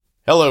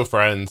Hello,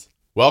 friends.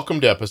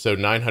 Welcome to episode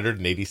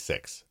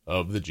 986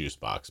 of the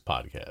Juicebox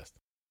Podcast.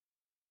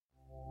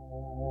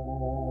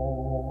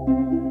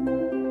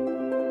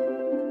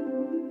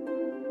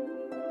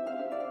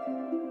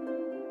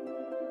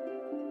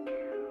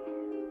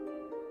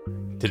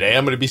 Today,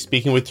 I'm going to be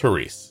speaking with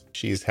Therese.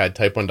 She's had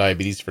type 1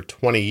 diabetes for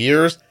 20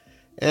 years,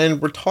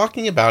 and we're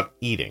talking about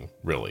eating,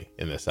 really,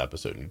 in this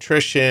episode.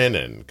 Nutrition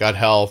and gut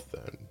health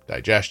and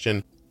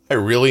digestion. I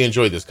really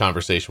enjoyed this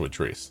conversation with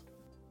Therese.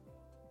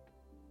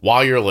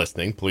 While you're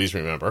listening, please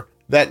remember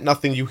that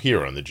nothing you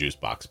hear on the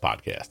Juicebox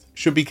Podcast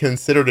should be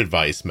considered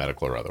advice,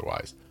 medical or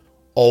otherwise.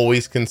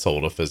 Always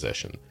consult a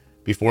physician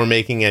before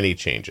making any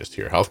changes to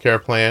your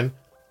healthcare plan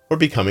or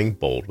becoming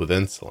bold with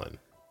insulin.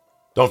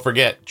 Don't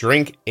forget,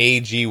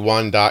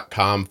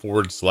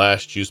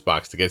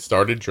 drinkag1.com/juicebox to get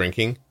started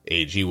drinking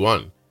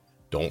AG1.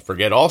 Don't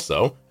forget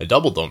also, a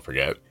double don't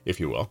forget,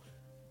 if you will,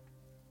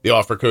 the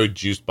offer code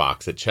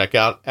JUICEBOX at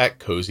checkout at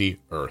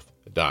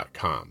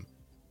CozyEarth.com.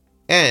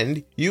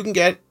 And you can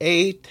get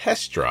a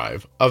test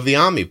drive of the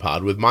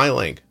Omnipod with my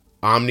link,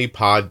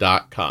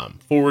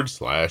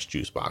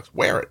 omnipod.com/juicebox.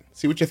 Wear it.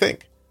 See what you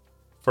think.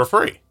 For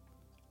free.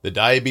 The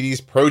Diabetes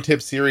Pro Tip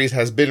series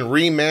has been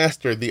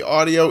remastered. The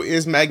audio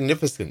is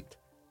magnificent.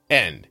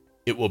 And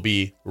it will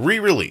be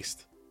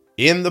re-released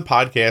in the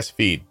podcast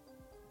feed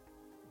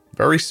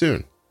very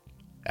soon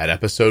at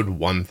episode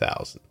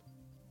 1000.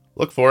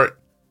 Look for it.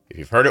 If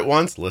you've heard it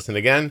once, listen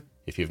again.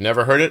 If you've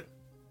never heard it,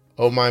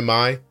 oh my,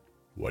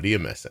 what are you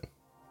missing?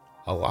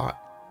 A lot.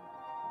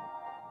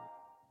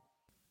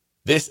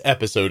 This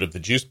episode of the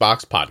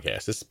Juicebox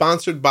Podcast is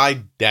sponsored by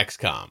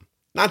Dexcom.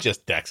 Not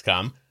just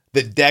Dexcom,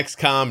 the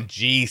Dexcom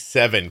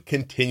G7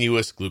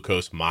 continuous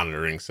glucose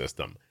monitoring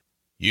system.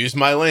 Use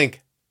my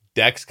link,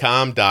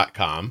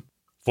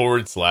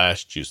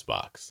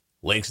 dexcom.com/juicebox.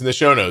 Links in the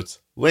show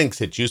notes.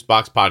 Links at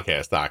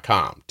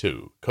juiceboxpodcast.com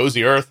to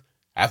Cozy Earth,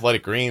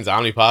 Athletic Greens,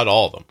 Omnipod,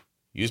 all of them.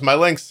 Use my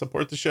links,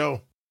 support the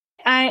show.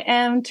 I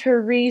am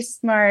Therese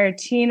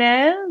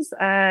Martinez.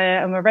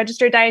 I'm a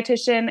registered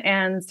dietitian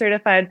and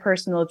certified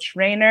personal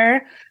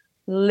trainer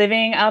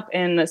living up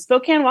in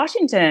Spokane,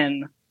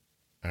 Washington.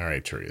 All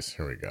right, Therese,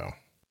 here we go.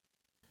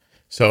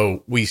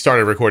 So we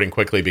started recording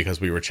quickly because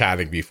we were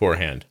chatting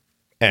beforehand,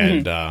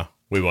 and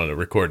we wanted to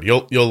record.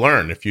 You'll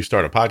learn if you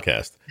start a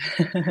podcast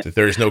that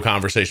there is no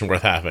conversation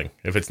worth having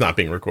if it's not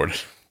being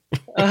recorded.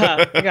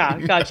 Yeah,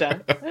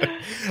 gotcha.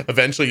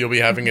 Eventually, you'll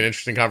be having an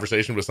interesting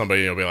conversation with somebody,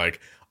 and you'll be like,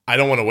 I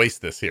don't want to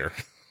waste this here.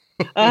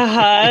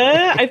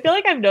 I feel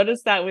like I've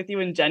noticed that with you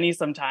and Jenny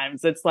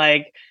sometimes. It's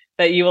like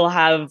that you will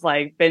have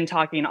like been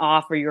talking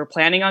off or you were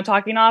planning on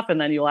talking off and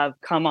then you'll have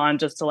come on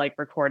just to like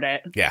record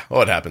it. Yeah,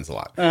 well, it happens a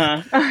lot.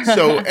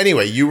 So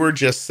anyway, you were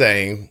just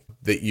saying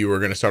that you were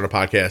going to start a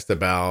podcast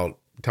about,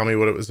 tell me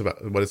what it was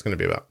about, what it's going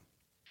to be about.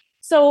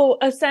 So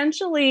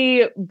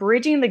essentially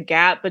bridging the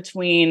gap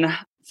between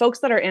folks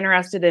that are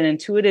interested in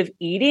intuitive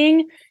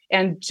eating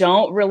and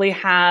don't really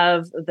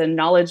have the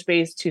knowledge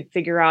base to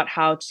figure out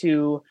how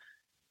to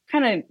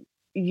kind of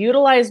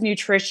utilize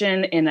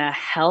nutrition in a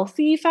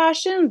healthy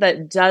fashion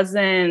that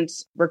doesn't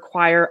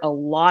require a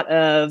lot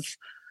of,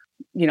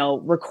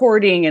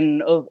 recording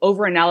and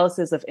over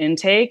analysis of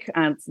intake.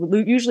 It's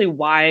usually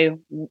why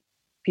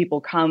people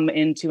come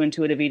into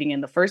intuitive eating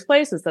in the first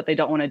place is that they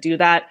don't want to do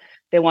that.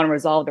 They want to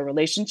resolve their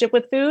relationship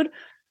with food.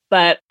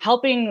 But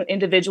helping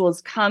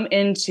individuals come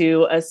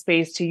into a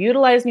space to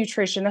utilize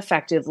nutrition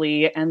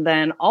effectively, and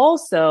then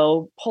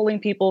also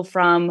pulling people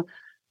from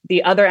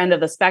the other end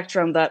of the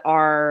spectrum that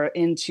are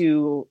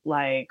into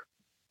like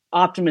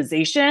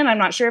optimization. I'm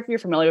not sure if you're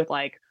familiar with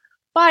like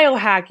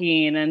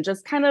biohacking and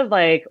just kind of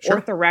like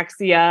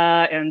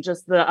orthorexia and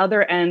just the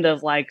other end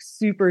of like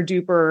super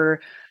duper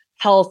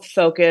health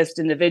focused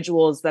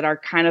individuals that are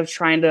kind of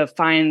trying to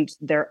find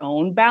their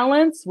own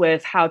balance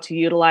with how to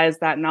utilize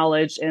that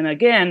knowledge. And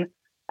again,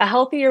 a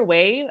healthier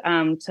way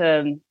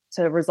to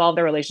resolve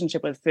their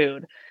relationship with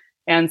food.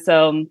 And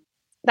so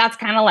that's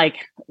kind of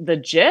like the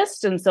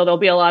gist. And so there'll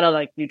be a lot of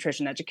like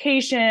nutrition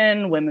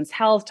education, women's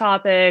health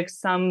topics,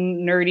 some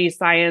nerdy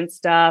science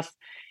stuff,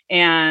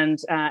 and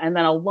then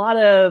a lot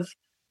of,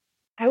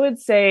 I would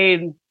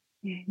say,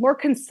 more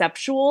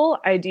conceptual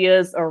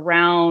ideas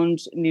around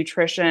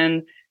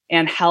nutrition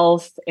and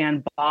health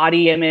and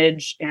body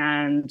image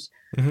and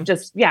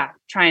just,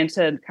 trying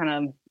to kind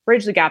of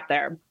bridge the gap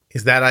there.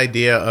 Is that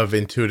idea of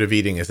intuitive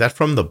eating, is that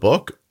from the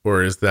book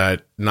or is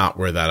that not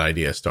where that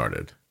idea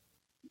started?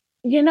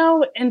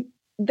 And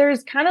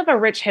there's kind of a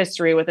rich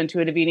history with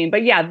intuitive eating,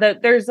 but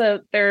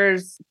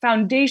there's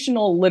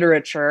foundational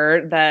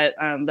literature that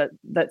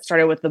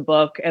started with the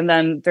book. And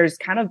then there's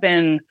kind of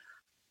been,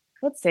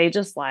 let's say,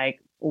 just like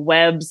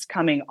webs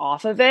coming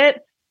off of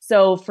it.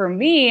 So for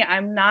me,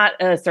 I'm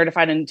not a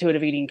certified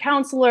intuitive eating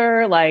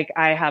counselor. Like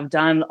I have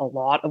done a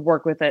lot of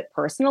work with it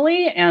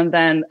personally. And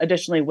then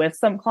additionally with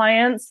some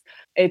clients,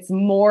 it's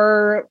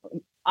more,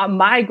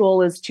 my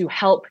goal is to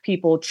help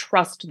people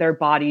trust their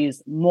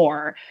bodies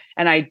more.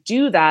 And I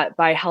do that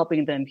by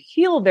helping them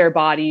heal their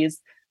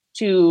bodies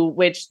to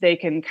which they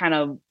can kind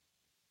of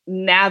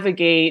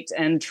navigate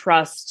and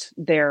trust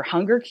their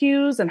hunger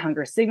cues and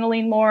hunger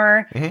signaling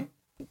more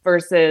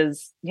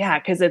versus,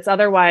 because it's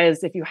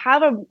otherwise, if you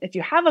have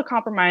a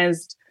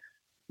compromised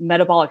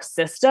metabolic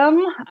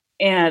system,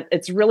 and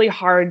it's really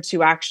hard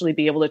to actually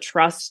be able to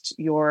trust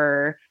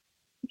your,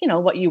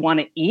 what you want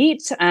to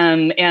eat.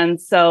 And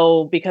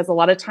so, because a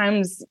lot of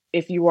times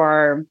if you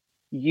are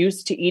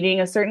used to eating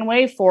a certain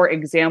way, for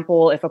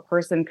example, if a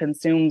person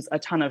consumes a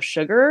ton of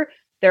sugar,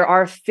 there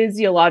are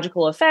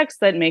physiological effects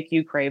that make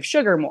you crave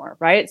sugar more,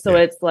 right? So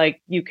it's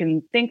like, you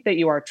can think that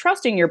you are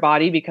trusting your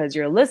body because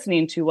you're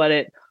listening to what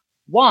it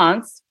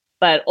wants,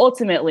 but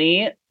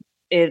ultimately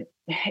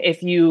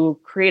if you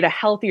create a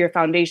healthier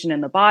foundation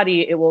in the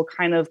body, it will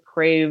kind of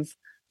crave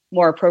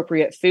more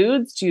appropriate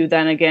foods to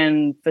then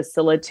again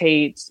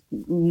facilitate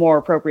more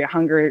appropriate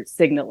hunger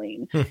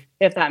signaling,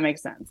 if that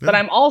makes sense. But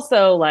I'm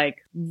also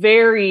like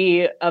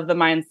very of the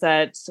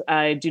mindset,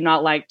 I do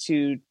not like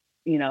to,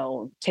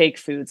 take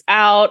foods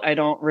out.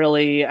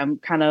 I'm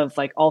kind of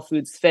like all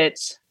foods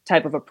fit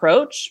type of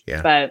approach.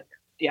 But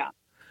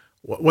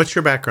What's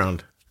your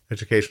background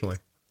educationally?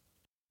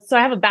 So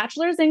I have a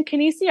bachelor's in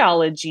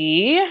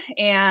kinesiology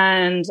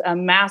and a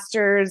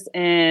master's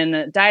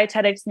in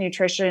dietetics,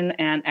 nutrition,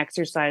 and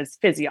exercise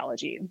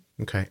physiology.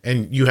 Okay.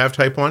 And you have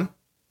type 1?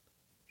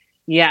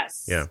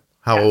 Yes. Yeah.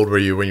 How old were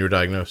you when you were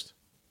diagnosed?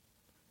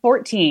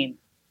 14.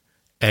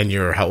 And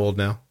you're how old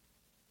now?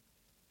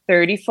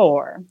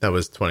 34. That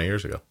was 20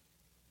 years ago.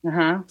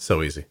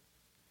 So easy.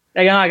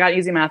 I know, I got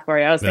easy math for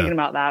you. I was thinking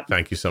about that.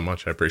 Thank you so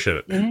much. I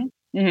appreciate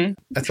it.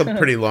 That's a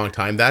pretty long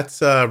time.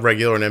 That's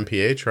regular and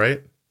MPH,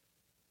 right?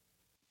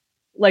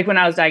 Like when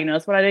I was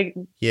diagnosed, what I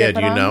did. Yeah,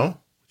 do you know?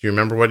 Do you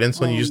remember what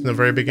insulin you used in the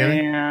very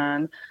beginning?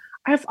 Man,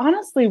 I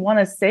honestly want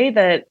to say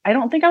that I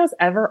don't think I was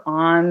ever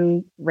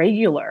on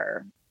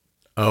regular.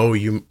 Oh,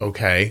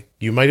 okay.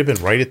 You might have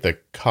been right at the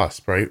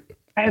cusp, right?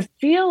 I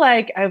feel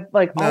like I've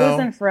always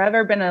and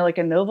forever been a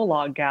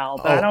Novolog gal,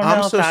 but I don't know.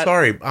 I'm so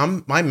sorry.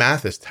 My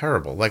math is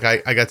terrible. Like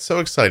I got so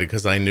excited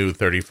because I knew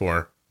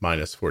 34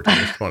 minus 14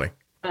 is 20.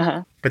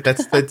 But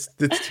that's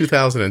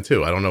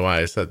 2002. I don't know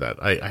why I said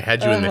that. I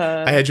had you in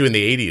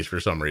the 80s for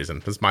some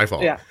reason. That's my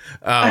fault. Yeah.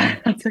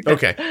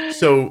 Okay.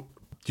 So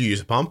do you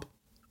use a pump?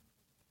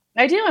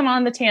 I do. I'm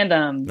on the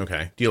Tandem.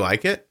 Okay. Do you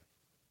like it?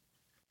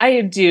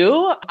 I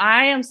do.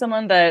 I am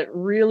someone that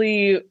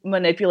really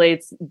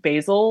manipulates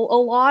basal a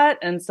lot.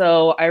 And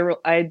so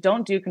I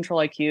don't do Control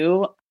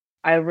IQ.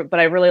 But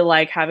I really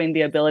like having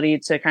the ability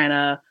to kind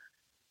of,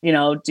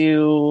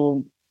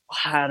 do,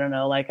 I don't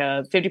know, like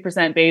a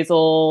 50%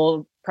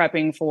 basal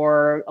prepping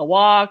for a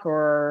walk,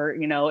 or,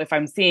 if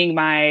I'm seeing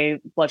my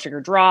blood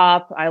sugar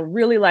drop. I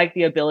really like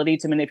the ability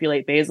to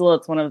manipulate basal.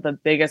 It's one of the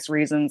biggest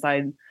reasons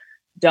I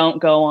don't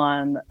go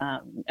on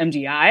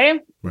MDI.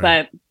 Right.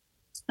 But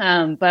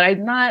I'm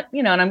not,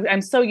 and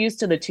I'm so used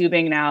to the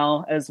tubing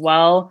now as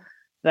well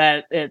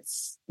that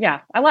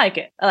I like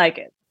it.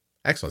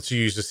 Excellent. So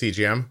you use the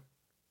CGM?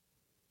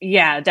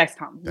 Yeah,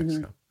 Dexcom.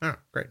 Dexcom. Oh,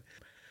 great.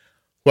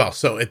 Well,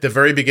 so at the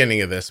very beginning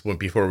of this,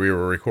 before we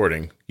were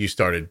recording, you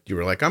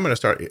were like, I'm going to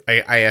start.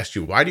 I asked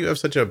you, why do you have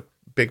such a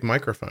big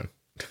microphone?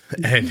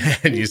 And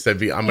you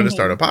said, I'm going to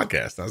start a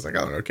podcast. And I was like,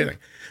 oh, no kidding.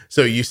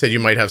 So you said you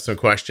might have some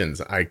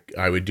questions. I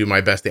would do my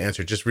best to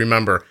answer. Just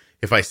remember,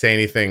 if I say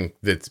anything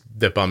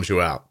that bums you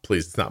out,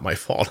 please, it's not my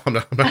fault. I'm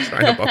not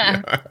trying to bum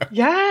you out.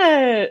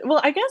 Yeah. Well,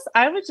 I guess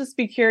I would just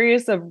be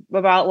curious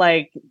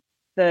about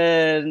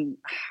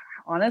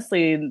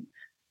honestly,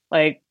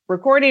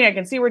 recording. I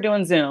can see we're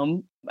doing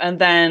Zoom. And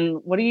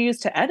then what do you use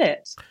to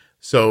edit?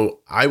 So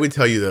I would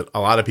tell you that a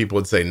lot of people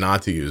would say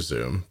not to use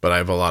Zoom, but I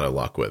have a lot of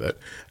luck with it.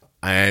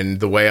 And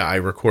the way I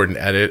record and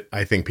edit,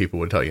 I think people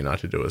would tell you not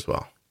to do as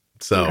well.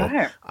 So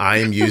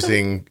I'm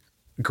using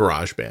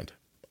GarageBand.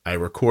 I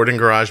record in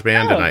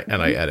GarageBand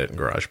and I edit in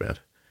GarageBand.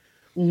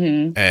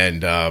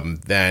 And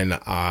then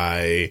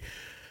I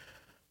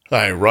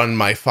run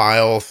my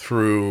file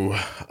through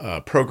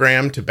a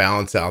program to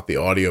balance out the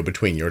audio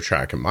between your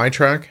track and my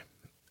track.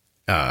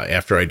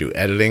 After I do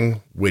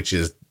editing, which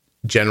is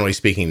generally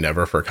speaking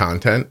never for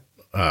content,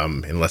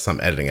 unless I'm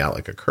editing out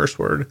like a curse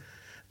word.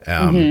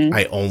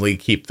 I only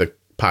keep the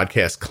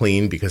podcast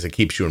clean because it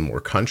keeps you in more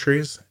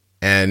countries,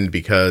 and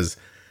because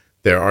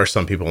there are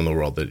some people in the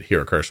world that hear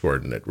a curse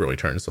word and it really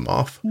turns them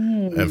off.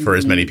 And for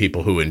as many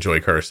people who enjoy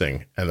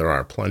cursing, and there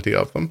are plenty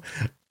of them,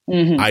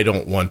 I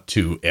don't want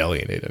to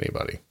alienate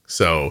anybody.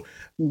 So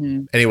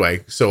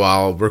anyway, so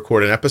I'll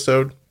record an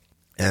episode.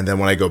 And then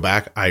when I go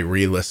back, I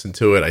re-listen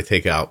to it. I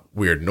take out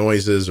weird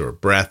noises or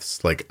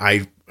breaths. Like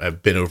I've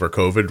been over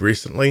COVID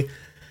recently.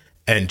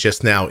 And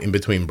just now in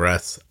between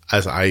breaths,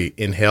 as I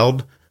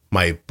inhaled,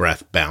 my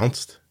breath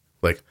bounced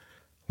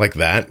like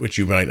that, which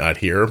you might not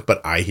hear,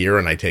 but I hear,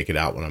 and I take it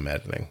out when I'm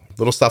editing.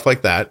 Little stuff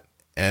like that.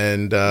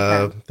 And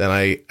then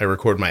I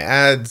record my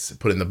ads,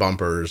 put in the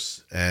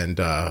bumpers, and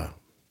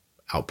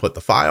output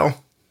the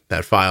file.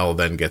 That file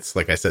then gets,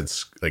 like I said,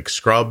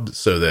 scrubbed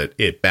so that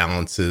it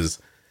balances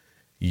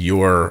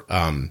your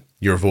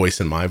voice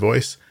and my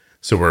voice,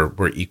 so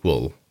we're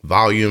equal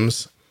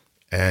volumes,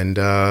 and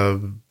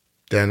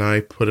then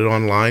I put it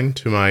online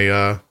to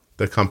my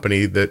the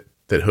company that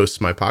hosts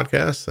my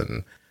podcast,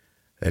 and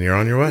you're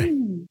on your way.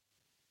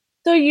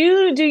 So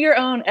you do your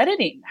own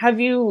editing. Have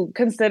you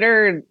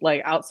considered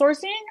like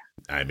outsourcing?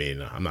 I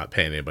mean, I'm not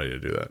paying anybody to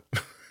do that.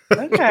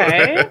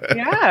 Okay.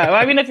 Yeah. Well,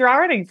 I mean, if you're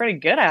already pretty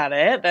good at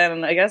it,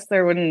 then I guess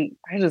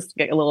I just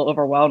get a little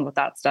overwhelmed with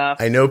that stuff.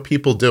 I know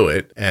people do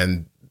it,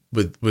 and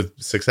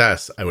with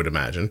success, I would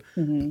imagine.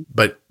 Mm-hmm.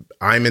 But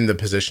I'm in the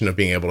position of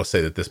being able to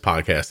say that this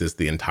podcast is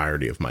the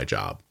entirety of my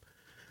job.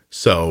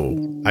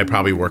 So I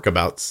probably work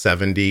about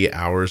 70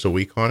 hours a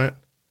week on it.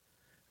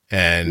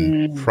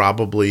 And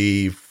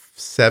probably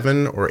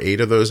 7 or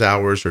 8 of those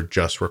hours are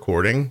just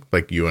recording,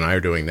 like you and I are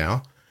doing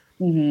now.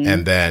 Mm-hmm.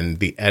 And then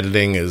the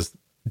editing is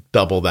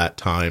double that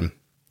time.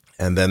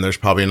 And then there's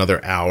probably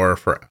another hour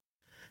for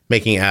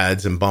making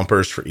ads and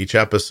bumpers for each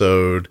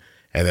episode.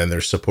 And then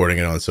there's supporting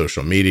it on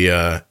social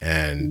media.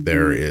 And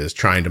there is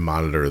trying to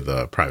monitor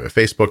the private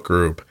Facebook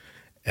group,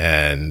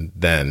 and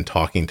then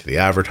talking to the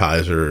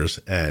advertisers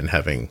and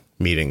having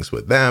meetings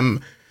with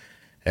them.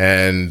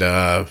 And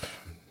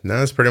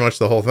that's pretty much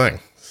the whole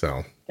thing.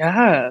 So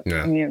yeah.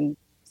 I mean,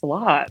 it's a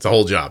lot. It's a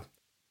whole job.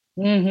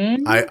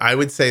 Mm-hmm. I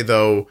would say,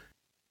 though,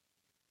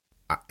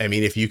 I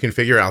mean, if you can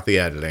figure out the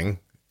editing,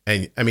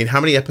 and I mean,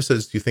 how many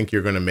episodes do you think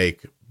you're going to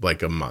make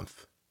like a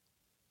month?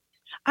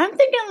 I'm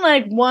thinking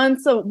like one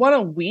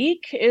a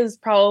week is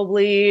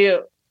probably,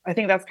 I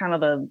think that's kind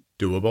of the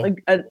doable.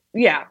 Like,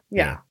 yeah.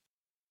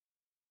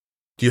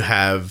 Do you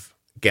have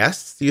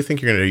guests? Do you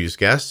think you're going to use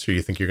guests, or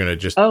you think you're going to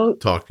just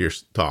talk?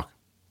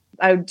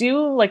 I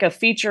do like a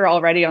feature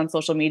already on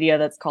social media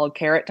that's called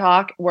Carrot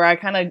Talk, where I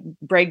kind of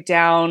break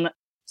down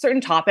certain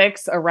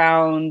topics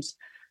around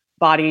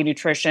body,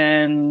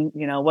 nutrition,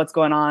 what's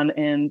going on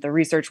in the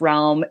research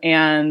realm.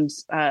 And,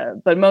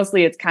 but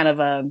mostly it's kind of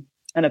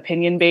an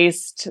opinion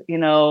based,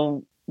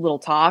 little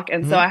talk.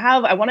 And so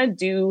I want to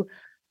do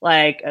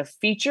like a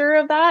feature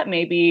of that,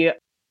 maybe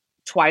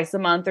twice a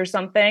month or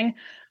something.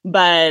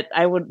 But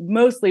I would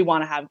mostly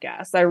want to have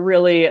guests.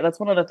 That's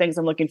one of the things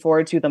I'm looking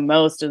forward to the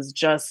most, is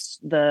just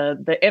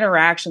the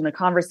interaction, the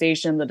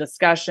conversation, the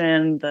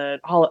discussion,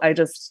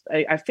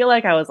 I feel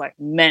like I was like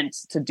meant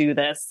to do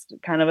this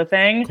kind of a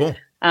thing. Cool.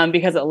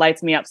 Because it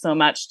lights me up so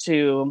much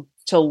to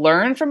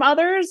learn from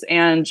others,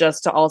 and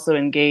just to also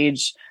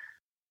engage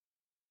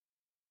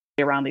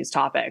around these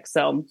topics.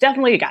 So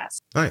definitely a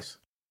guest. Nice.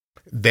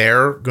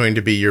 They're going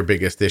to be your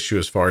biggest issue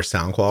as far as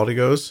sound quality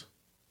goes.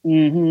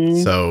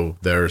 Mm-hmm. So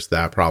there's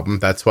that problem.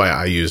 That's why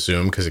I use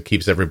Zoom, because it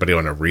keeps everybody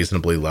on a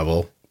reasonably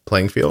level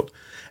playing field,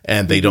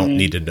 and they don't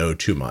need to know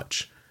too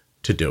much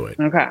to do it.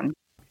 Okay.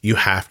 You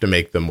have to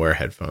make them wear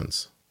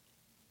headphones.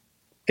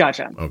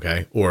 Gotcha.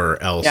 Okay. Or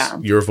else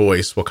your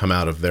voice will come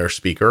out of their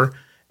speaker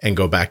and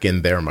go back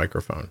in their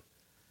microphone,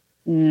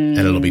 and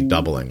it'll be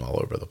doubling all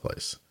over the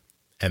place.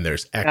 And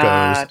there's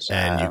echoes,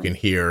 and you can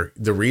hear.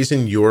 The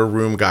reason your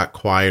room got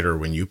quieter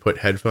when you put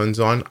headphones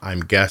on, I'm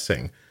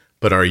guessing.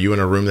 But are you in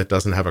a room that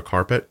doesn't have a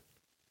carpet?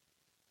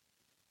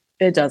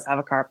 It does have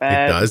a carpet.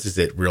 It does? Is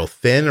it real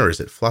thin, or is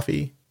it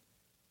fluffy?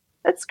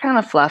 It's kind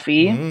of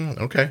fluffy.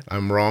 Okay.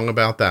 I'm wrong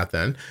about that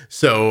then.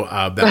 So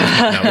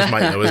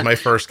that was my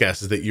first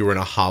guess, is that you were in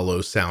a hollow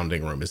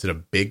sounding room. Is it a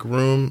big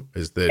room?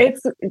 It's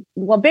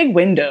big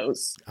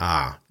windows.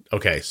 Ah,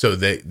 okay. So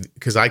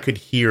because I could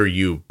hear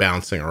you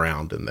bouncing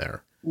around in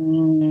there.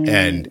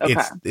 And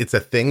it's a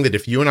thing that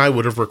if you and I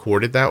would have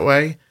recorded that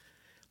way,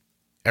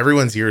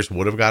 everyone's ears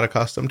would have got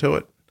accustomed to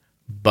it.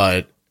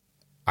 But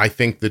I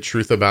think the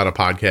truth about a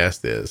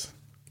podcast is,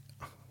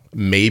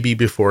 maybe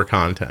before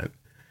content,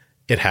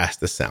 it has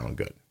to sound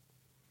good.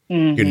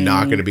 You're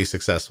not going to be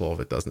successful if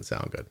it doesn't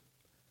sound good.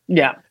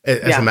 Yeah.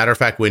 As a matter of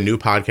fact, when new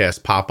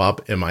podcasts pop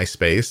up in my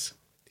space,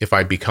 if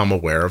I become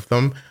aware of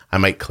them, I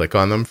might click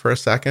on them for a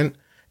second.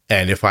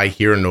 And if I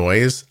hear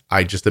noise,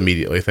 I just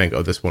immediately think,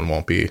 oh, this one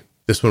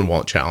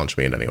won't challenge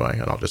me in any way,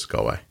 and I'll just go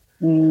away.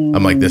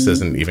 I'm like, this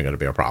isn't even going to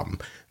be a problem.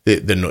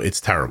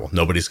 It's terrible.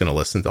 Nobody's going to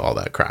listen to all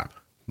that crap.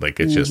 Like,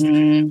 it's just,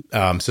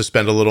 so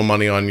spend a little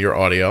money on your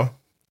audio.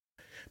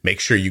 Make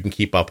sure you can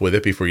keep up with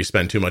it before you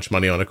spend too much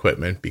money on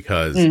equipment,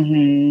 because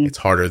it's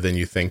harder than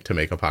you think to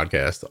make a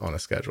podcast on a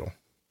schedule.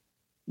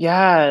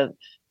 Yeah.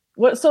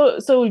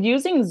 So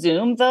using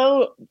Zoom,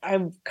 though,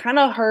 I've kind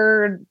of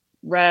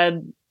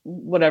read,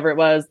 whatever it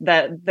was,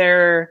 that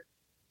they're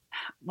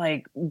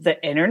like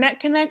the internet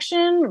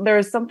connection.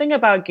 There's something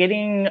about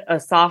getting a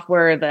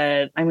software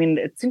that, I mean,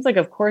 it seems like,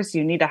 of course,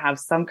 you need to have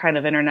some kind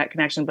of internet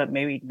connection, but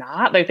maybe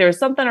not. Like, there's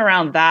something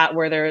around that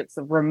where there's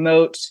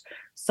remote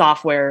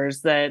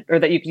softwares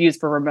that you could use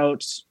for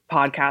remote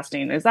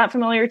podcasting. Is that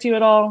familiar to you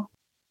at all?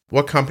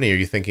 What company are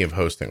you thinking of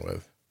hosting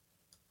with?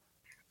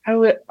 I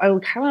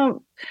kind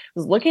of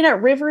was looking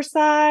at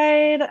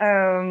Riverside,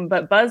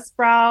 but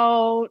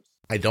Buzzsprout.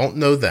 I don't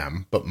know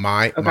them, but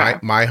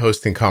my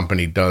hosting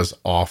company does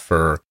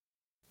offer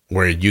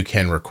where you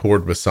can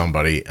record with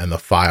somebody, and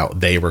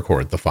they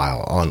record the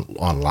file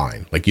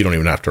online. Like, you don't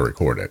even have to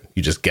record it.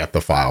 You just get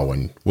the file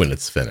when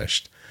it's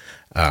finished.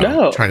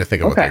 Trying to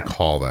think of what they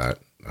call that.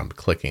 I'm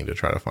clicking to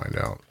try to find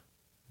out.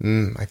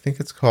 I think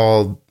it's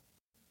called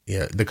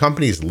Yeah, the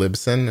company's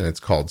Libsyn, and it's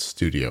called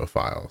Studio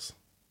Files.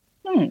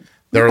 Okay.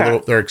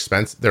 They're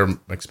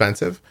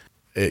expensive,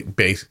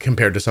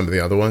 compared to some of the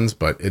other ones,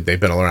 but they've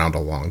been around a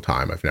long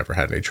time. I've never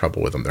had any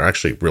trouble with them. They're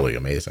actually really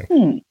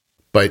amazing.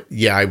 But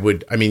yeah,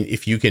 I mean,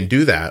 if you can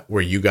do that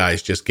where you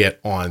guys just get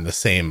on the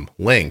same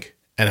link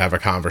and have a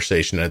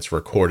conversation that's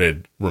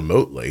recorded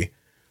remotely,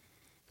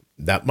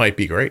 that might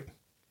be great.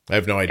 I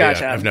have no idea.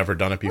 Gotcha. I've never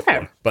done it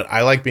before, but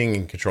I like being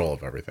in control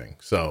of everything.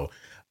 So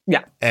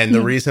Yeah. and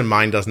the reason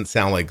mine doesn't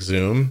sound like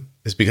Zoom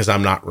is because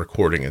I'm not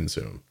recording in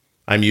Zoom.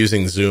 I'm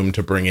using Zoom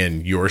to bring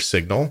in your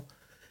signal.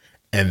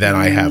 And then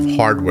I have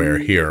hardware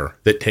here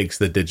that takes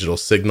the digital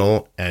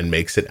signal and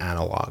makes it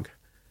analog.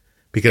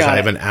 Because I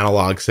have an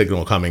analog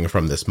signal coming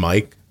from this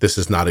mic. This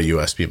is not a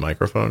USB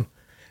microphone.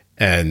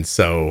 And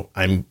so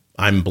I'm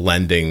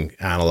blending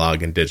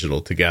analog and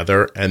digital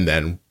together and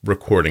then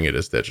recording it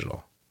as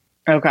digital.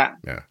 Okay.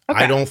 Yeah.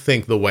 Okay. I don't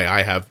think the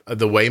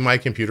way my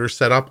computer's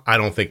set up, I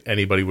don't think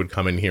anybody would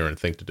come in here and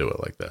think to do it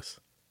like this.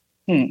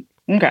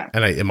 Okay.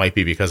 And it might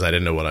be because I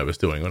didn't know what I was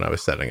doing when I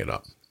was setting it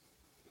up.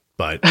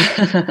 But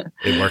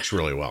it works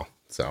really well.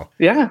 So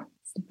Yeah.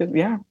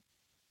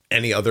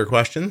 any other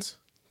questions?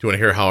 Do you want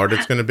to hear how hard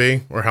it's going to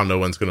be, or how no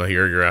one's going to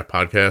hear your app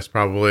podcast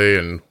probably,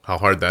 and how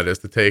hard that is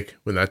to take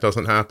when that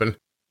doesn't happen?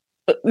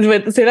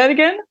 Wait, say that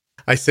again?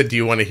 I said, do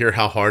you want to hear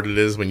how hard it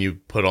is when you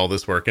put all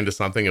this work into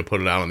something and put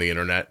it out on the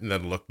internet and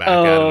then look back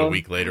at it a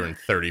week later and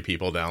 30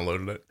 people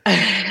downloaded it?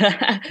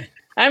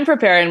 I'm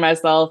preparing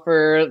myself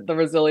for the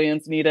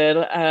resilience needed,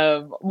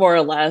 more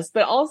or less,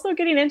 but also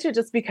getting into it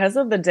just because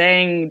of the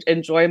dang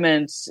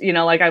enjoyment.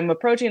 Like I'm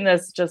approaching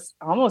this just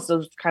almost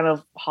as kind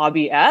of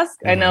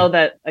hobby-esque. I know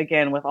that,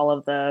 again, with all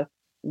of the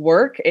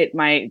work, it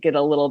might get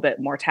a little bit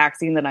more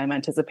taxing than I'm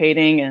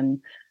anticipating, and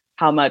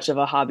how much of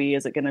a hobby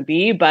is it going to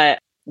be?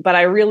 But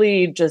I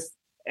really just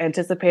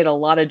anticipate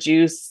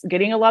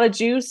getting a lot of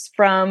juice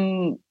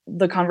from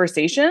the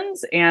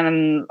conversations,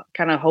 and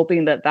kind of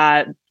hoping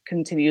that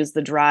continues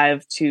the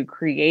drive to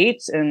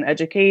create and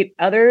educate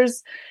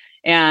others,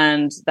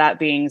 and that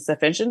being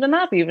sufficient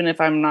enough, even if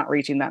I'm not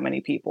reaching that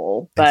many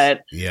people.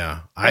 But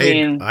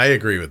I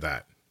agree with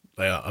that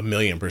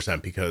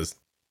 1,000,000%, because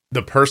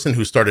the person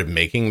who started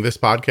making this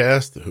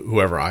podcast,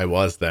 whoever I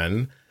was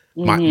then,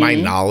 my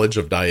knowledge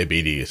of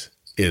diabetes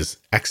is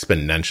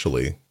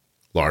exponentially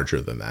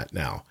larger than that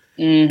now.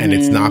 And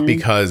it's not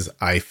because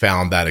I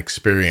found that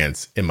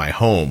experience in my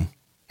home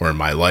or in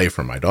my life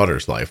or my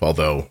daughter's life,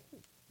 although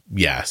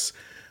yes,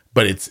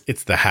 but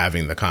it's the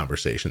having the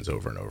conversations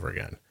over and over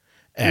again,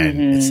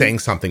 and saying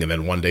something and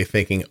then one day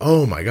thinking,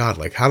 oh my God,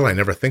 like, how did I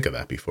never think of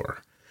that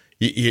before?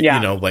 You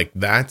know, like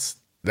that's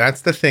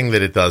the thing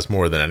that it does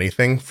more than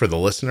anything for the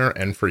listener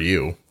and for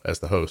you as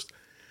the host,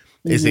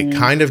 is it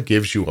kind of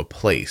gives you a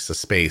place, a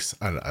space,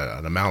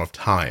 an amount of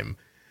time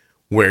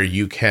where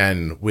you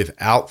can,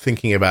 without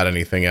thinking about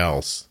anything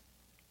else,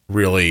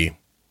 really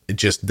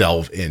just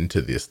delve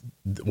into this,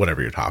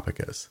 whatever your topic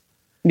is.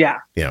 Yeah.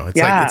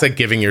 It's like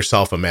giving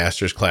yourself a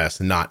master's class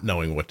and not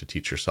knowing what to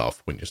teach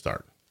yourself when you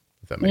start.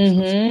 If that makes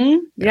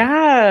sense.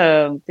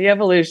 Yeah. The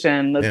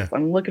evolution.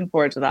 I'm looking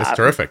forward to that. It's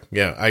terrific.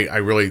 Yeah.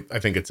 I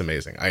think it's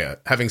amazing.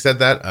 Having said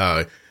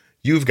that,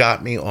 you've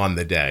got me on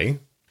the day.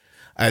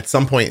 At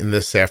some point in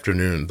this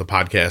afternoon, the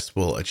podcast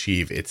will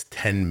achieve its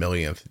 10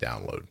 millionth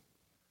download.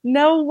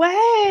 No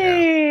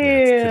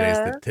way.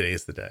 Yeah,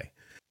 today's the day.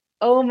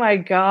 Oh my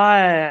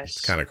gosh.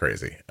 It's kind of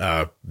crazy.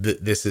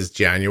 This is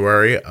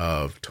January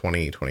of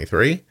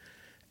 2023.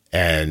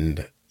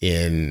 And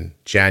in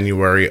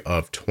January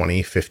of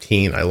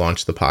 2015, I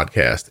launched the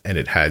podcast, and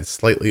it had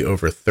slightly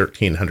over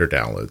 1,300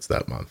 downloads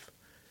that month.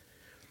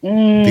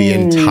 The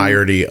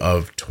entirety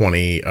of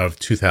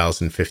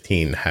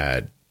 2015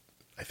 had,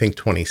 I think,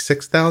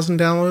 26,000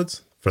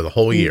 downloads for the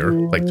whole year,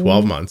 like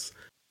 12 months.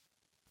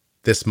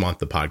 This month,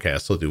 the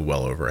podcast will do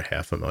well over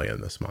 500,000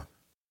 this month.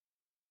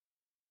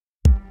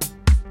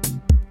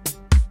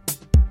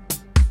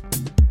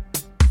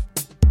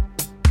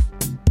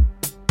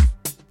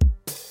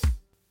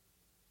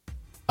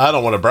 I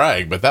don't want to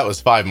brag, but that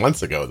was 5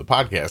 months ago. The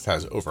podcast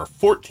has over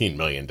 14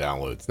 million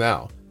downloads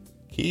now.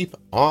 Keep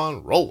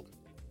on rolling.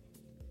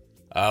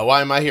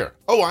 Why am I here?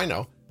 Oh, I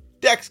know.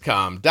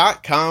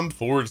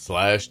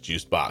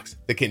 Dexcom.com/juicebox.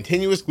 The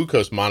continuous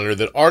glucose monitor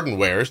that Arden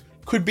wears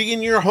could be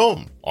in your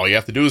home. All you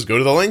have to do is go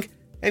to the link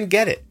and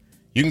get it.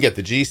 You can get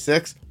the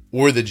G6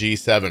 or the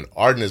G7.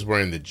 Arden is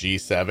wearing the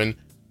G7.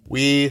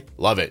 We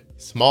love it.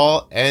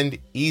 Small and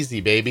easy,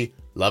 baby.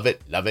 Love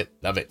it, love it,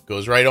 love it.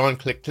 Goes right on,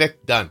 click,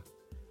 click, done.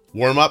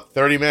 Warm up,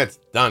 30 minutes,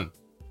 done.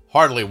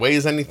 Hardly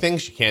weighs anything.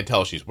 She can't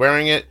tell she's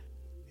wearing it.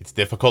 It's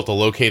difficult to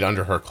locate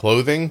under her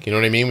clothing. You know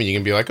what I mean? When you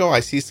can be like, oh, I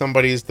see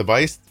somebody's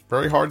device.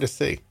 Very hard to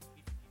see.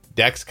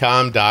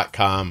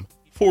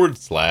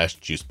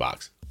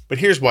 Dexcom.com/juicebox. But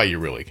here's why you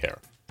really care.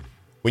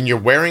 When you're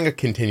wearing a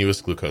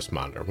continuous glucose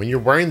monitor, when you're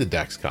wearing the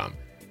Dexcom,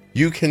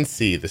 you can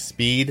see the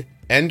speed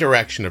and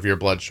direction of your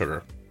blood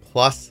sugar,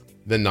 plus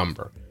the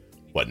number.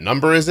 What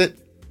number is it?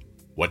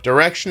 What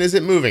direction is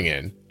it moving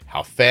in?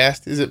 How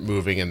fast is it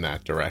moving in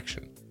that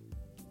direction?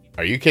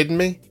 Are you kidding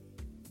me?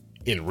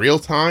 In real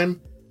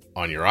time,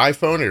 on your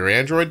iPhone or your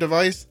Android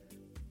device.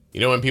 You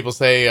know when people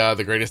say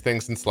the greatest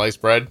thing since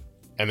sliced bread?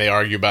 And they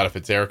argue about if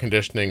it's air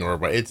conditioning or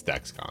what? It's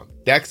Dexcom.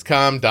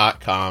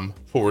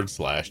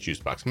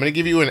 Dexcom.com/juicebox. I'm going to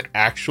give you an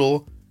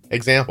actual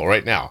example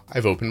right now.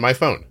 I've opened my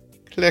phone.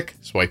 Click,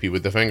 swipey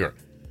with the finger.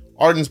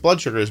 Arden's blood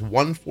sugar is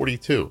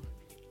 142.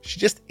 She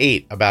just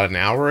ate about an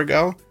hour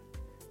ago,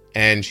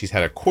 and she's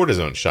had a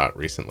cortisone shot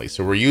recently.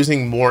 So we're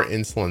using more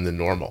insulin than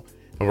normal.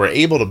 And we're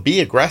able to be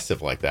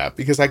aggressive like that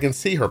because I can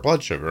see her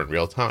blood sugar in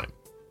real time.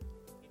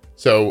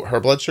 So her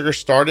blood sugar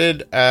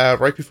started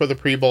right before the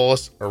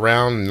pre-bolus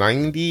around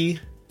 90.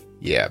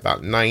 Yeah,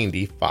 about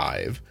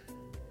 95.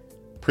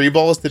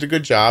 Pre-bolus did a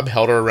good job,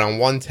 held her around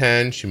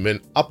 110. She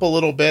went up a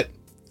little bit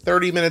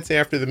 30 minutes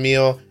after the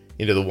meal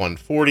into the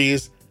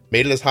 140s.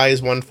 Made it as high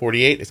as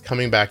 148. It's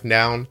coming back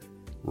down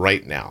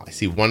right now. I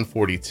see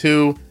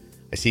 142.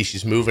 I see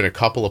she's moving a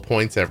couple of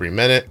points every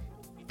minute.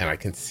 And I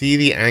can see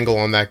the angle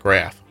on that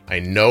graph. I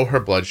know her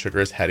blood sugar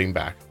is heading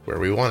back where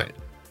we want it.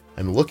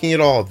 I'm looking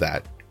at all of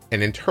that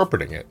and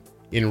interpreting it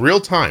in real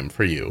time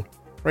for you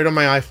right on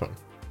my iPhone.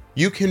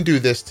 You can do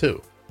this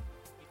too.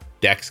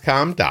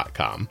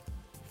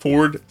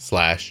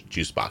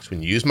 Dexcom.com/juicebox.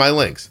 When you use my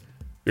links,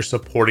 you're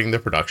supporting the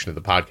production of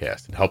the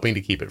podcast and helping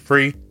to keep it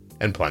free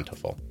and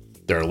plentiful.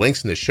 There are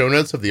links in the show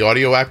notes of the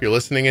audio app you're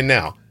listening in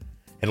now,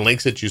 and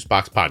links at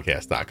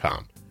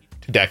juiceboxpodcast.com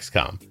to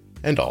Dexcom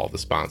and all the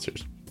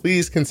sponsors.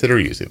 Please consider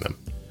using them.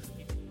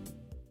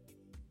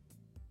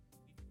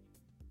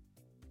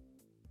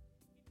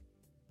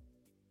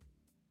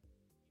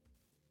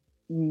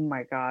 Oh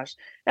my gosh.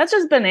 That's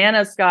just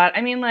bananas, Scott.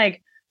 I mean,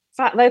 like,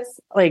 that's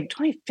like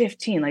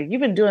 2015. Like,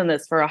 you've been doing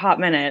this for a hot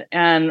minute.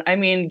 And I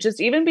mean,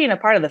 just even being a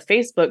part of the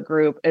Facebook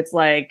group, it's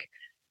like,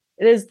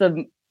 there's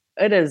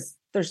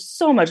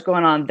so much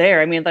going on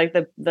there. I mean, like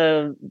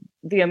the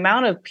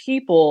amount of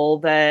people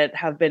that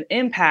have been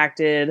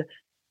impacted.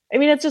 I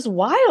mean, it's just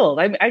wild.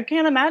 I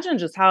can't imagine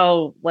just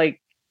how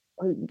like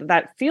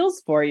that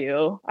feels for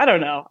you. I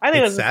don't know. I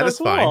think it's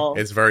satisfying. So cool.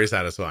 It's very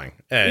satisfying.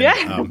 And,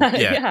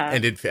 yeah.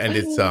 And it's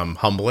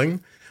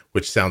humbling,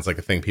 which sounds like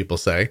a thing people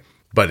say,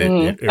 but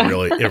it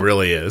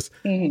really is.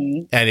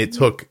 Mm-hmm. And it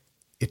took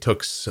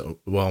so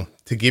well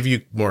to give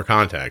you more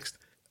context.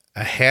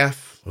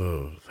 Half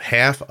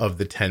of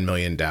the 10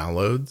 million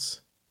downloads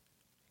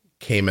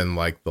came in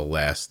like the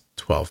last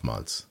 12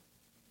 months.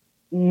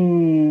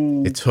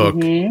 It took,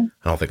 I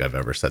don't think I've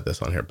ever said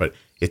this on here, but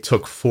it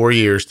took 4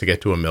 years to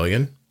get to 1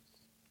 million.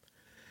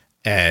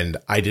 And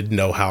I didn't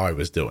know how I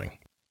was doing.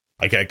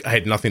 Like I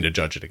had nothing to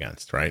judge it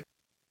against, right?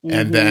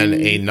 And then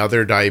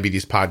another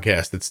diabetes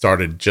podcast that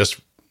started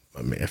just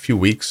a few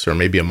weeks or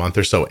maybe a month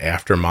or so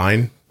after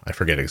mine. I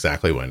forget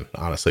exactly when.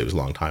 Honestly, it was a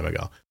long time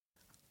ago.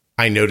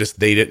 I noticed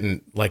they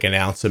didn't like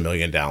announce 1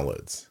 million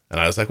downloads.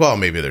 And I was like, well,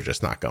 maybe they're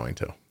just not going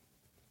to.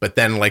 But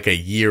then like a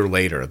year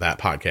later, that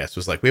podcast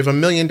was like, we have 1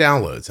 million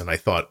downloads. And I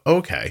thought,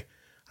 okay,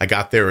 I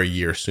got there a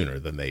year sooner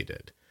than they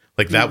did.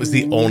 Like that was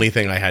the only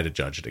thing I had to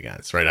judge it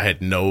against, right? I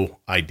had no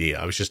idea.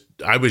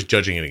 I was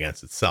judging it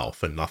against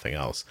itself and nothing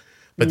else.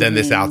 But then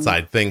this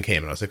outside thing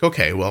came and I was like,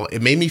 okay, well,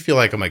 it made me feel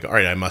like I'm like, all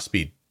right, I must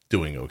be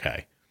doing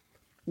okay.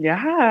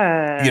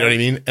 Yeah. You know what I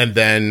mean? And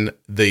then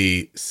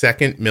the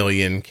second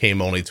million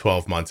came only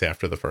 12 months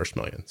after the first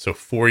million. So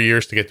 4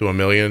 years to get to 1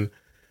 million,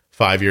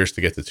 5 years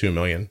to get to 2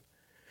 million.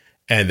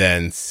 And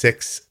then year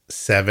 6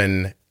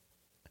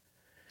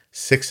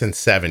 and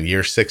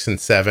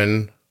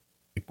 7,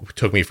 it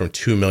took me from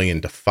 2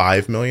 million to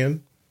 5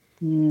 million.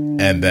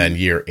 And then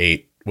year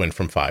 8 went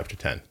from 5 to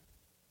 10.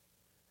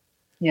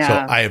 Yeah.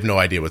 So I have no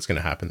idea what's going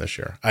to happen this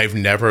year. I've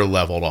never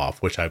leveled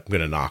off, which I'm going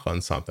to knock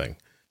on something.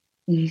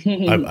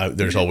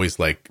 There's always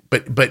like,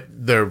 but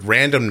the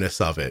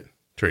randomness of it,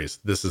 Therese,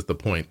 this is the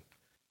point,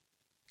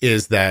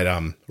 is that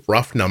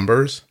rough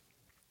numbers,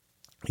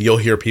 you'll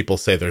hear people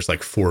say there's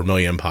like 4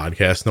 million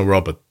podcasts in the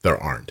world, but there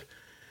aren't.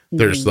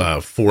 There's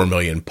 4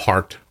 million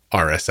parked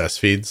RSS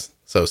feeds.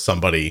 So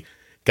somebody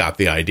got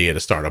the idea to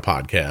start a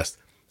podcast,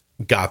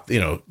 got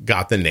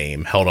the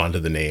name, held onto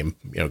the name,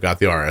 got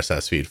the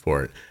RSS feed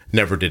for it,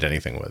 never did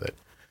anything with it.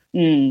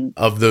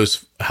 Of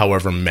those,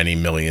 however many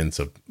millions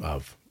of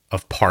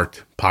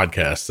parked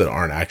podcasts that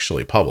aren't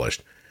actually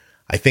published,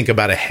 I think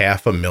about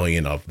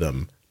 500,000 of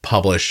them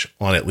publish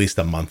on at least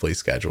a monthly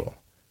schedule.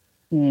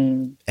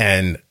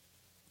 And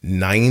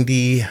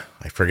 90,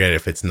 I forget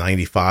if it's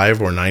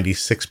 95 or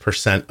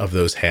 96% of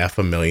those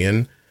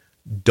 500,000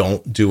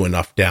 don't do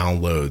enough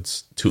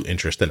downloads to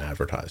interest an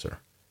advertiser.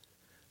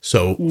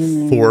 So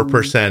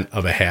 4%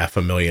 of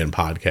 500,000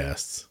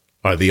 podcasts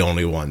are the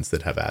only ones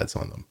that have ads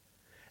on them.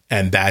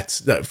 And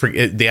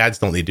the ads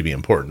don't need to be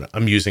important.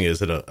 I'm using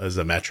it as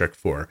a metric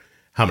for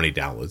how many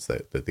downloads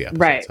that the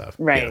episodes have.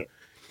 Right.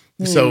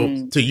 So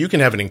you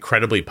can have an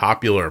incredibly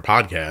popular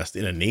podcast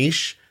in a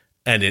niche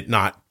and it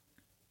not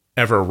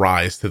ever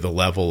rise to the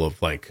level of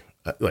like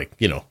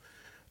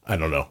I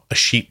don't know, a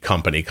sheet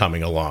company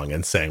coming along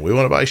and saying, we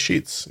want to buy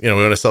sheets. We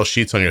want to sell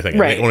sheets on your thing.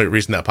 Right. And the only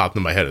reason that popped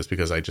in my head is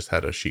because I just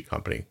had a sheet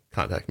company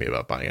contact me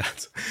about buying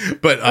ads.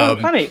 But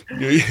funny.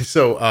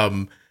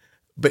 So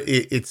but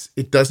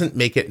it doesn't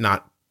make it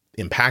not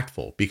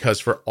impactful because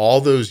for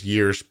all those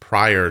years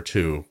prior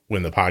to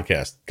when the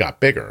podcast got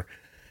bigger,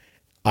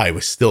 I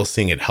was still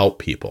seeing it help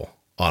people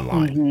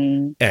online.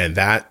 Mm-hmm. And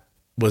that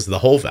was the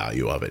whole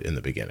value of it in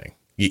the beginning.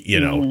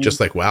 You know, just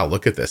like, wow,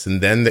 look at this. And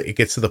then it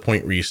gets to the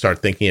point where you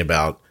start thinking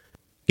about,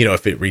 you know,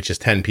 if it reaches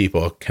 10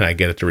 people, can I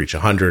get it to reach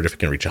 100? If it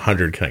can reach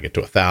 100, can I get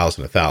to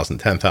 1,000, 1,000,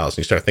 10,000?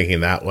 You start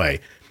thinking that way.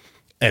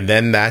 And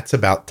then that's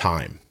about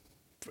time.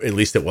 At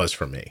least it was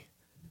for me.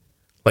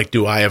 Like,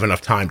 do I have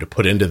enough time to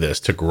put into this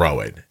to grow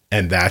it?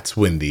 And that's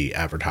when the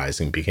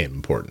advertising became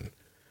important.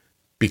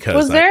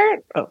 Because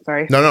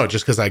No,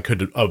 just because I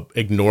could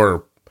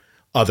ignore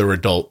other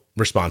adult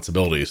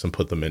responsibilities and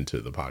put them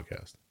into the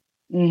podcast.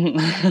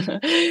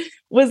 Mm-hmm.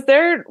 Was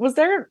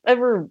there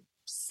ever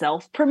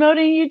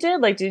self-promoting you did?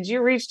 Like, did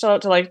you reach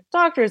out to like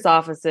doctor's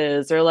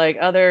offices or like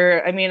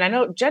other, I mean, I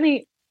know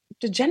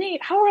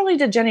how early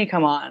did Jenny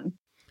come on?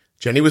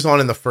 Jenny was on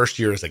in the first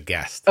year as a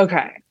guest.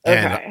 Okay.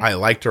 And I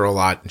liked her a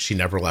lot and she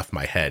never left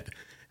my head.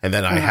 And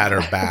then I had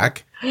her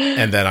back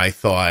and then I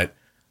thought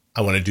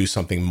I want to do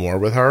something more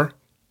with her.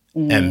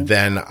 Mm-hmm. And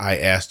then I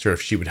asked her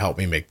if she would help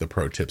me make the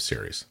pro tip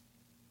series.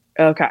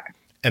 Okay.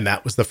 And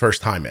that was the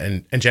first time.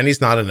 And Jenny's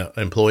not an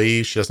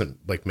employee. She doesn't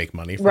like make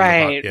money from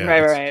right.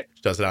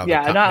 She does it out of the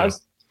top. No, I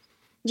was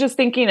just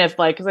thinking if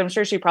like, because I'm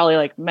sure she probably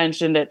like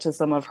mentioned it to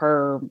some of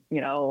her,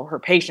 you know, her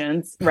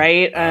patients,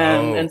 right?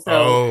 And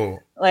so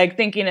like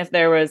thinking if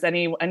there was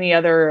any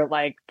other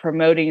like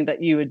promoting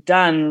that you had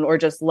done, or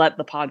just let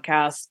the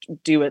podcast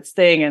do its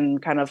thing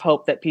and kind of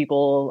hope that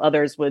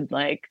others would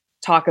like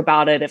talk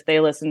about it if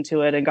they listened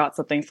to it and got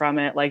something from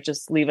it, like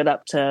just leave it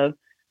up to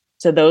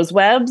those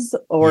webs,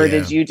 or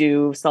did you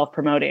do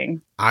self-promoting?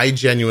 I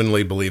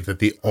genuinely believe that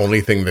the only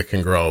thing that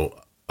can grow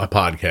a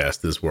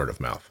podcast is word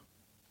of mouth.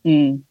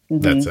 Mm-hmm.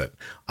 That's it.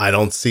 I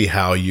don't see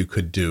how you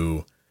could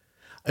do.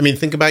 I mean,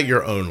 think about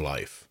your own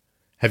life.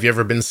 Have you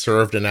ever been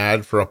served an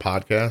ad for a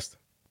podcast?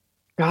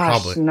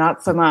 Gosh, probably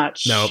not so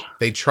much. No,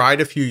 they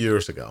tried a few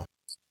years ago.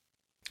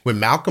 When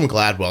Malcolm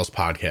Gladwell's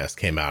podcast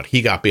came out,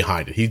 he got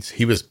behind it.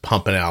 He was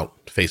pumping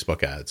out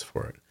Facebook ads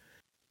for it.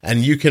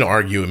 And you can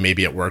argue, and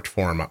maybe it worked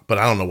for him, but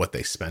I don't know what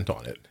they spent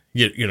on it.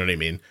 You know what I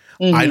mean?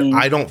 Mm-hmm.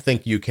 I don't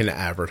think you can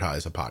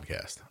advertise a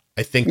podcast.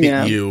 I think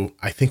that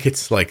I think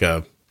it's like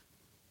I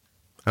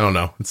don't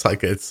know.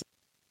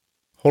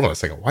 Hold on a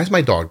second. Why is my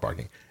dog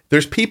barking?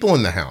 There's people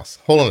in the house.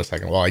 Hold on a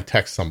second while I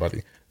text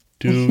somebody.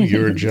 Do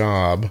your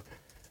job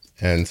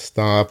and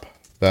stop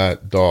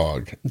that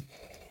dog.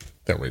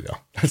 There we go.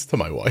 That's to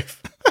my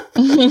wife.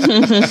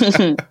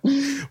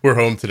 We're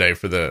home today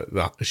for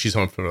she's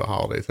home for the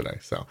holiday today.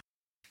 So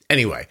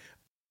anyway,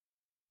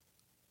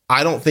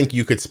 I don't think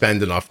you could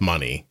spend enough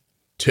money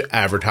to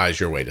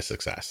advertise your way to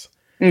success.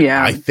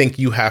 Yeah. I think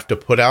you have to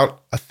put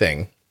out a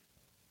thing,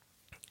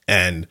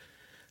 and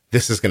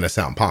this is going to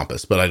sound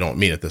pompous, but I don't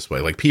mean it this way.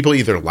 Like, people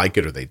either like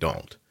it or they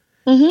don't.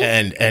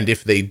 Mm-hmm. And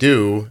if they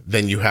do,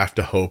 then you have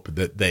to hope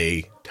that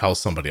they tell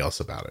somebody else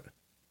about it.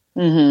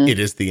 Mm-hmm. It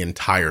is the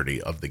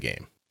entirety of the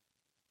game.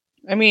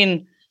 I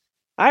mean,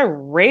 I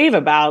rave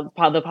about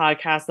the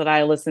podcast that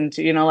I listen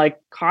to, like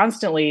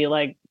constantly,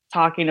 like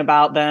talking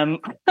about them.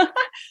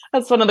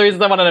 That's one of the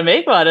reasons I wanted to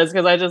make one, is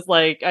because I just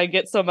I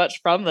get so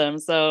much from them.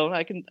 So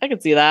I can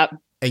see that.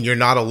 And you're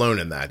not alone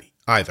in that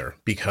either,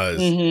 because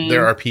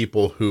there are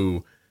people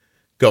who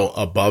go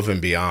above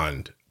and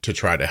beyond to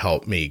try to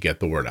help me get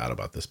the word out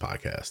about this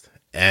podcast.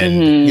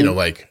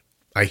 And,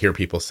 I hear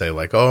people say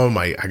like, oh,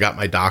 I got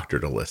my doctor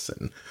to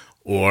listen,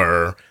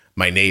 or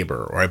my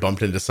neighbor, or I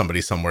bumped into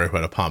somebody somewhere who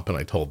had a pump and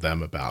I told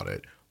them about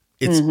it.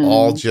 It's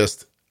all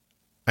just,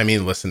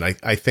 listen,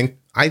 I think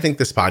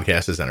this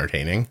podcast is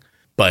entertaining,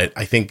 but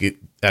I think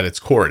at its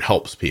core, it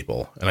helps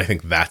people. And I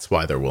think that's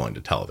why they're willing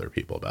to tell other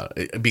people about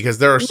it. Because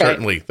there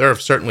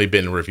have certainly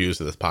been reviews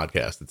of this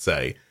podcast that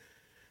say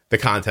the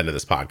content of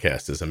this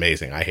podcast is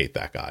amazing. I hate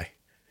that guy.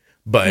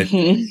 But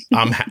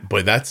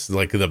but that's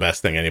like the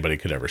best thing anybody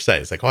could ever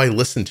say. It's like, oh, I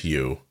listened to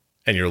you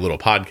and your little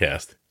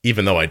podcast,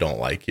 even though I don't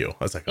like you.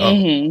 I was like, oh,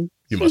 you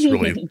must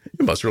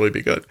really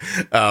be good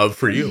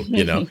for you.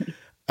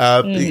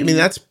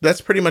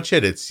 That's pretty much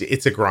it.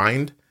 It's a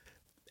grind.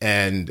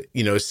 And,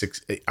 I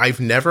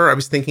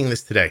was thinking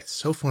this today. It's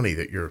so funny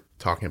that you're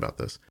talking about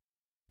this,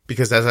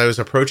 because as I was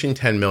approaching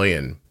 10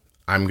 million,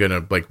 I'm going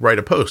to write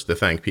a post to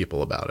thank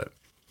people about it.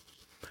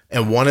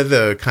 And one of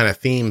the kind of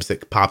themes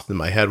that popped in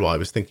my head while I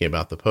was thinking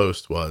about the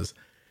post was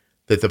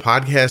that the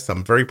podcast,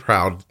 I'm very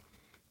proud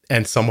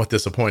and somewhat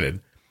disappointed,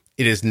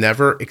 it has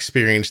never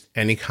experienced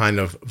any kind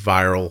of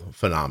viral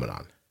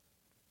phenomenon.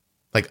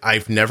 Like,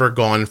 I've never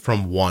gone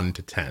from 1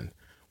 to 10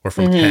 or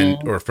from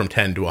 10 or from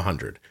 10 to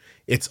 100.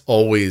 It's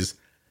always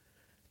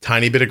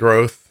tiny bit of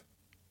growth,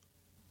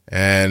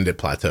 and it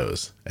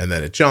plateaus, and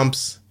then it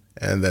jumps,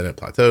 and then it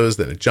plateaus,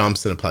 then it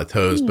jumps and it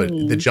plateaus. But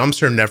the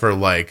jumps are never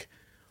like,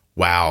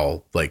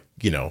 wow, I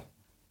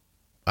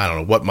don't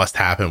know what must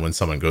happen when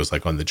someone goes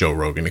on the Joe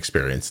Rogan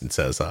Experience and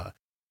says, I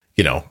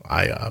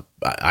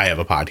have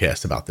a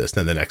podcast about this.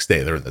 Then the next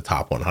day they're in the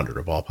top 100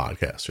 of all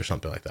podcasts or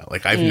something like that.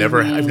 I've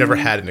never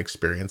had an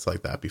experience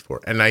like that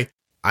before. And I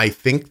I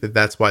think that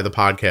that's why the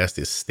podcast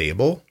is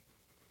stable.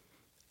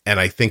 And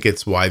I think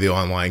it's why the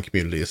online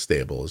community is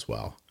stable as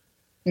well.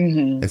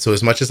 Mm-hmm. And so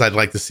as much as I'd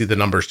like to see the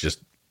numbers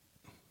just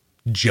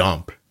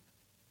jump,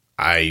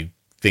 I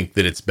think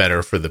that it's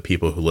better for the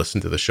people who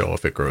listen to the show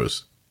if it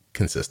grows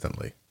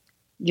consistently.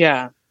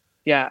 Yeah.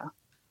 Yeah.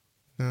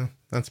 Yeah,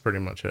 that's pretty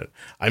much it.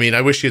 I mean,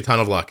 I wish you a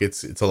ton of luck.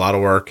 It's a lot of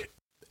work,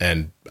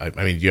 and I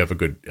mean, you have a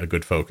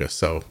good focus.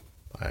 So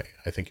I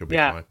think you'll be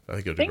fine. I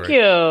think you'll do Thank great. you.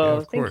 Yeah,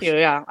 of Thank course. you.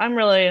 Yeah.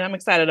 I'm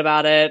excited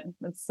about it.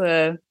 It's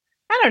I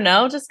don't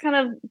know, just kind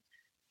of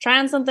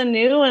trying something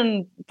new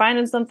and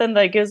finding something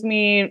that gives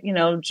me,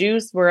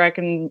 juice where I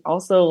can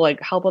also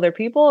like help other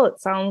people.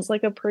 It sounds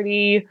like a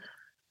pretty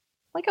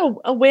like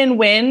a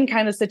win-win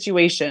kind of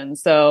situation.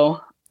 So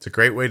It's a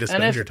great way to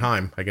spend your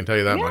time. I can tell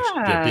you that much.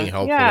 Being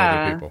helpful to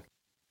other people.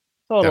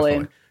 Totally.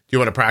 Definitely. Do you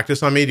want to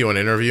practice on me? Do you want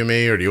to interview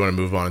me, or do you want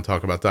to move on and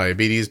talk about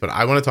diabetes? But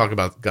I want to talk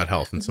about gut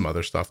health and some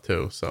other stuff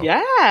too. So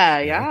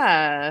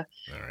yeah.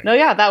 All right. No,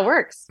 yeah, that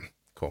works.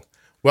 Cool.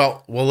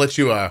 Well, we'll let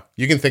you.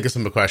 You can think of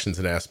some questions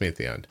and ask me at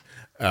the end.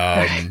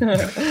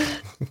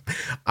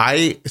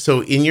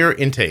 So in your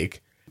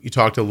intake, you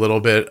talked a little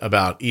bit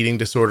about eating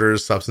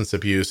disorders, substance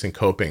abuse, and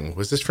coping.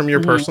 Was this from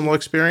your personal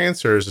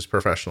experience, or is this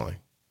professionally?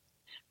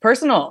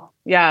 Personal.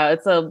 Yeah,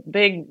 it's a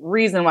big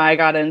reason why I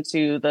got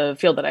into the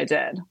field that I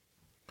did.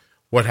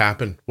 What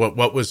happened?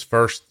 What was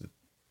first?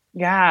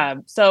 Yeah.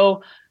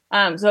 So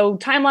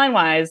timeline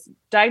wise,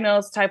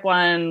 diagnosed type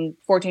 1,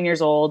 14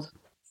 years old,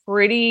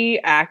 pretty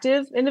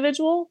active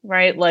individual,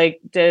 right? Like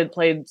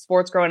played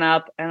sports growing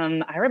up.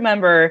 And I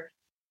remember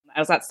I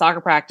was at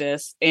soccer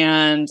practice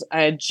and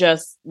I had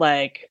just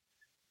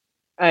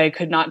I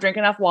could not drink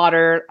enough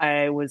water.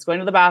 I was going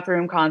to the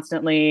bathroom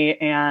constantly.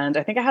 And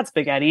I think I had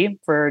spaghetti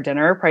for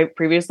dinner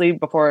previously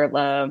before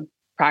the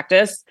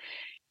practice.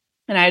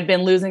 And I had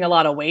been losing a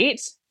lot of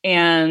weight.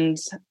 And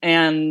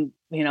then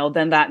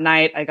that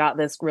night I got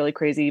this really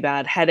crazy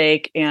bad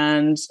headache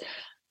and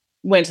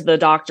went to the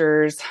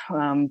doctor's,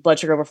 blood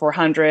sugar over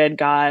 400,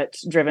 got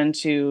driven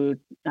to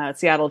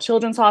Seattle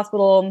Children's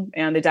Hospital,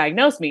 and they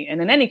diagnosed me.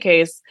 And in any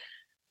case,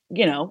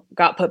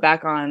 got put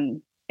back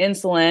on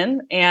insulin.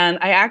 And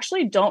I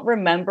actually don't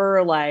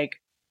remember like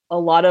a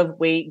lot of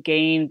weight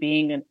gain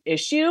being an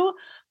issue,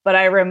 but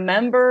I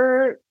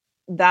remember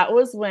that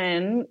was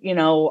when,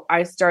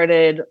 I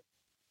started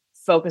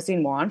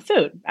focusing more on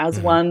food, as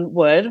one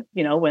would,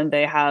 when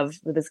they have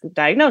this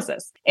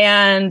diagnosis.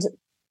 And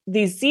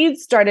these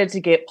seeds started to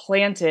get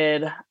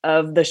planted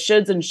of the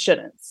shoulds and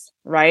shouldn'ts,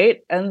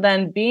 right? And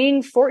then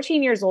being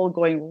 14 years old,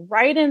 going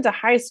right into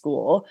high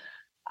school,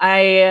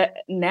 I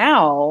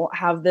now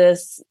have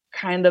this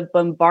kind of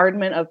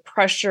bombardment of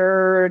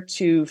pressure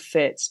to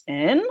fit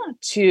in,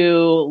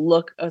 to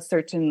look a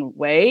certain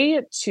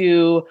way,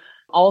 to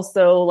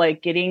also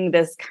like getting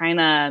this kind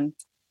of,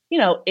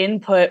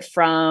 input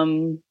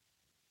from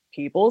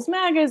People's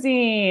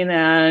Magazine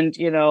and,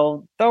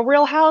 The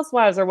Real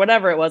Housewives or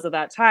whatever it was at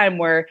that time,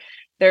 where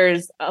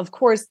there's, of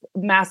course,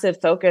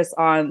 massive focus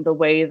on the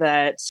way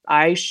that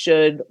I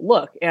should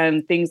look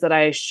and things that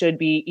I should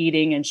be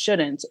eating and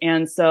shouldn't.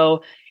 And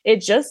so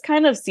it just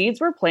kind of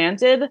seeds were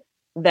planted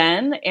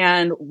then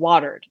and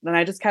watered. Then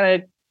I just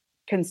kind of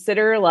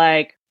consider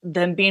like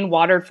them being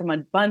watered from a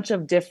bunch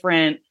of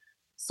different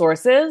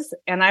sources.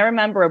 And I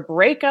remember a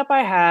breakup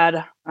I had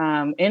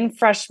in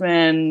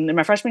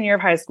my freshman year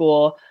of high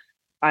school.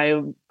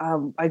 I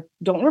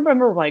don't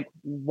remember like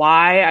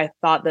why I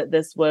thought that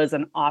this was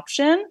an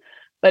option,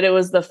 but it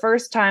was the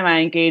first time I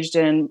engaged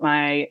in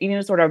my eating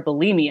disorder of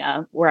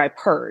bulimia, where I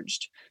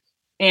purged,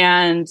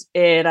 and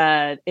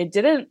it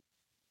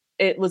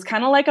was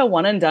kind of like a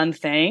one and done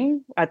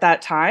thing at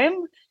that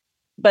time,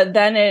 but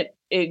then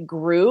it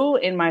grew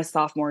in my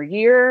sophomore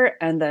year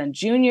and then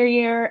junior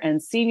year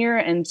and senior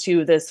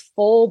into this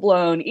full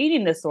blown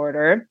eating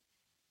disorder,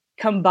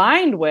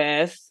 combined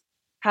with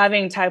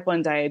having type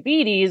 1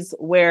 diabetes,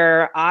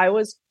 where I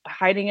was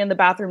hiding in the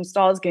bathroom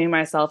stalls, giving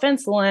myself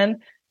insulin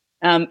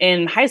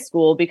in high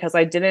school because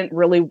I didn't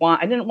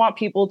want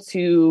people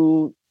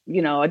to,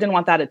 I didn't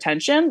want that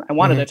attention. I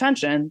wanted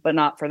attention, but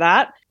not for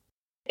that.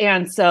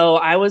 And so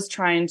I was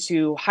trying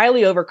to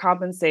highly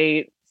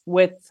overcompensate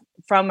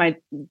from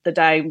the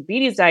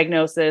diabetes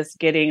diagnosis,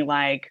 getting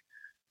like,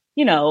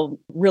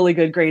 really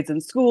good grades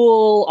in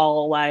school,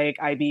 all like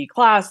IB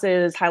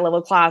classes, high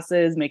level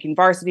classes, making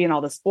varsity and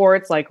all the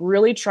sports, like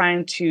really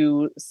trying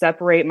to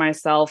separate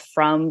myself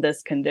from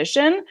this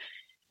condition.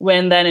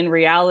 When then in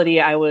reality,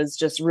 I was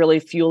just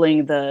really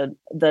fueling the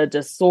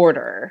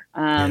disorder.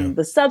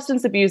 The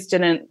substance abuse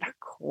didn't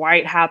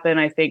quite happen,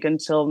 I think,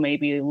 until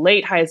maybe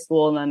late high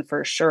school, and then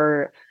for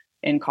sure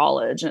in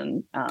college.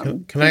 And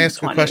can I ask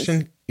 20s. A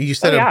question? You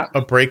said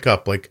a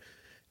breakup. Like,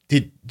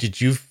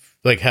 did you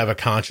like have a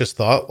conscious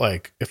thought,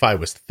 like, if I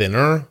was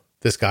thinner,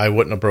 this guy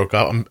wouldn't have broke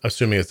up? I'm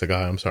assuming it's a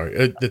guy. I'm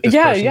sorry.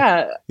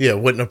 Yeah,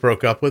 wouldn't have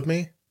broke up with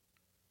me.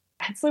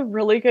 That's a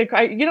really good.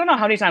 You don't know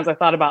how many times I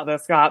thought about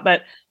this, Scott,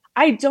 but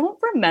I don't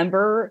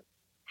remember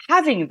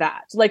having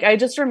that. Like, I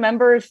just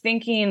remember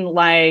thinking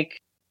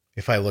like,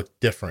 if I looked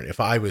different, if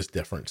I was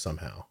different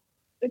somehow.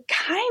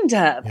 Kind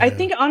of. I Yeah.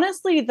 think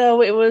honestly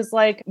though, it was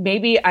like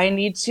maybe I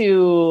need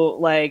to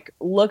like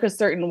look a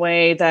certain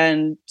way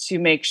then to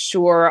make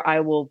sure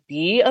I will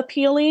be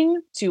appealing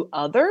to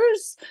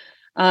others.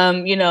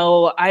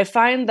 I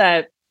find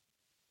that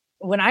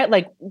when I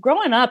like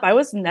growing up, I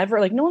was never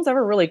like no one's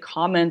ever really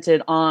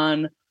commented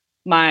on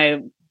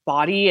my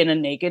body in a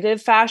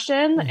negative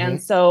fashion. Hmm.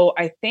 And so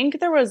I think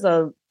there was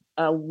a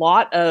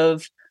lot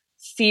of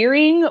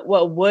fearing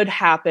what would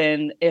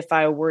happen if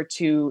I were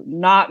to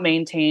not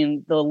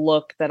maintain the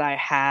look that I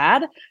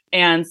had.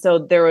 And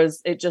so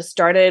it just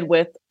started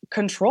with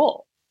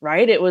control,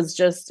 right? It was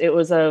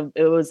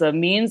a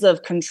means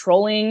of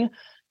controlling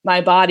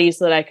my body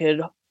so that I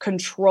could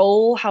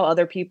control how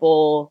other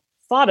people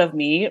thought of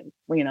me,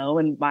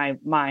 in my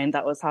mind.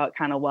 That was how it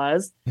kind of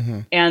was. Hmm.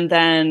 And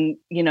then,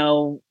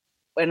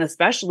 and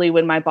especially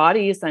when my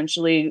body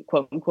essentially,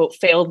 quote unquote,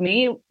 failed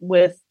me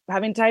with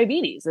having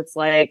diabetes. It's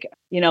like,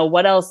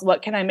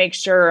 what can I make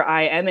sure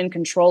I am in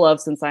control of,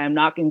 since I am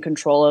not in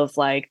control of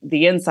like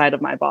the inside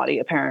of my body,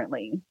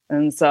 apparently.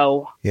 And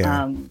so,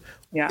 Yeah.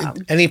 yeah.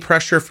 Any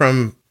pressure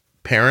from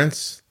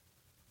parents,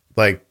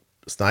 like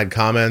snide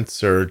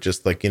comments, or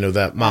just like,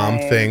 that mom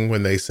Right. thing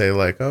when they say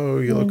like, "Oh,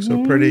 you look so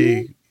Hmm.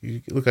 pretty.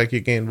 You look like you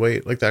gained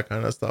weight," like that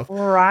kind of stuff.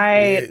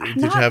 Right.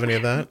 Did you have any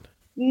of that?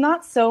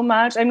 Not so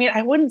much. I mean,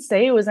 I wouldn't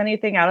say it was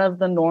anything out of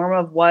the norm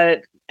of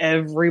what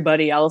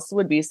everybody else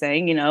would be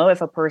saying.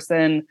 If a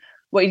person,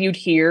 what you'd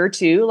hear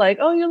too, like,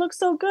 oh, you look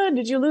so good.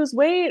 Did you lose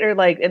weight? Or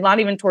like, and not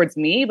even towards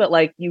me, but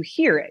like you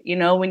hear it,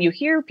 when you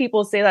hear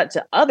people say that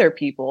to other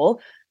people,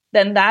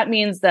 then that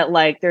means that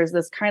like there's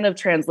this kind of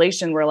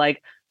translation where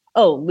like,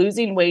 oh,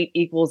 losing weight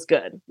equals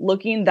good.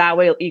 Looking that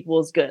way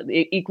equals good.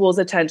 It equals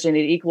attention.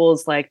 It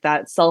equals like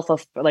that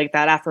like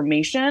that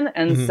affirmation.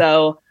 And Hmm.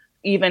 so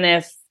even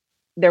if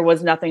there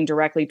was nothing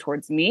directly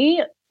towards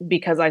me,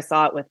 because I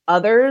saw it with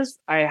others,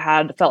 I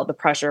had felt the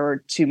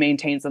pressure to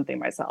maintain something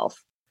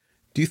myself.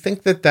 Do you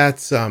think that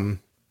that's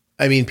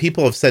I mean,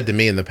 people have said to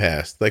me in the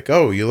past, like,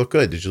 "Oh, you look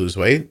good. Did you lose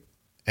weight?"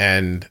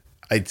 And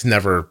it's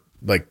never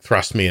like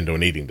thrust me into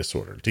an eating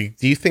disorder. Do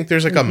you think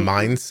there's like a Mhm.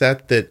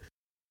 mindset that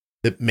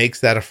makes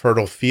that a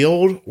fertile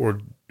field,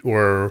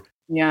 or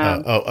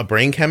Yeah. a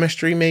brain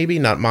chemistry, maybe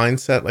not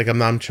mindset? Like I'm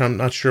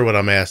not sure what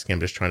I'm asking. I'm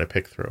just trying to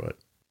pick through it.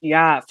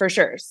 Yeah, for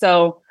sure.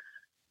 So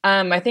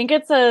I think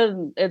it's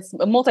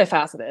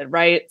multifaceted,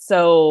 right?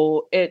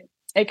 So it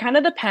kind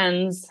of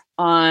depends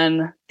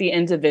on the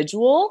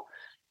individual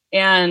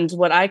and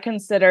what I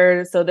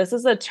consider. So this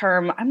is a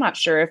term. I'm not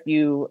sure if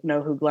you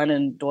know who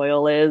Glennon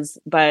Doyle is,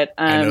 but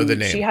I know the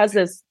she name. has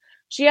this.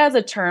 She has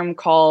a term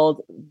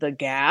called the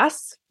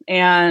gas,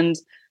 and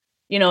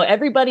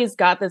everybody's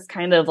got this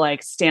kind of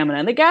like stamina,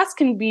 and the gas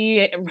can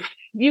be,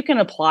 you can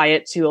apply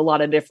it to a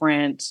lot of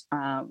different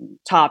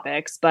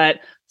topics. But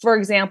for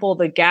example,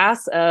 the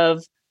gas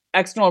of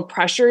external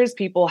pressures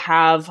people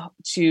have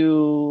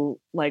to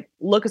like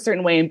look a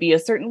certain way and be a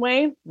certain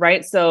way,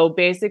 right? So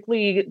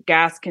basically,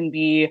 gas can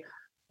be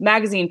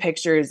magazine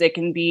pictures, it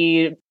can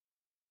be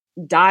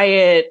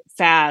diet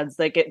fads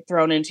that get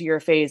thrown into your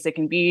face. It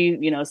can be,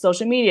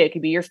 social media. It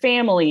could be your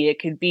family. It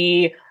could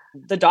be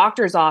the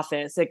doctor's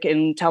office. It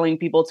can telling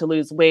people to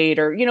lose weight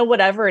or,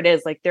 whatever it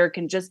is. Like there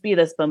can just be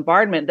this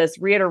bombardment, this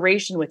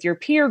reiteration with your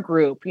peer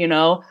group,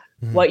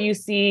 Mhm. what you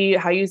see,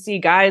 how you see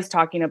guys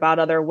talking about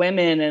other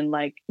women and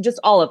like just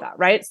all of that.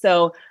 Right.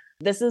 So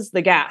this is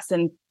the gas,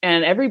 and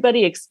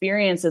everybody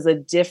experiences a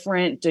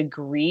different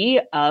degree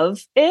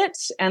of it,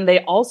 and they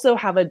also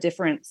have a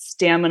different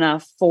stamina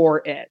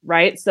for it,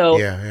 right? So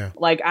Yeah, yeah.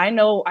 like I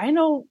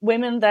know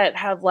women that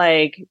have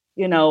like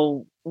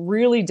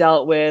really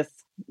dealt with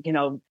you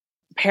know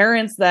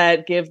parents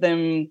that give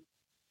them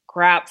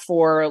crap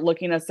for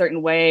looking a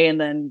certain way, and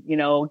then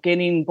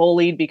getting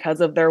bullied because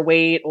of their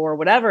weight or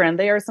whatever, and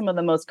they are some of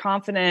the most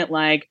confident,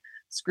 like,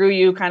 screw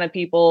you kind of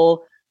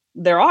people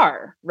there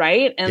are,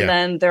 right? And Yeah.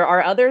 then there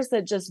are others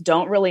that just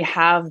don't really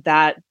have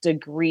that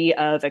degree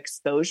of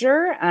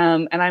exposure.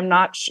 And I'm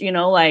not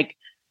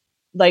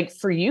like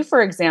for you,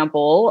 for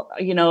example,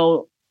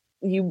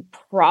 you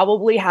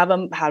probably have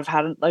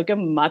had like a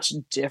much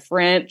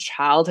different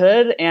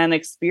childhood and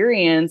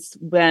experience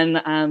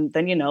than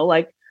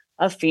like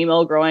a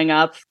female growing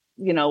up,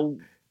 Yeah,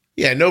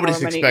 however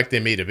nobody's many.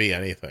 expecting me to be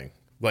anything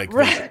like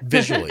Right.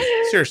 visually.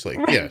 Seriously.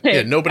 Yeah. Yeah,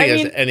 Right. nobody I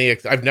has mean, any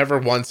I've never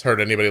once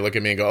heard anybody look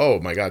at me and go, "Oh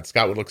my god,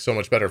 Scott would look so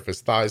much better if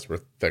his thighs were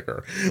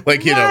thicker." Like,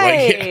 like yeah.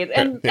 right.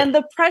 Yeah. And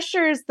the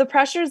pressures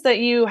that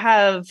you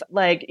have,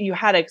 like, you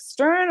had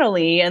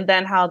externally, and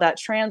then how that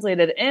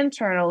translated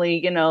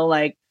internally,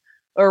 like,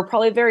 are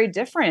probably very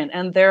different.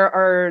 And there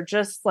are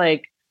just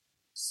like,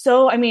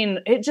 so I mean,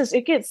 it's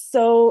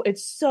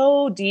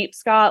so deep,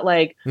 Scott.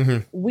 Like,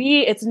 Mhm.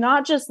 it's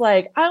not just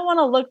like I want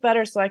to look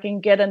better so I can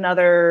get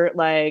another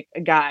like a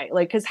guy,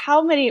 like, because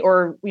how many,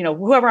 or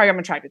whoever I'm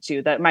attracted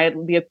to, that might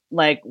be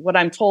like what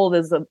I'm told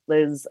is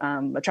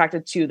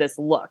attracted to this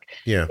look.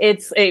 Yeah.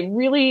 It's a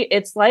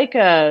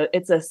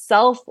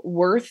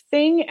self-worth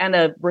thing and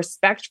a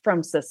respect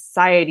from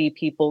society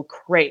people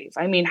crave.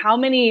 I mean,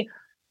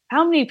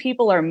 how many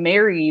people are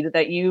married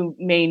that you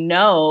may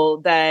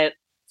know that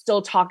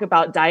still talk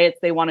about diets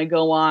they want to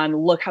go on,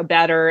 look how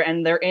better,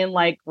 and they're in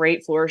like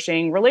great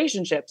flourishing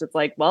relationships? It's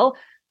like, well,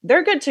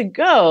 they're good to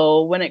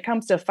go when it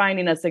comes to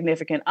finding a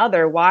significant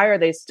other. Why are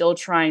they still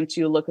trying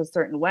to look a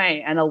certain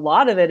way? And a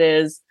lot of it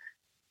is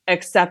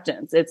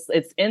acceptance.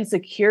 It's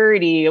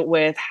insecurity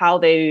with how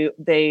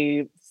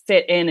they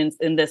fit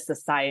in this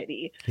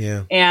society.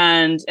 Yeah.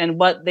 And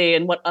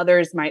what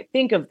others might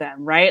think of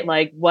them, right?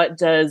 Like, what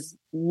does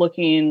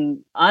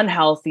looking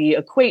unhealthy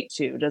equate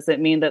to? Does it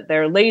mean that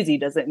they're lazy?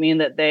 Does it mean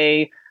that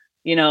they,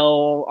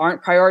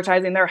 aren't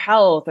prioritizing their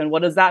health? And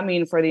what does that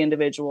mean for the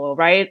individual,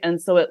 right?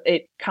 And so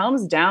it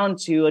comes down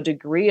to a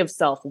degree of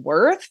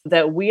self-worth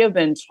that we have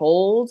been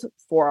told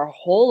for our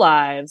whole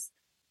lives.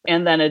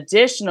 And then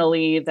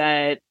additionally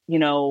that,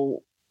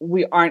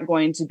 we aren't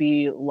going to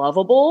be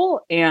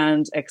lovable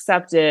and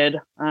accepted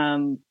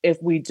if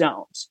we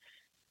don't,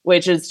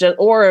 which is just,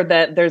 or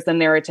that there's the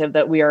narrative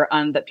that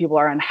that people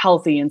are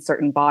unhealthy in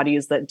certain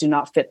bodies that do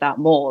not fit that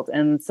mold.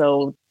 And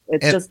so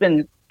just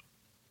been,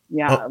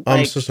 yeah.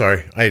 I'm so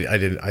sorry.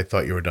 I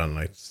thought you were done.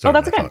 That's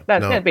okay.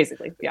 That's good,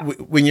 basically. Yeah.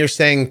 When you're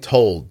saying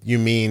told, you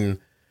mean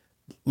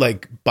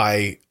like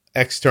by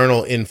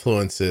external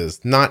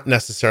influences, not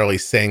necessarily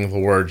saying the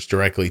words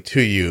directly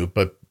to you,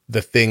 but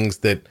the things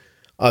that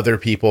other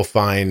people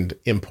find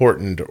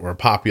important or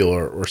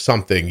popular or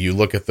something. You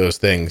look at those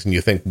things and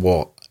you think,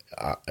 well,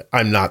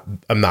 I'm not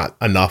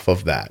enough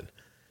of that,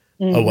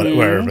 or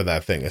whatever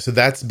that thing is. So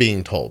that's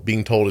being told.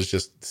 Being told is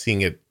just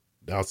seeing it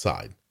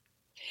outside.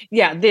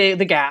 Yeah,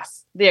 the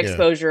gas, the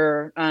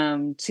exposure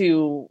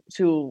to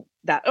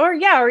that,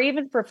 or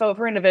even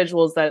for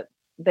individuals that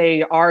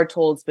they are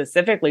told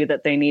specifically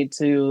that they need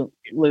to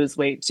lose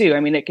weight too. I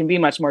mean, it can be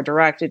much more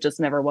direct. It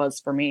just never was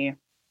for me.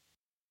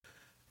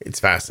 It's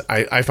fast.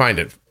 I find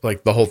it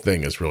like the whole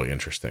thing is really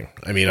interesting.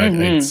 I mean,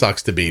 it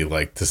sucks to be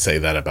like to say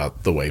that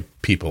about the way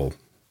people,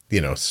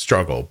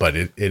 struggle, but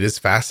it is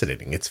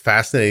fascinating. It's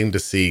fascinating to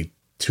see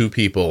two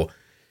people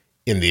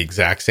in the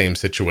exact same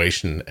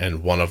situation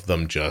and one of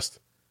them just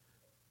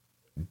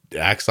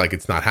acts like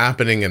it's not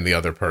happening and the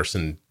other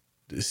person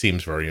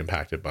seems very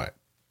impacted by it.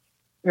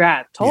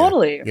 Yeah,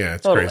 totally. Yeah,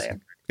 it's totally crazy.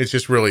 It's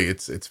just really,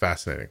 it's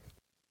fascinating.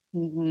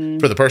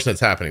 For the person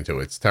it's happening to,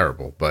 it's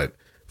terrible. But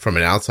from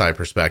an outside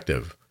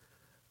perspective,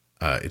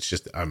 it's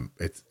just,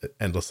 it's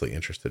endlessly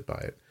interested by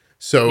it.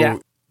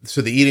 So,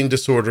 so the eating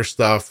disorder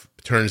stuff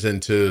turns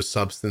into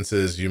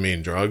substances. You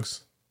mean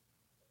drugs?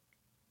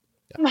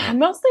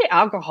 Mostly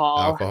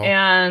alcohol.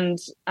 And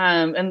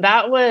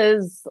that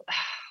was,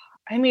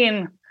 I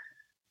mean,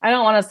 I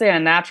don't want to say a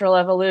natural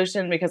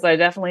evolution because I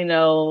definitely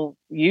know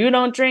you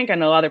don't drink. I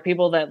know other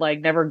people that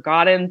like never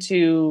got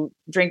into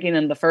drinking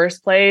in the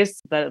first place,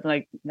 that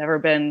like never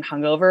been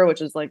hungover,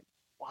 which is like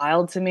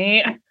wild to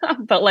me.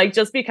 But like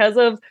just because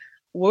of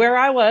where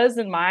I was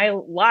in my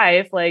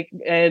life, like,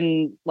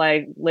 and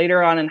like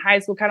later on in high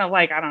school, kind of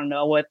like, I don't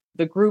know what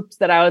the groups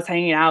that I was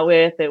hanging out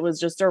with, it was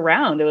just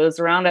around. It was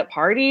around at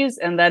parties,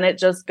 and then it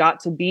just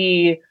got to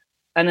be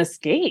an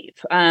escape,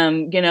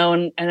 and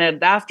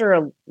after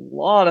a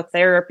lot of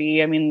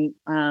therapy, I mean,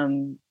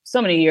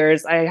 so many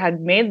years, I had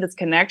made this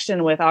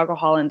connection with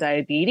alcohol and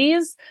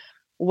diabetes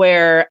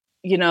where,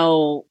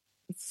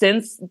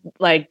 since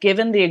like,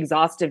 given the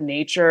exhaustive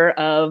nature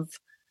of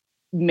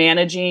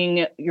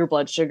managing your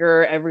blood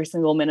sugar every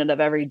single minute of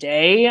every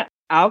day,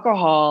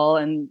 alcohol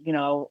and,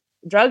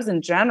 drugs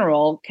in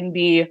general can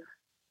be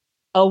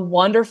a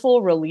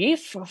wonderful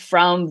relief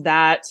from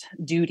that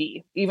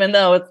duty, even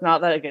though it's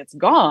not that it's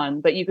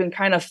gone, but you can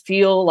kind of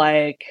feel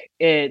like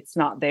it's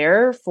not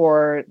there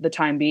for the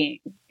time being.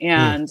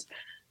 And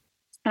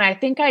I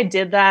think I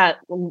did that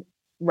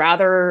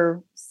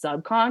rather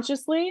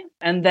subconsciously.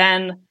 And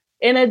then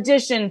in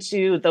addition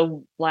to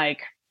the,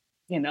 like,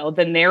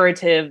 the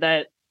narrative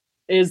that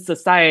is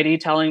society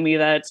telling me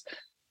that,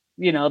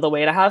 the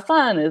way to have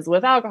fun is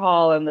with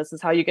alcohol, and this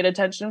is how you get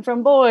attention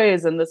from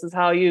boys, and this is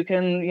how you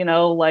can,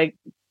 like,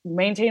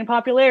 maintain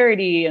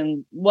popularity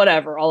and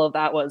whatever, all of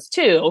that was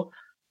too.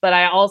 But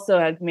I also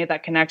had made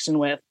that connection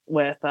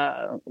with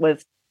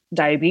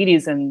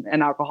diabetes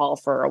and alcohol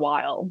for a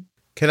while.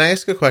 Can I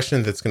ask a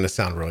question that's going to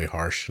sound really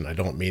harsh, and I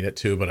don't mean it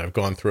to, but I've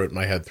gone through it in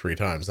my head 3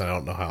 times. And I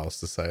don't know how else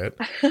to say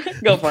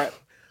it. Go for it.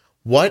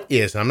 What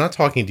is, I'm not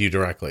talking to you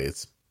directly,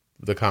 it's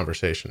the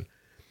conversation.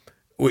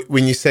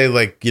 When you say,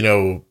 like,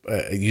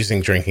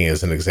 using drinking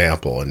as an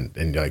example,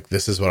 and like,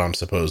 this is what I'm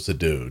supposed to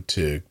do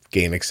to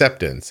gain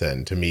acceptance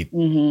and to meet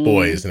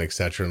boys and et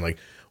cetera. And like,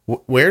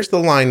 where's the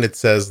line that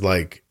says,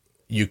 like,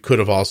 you could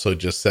have also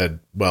just said,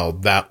 well,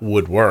 that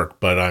would work,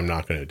 but I'm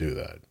not going to do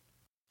that.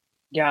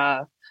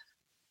 Yeah.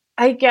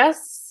 I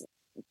guess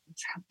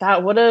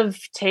that would have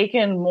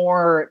taken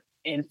more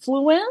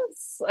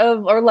influence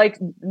or like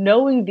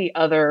knowing the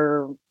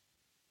other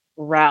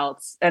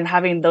routes and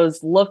having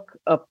those look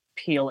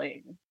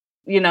appealing.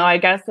 I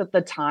guess at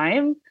the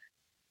time,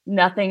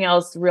 nothing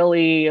else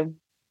really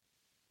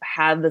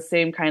had the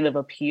same kind of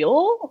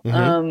appeal.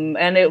 And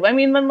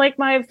then like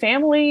my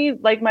family,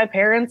 like my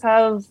parents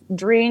have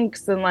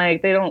drinks and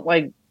like, they don't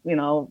like,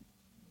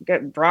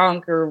 get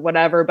drunk or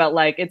whatever, but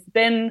like it's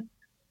been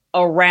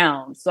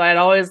around. So I'd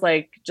always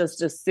like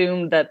just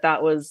assumed that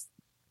that was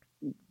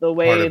the Part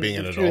way, of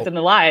being the an truth adult. in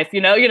the life,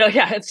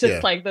 yeah, it's just Yeah.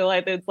 like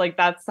it's like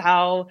that's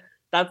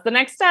the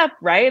next step,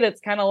 right? It's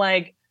kind of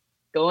like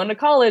going to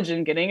college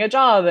and getting a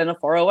job and a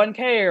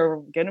 401k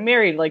or getting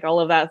married, like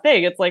all of that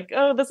thing. It's like,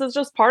 oh, this is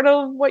just part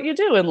of what you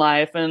do in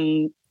life.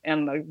 And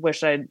I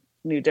wish I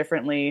knew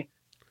differently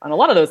on a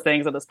lot of those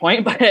things at this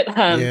point, but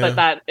Yeah.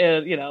 that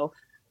is,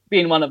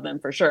 being one of them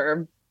for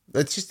sure.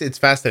 It's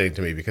fascinating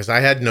to me because I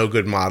had no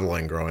good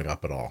modeling growing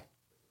up at all.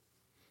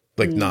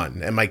 Like Mm.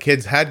 none. And my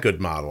kids had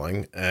good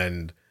modeling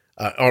and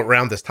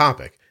around this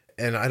topic.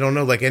 And I don't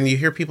know, like, and you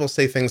hear people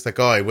say things like,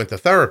 oh, I went to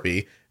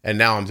therapy and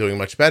now I'm doing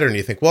much better. And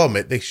you think, well,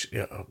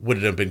 would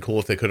it have been cool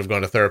if they could have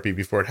gone to therapy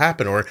before it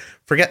happened? Or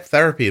forget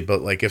therapy,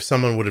 but like if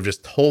someone would have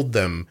just told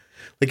them,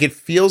 like, it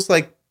feels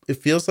like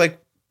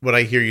what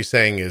I hear you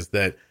saying is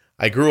that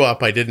I grew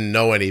up, I didn't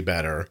know any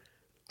better.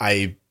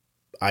 I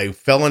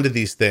fell into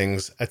these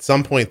things. At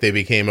some point they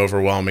became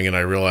overwhelming and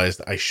I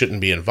realized I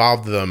shouldn't be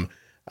involved in them.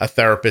 A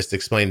therapist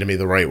explained to me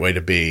the right way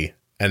to be,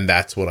 and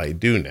that's what I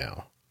do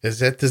now. Does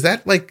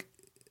that like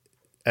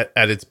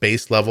at its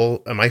base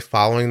level, am I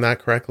following that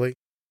correctly?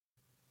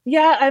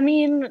 Yeah, I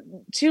mean,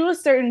 to a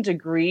certain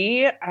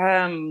degree,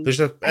 There's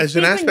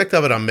an aspect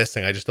of it I'm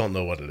missing. I just don't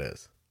know what it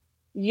is.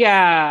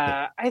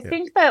 yeah, I Yeah.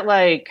 think that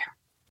like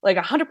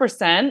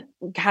 100%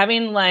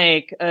 having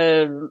like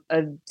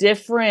a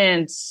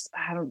different,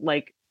 I don't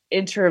like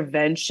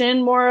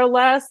intervention more or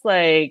less,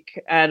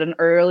 like at an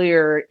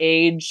earlier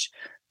age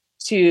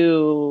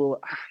to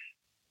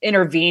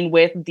intervene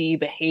with the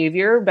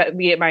behavior, but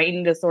be it my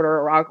eating disorder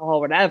or alcohol,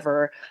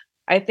 whatever,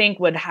 I think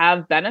would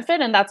have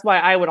benefit. And that's why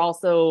I would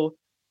also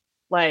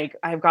like,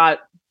 I've got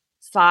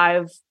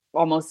five,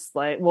 almost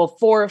like, well,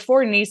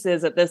 four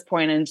nieces at this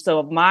point. And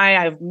so I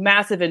have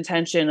massive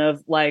intention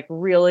of like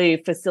really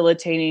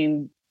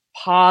facilitating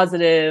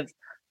positive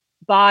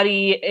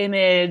body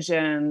image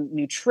and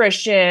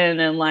nutrition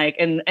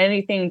and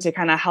anything to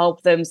kind of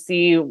help them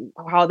see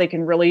how they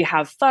can really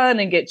have fun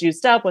and get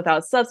juiced up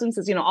without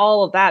substances,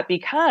 all of that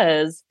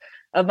because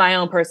of my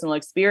own personal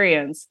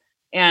experience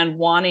and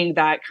wanting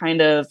that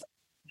kind of,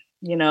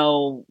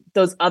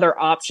 those other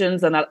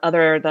options and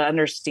the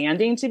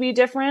understanding to be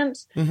different.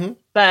 Mm-hmm.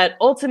 But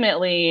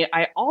ultimately,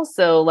 I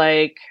also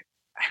I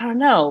don't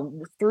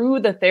know,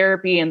 through the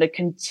therapy and the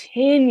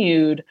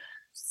continued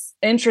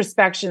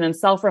introspection and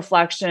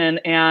self-reflection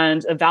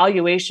and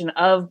evaluation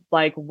of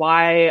like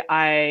why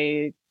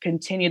I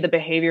continued the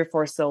behavior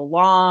for so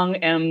long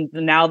and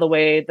now the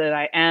way that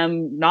I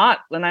am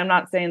and I'm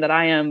not saying that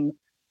I am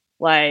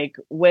like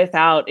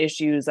without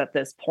issues at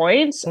this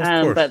point, Of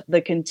course. but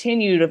the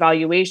continued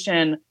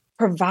evaluation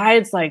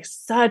provides like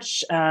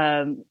such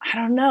I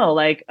don't know,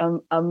 like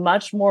a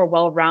much more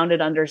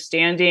well-rounded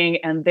understanding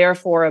and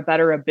therefore a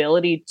better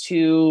ability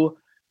to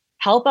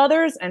help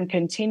others and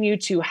continue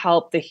to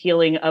help the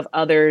healing of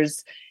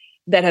others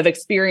that have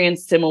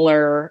experienced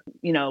similar,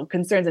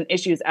 concerns and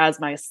issues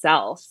as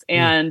myself.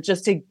 And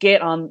just to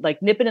get on,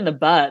 like, nip it in the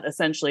bud,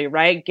 essentially,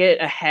 right?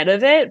 Get ahead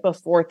of it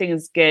before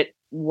things get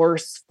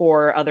worse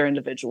for other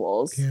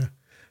individuals. Yeah.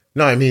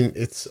 No, I mean,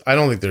 I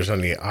don't think there's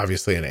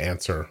obviously an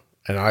answer.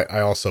 And I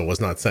also was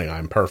not saying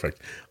I'm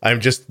perfect. I'm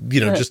just,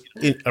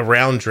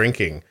 around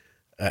drinking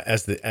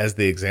as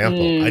the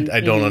example. I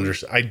don't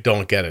understand. I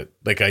don't get it.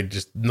 Like,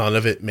 none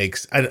of it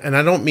makes, and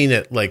I don't mean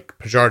it like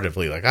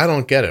pejoratively. Like, I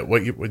don't get it.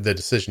 What the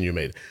decision you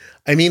made.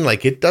 I mean,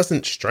 like, it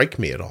doesn't strike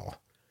me at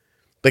all.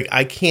 Like,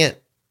 I can't,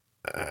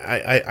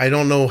 I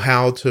don't know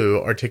how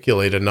to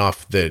articulate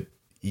enough that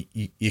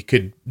you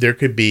could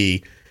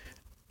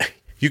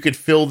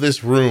fill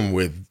this room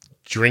with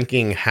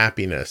drinking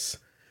happiness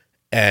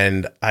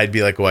and I'd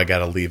be like, oh, I got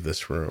to leave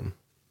this room.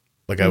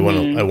 Like, I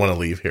want to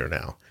leave here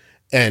now.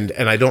 And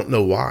I don't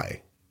know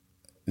why.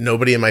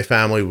 Nobody in my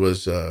family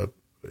was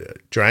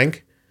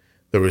drank.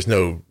 There was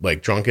no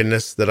like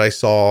drunkenness that I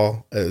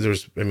saw.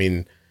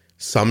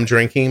 Some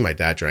drinking. My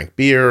dad drank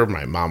beer.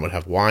 My mom would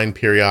have wine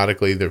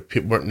periodically.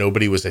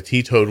 Nobody was a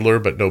teetotaler,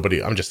 but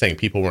nobody. I'm just saying,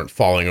 people weren't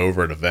falling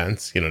over at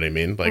events. You know what I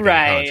mean? Like,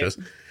 right. Unconscious.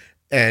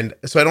 And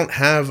so I don't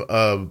have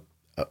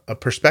a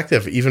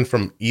perspective even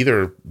from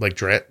either like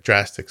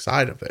drastic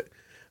side of it.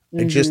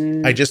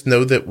 I just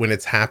know that when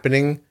it's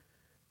happening,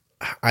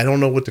 I don't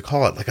know what to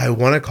call it. Like, I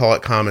want to call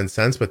it common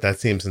sense, but that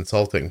seems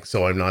insulting.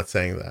 So I'm not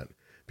saying that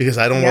because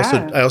I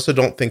also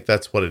don't think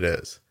that's what it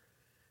is.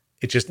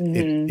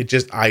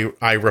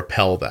 I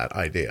repel that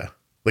idea.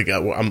 Like,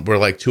 we're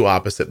like two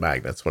opposite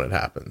magnets when it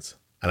happens.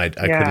 And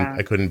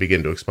I couldn't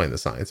begin to explain the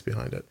science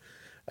behind it.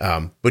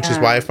 Which is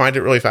why I find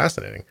it really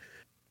fascinating.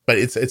 But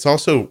it's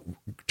also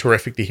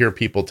terrific to hear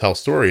people tell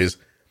stories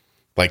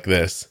like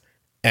this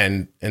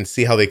and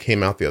see how they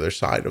came out the other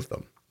side of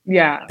them.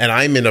 Yeah. And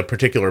I'm in a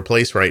particular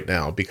place right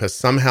now because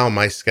somehow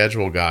my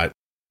schedule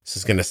this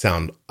is going to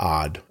sound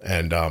odd.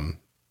 And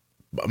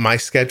my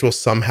schedule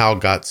somehow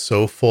got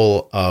so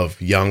full of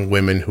young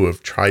women who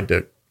have tried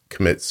to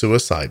commit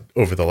suicide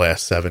over the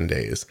last 7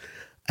 days.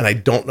 And I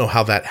don't know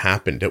how that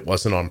happened. It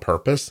wasn't on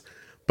purpose,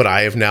 but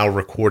I have now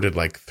recorded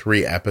like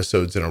 3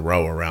 episodes in a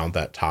row around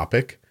that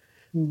topic.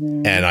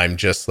 Mm-hmm. And I'm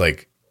just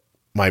like,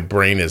 my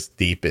brain is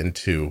deep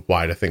into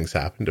why do things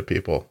happen to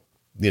people,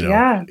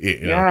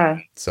 Yeah.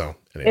 so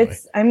anyway.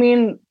 I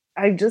mean,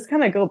 I just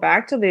kind of go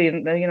back to the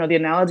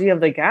analogy of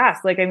the gas.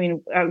 Like, I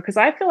mean, because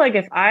I feel like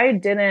if I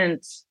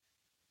didn't,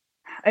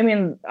 I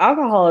mean,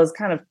 alcohol is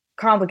kind of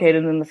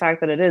complicated in the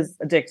fact that it is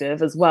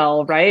addictive as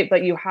well, right?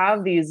 But you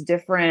have these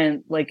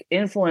different like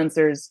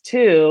influencers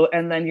too,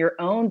 and then your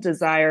own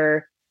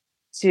desire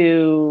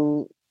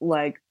to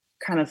like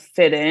kind of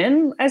fit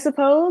in, I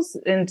suppose,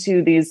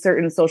 into these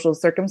certain social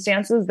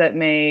circumstances that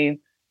may,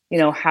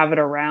 have it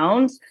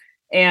around.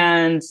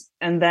 And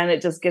then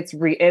it just gets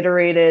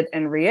reiterated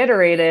and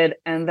reiterated.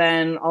 And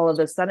then all of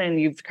a sudden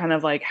you've kind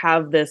of like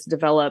have this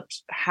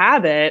developed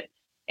habit.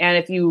 And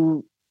if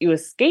you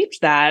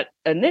escaped that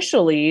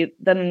initially,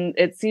 then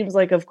it seems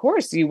like, of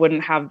course, you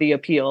wouldn't have the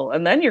appeal.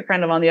 And then you're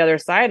kind of on the other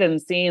side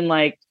and seeing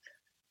like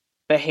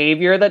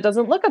behavior that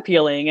doesn't look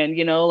appealing. And,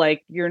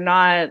 like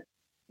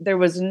there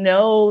was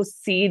no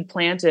seed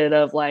planted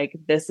of like,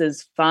 this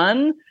is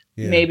fun.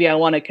 Yeah. Maybe I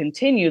want to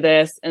continue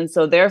this. And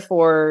so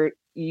therefore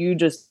you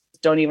just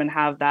don't even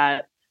have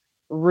that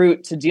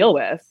root to deal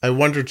with. I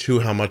wonder too,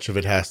 how much of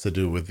it has to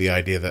do with the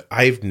idea that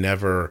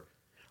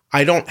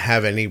I don't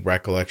have any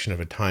recollection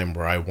of a time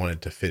where I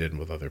wanted to fit in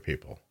with other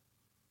people.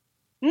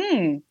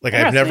 Like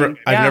I've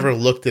never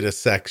looked at a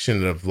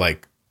section of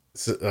like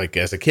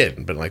as a kid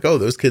and been like, oh,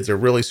 those kids are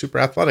really super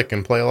athletic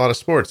and play a lot of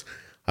sports.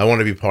 I want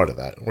to be part of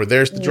that. Or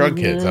there's the drug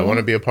kids. I want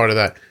to be a part of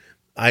that.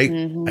 I've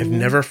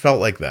never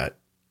felt like that.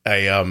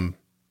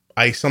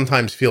 I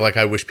sometimes feel like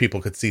I wish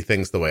people could see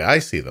things the way I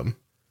see them.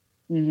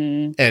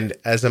 Mm-hmm. And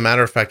as a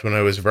matter of fact, when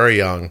I was very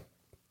young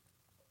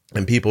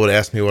and people would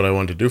ask me what I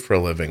wanted to do for a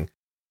living,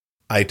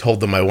 I told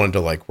them I wanted to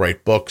like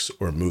write books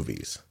or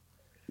movies.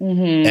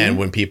 Mm-hmm. And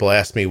when people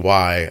asked me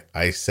why,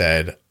 I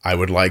said I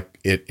would like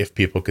it if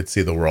people could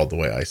see the world the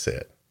way I see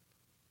it.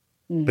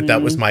 Mm-hmm. But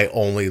that was my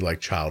only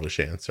like childish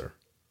answer.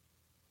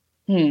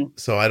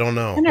 So I don't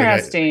know.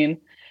 Interesting.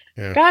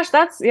 Yeah. Gosh,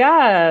 that's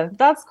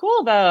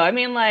cool though. I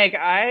mean, like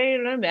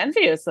I'm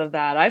envious of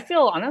that. I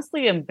feel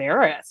honestly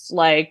embarrassed,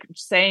 like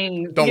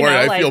saying, don't worry,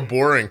 I feel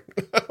boring.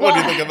 What do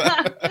you think of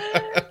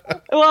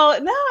that?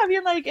 Well, no, I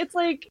mean, like, it's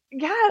like,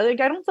 yeah,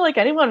 like, I don't feel like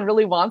anyone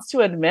really wants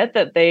to admit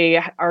that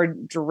they are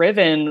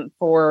driven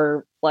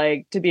for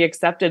like to be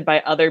accepted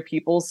by other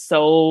people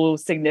so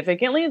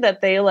significantly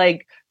that they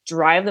like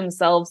drive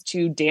themselves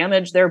to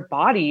damage their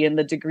body in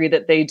the degree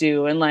that they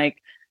do. And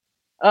like,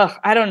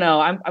 I don't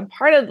know. I'm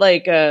part of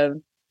like I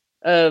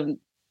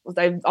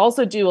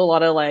also do a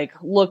lot of like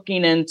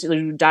looking into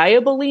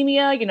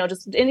diabulimia,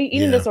 just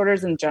eating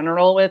disorders in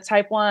general with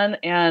type 1.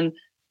 And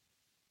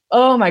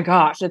oh my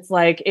gosh, it's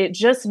like, it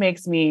just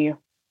makes me,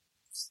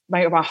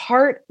 my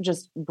heart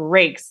just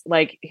breaks,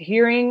 like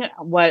hearing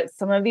what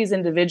some of these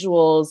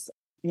individuals,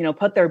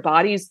 put their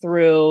bodies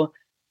through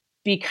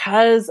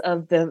because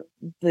of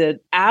the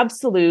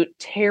absolute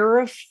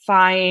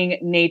terrifying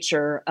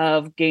nature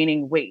of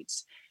gaining weight.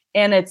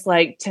 And it's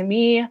like, to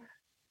me,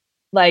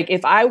 like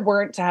if I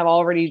weren't to have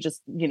already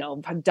just,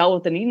 dealt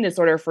with an eating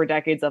disorder for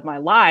decades of my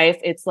life,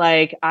 it's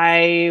like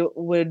I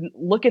would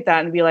look at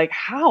that and be like,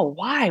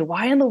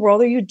 why in the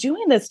world are you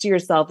doing this to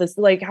yourself? This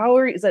like,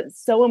 is it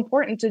so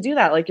important to do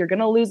that? Like you're going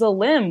to lose a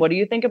limb. What do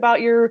you think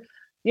about your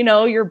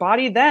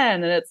body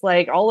then? And it's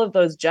like all of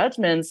those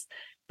judgments,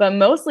 but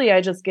mostly I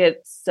just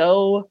get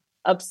so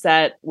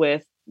upset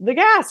with the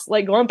gas,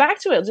 like going back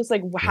to it, just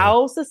like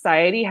how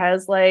society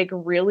has like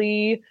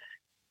really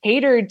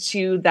catered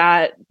to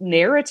that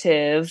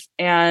narrative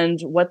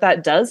and what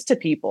that does to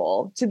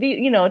people, to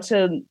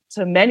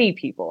many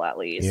people at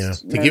least. Yeah.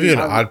 To give you an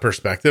odd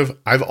perspective,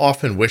 I've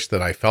often wished that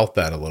I felt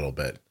that a little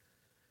bit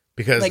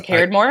because like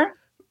cared more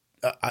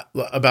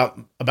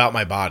about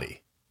my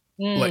body.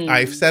 Like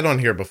I've said on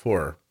here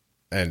before,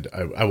 and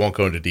I won't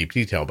go into deep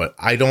detail, but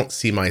I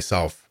see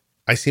myself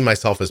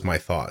as my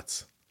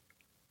thoughts.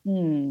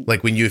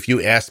 Like if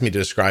you asked me to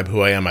describe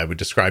who I am, I would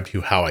describe to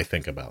you how I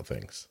think about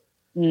things.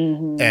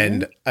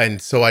 Mm-hmm. And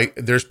so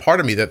there's part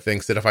of me that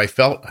thinks that if I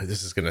felt,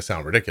 this is going to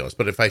sound ridiculous,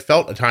 but if I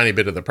felt a tiny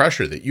bit of the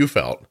pressure that you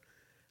felt,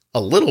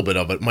 a little bit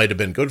of it might have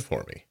been good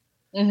for me.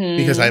 Mm-hmm.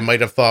 Because I might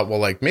have thought, well,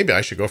 like maybe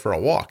I should go for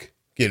a walk.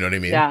 You know what I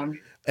mean? Yeah.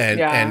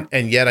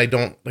 And yet I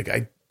don't like,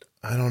 I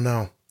don't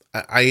know.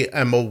 I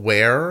am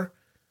aware.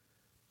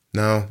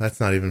 No, that's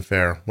not even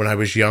fair. When I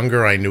was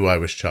younger, I knew I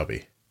was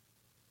chubby.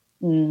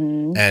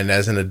 Mm-hmm. And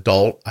as an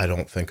adult, I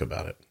don't think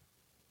about it.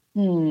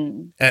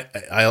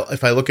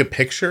 If I look at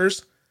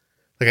pictures,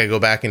 like I go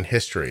back in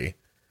history,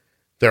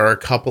 there are a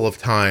couple of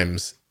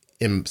times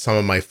in some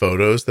of my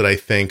photos that I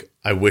think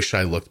I wish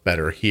I looked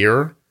better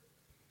here,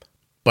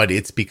 but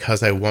it's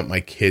because I want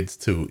my kids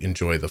to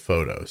enjoy the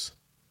photos.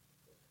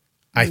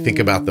 I think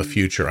about the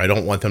future. I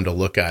don't want them to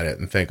look at it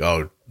and think,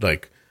 oh,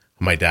 like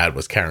my dad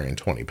was carrying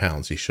 20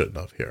 pounds. He shouldn't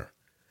have here.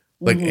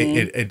 Like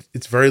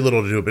it's very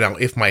little to do. But now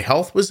if my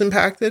health was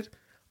impacted,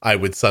 I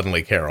would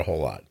suddenly care a whole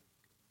lot.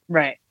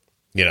 Right.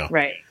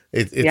 Right.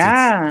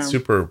 It's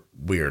super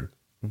weird.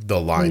 the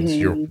lines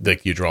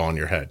you draw in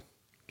your head,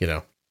 you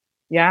know?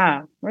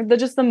 Yeah. Or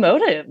just the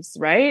motives,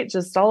 right?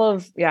 Just all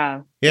of,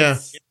 yeah. Yeah.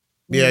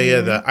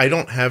 Yeah. I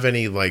don't have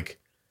any, like,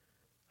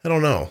 I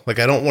don't know. Like,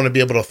 I don't want to be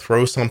able to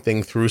throw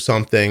something through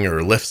something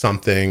or lift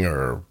something,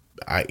 or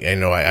I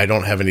know I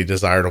don't have any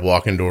desire to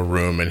walk into a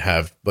room and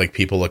have like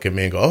people look at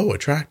me and go, "Oh,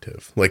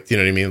 attractive." Like, you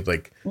know what I mean?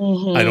 Like,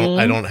 I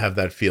don't have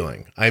that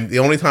feeling. The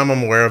only time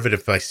I'm aware of it,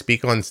 if I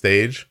speak on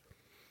stage,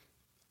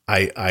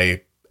 and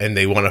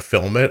they want to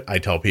film it, I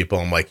tell people,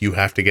 I'm like, you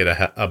have to get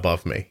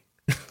above me.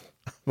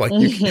 Like,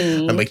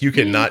 I'm like, you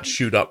cannot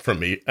shoot up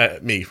from me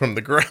at me from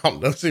the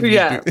ground. So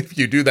if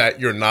you do that,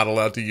 you're not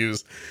allowed to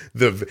use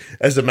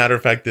as a matter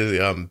of fact,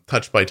 the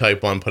Touched by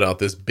Type 1 put out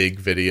this big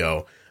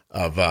video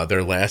of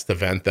their last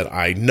event that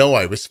I know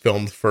I was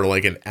filmed for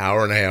like an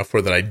hour and a half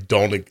for, that I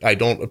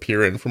don't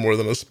appear in for more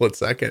than a split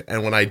second.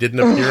 And when I didn't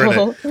appear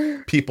in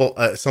it, people,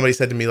 somebody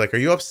said to me, like, "Are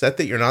you upset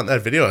that you're not in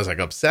that video?" I was like,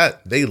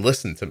 "Upset? They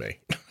listened to me."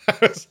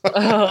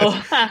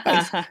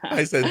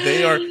 I said,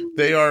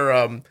 they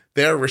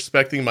are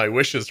respecting my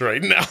wishes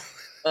right now.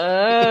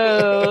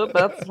 Oh,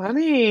 that's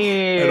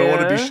funny. I don't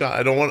want to be shot.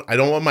 I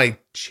don't want my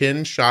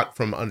chin shot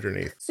from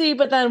underneath. See,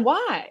 but then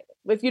why?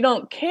 If you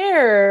don't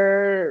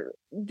care,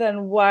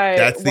 then why?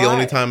 That's the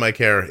only time I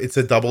care. It's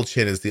a double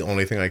chin is the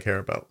only thing I care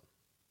about.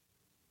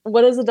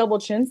 What does a double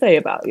chin say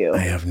about you? I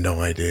have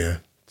no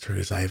idea.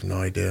 Teresa, I have no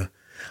idea.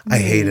 I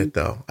hate it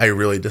though. I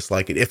really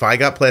dislike it. If I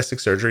got plastic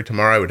surgery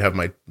tomorrow, I would have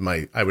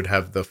I would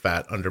have the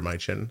fat under my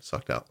chin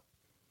sucked out.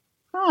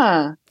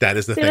 Huh. That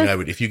is the thing I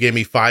would, if you gave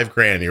me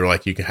 $5,000, you're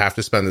like, you have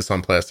to spend this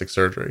on plastic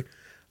surgery.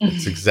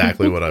 That's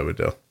exactly what I would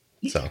do.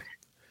 So,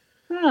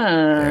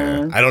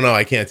 yeah. I don't know.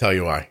 I can't tell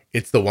you why.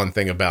 It's the one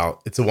thing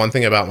about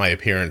my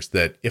appearance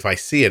that if I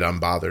see it, I'm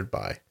bothered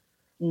by.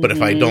 But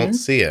if I don't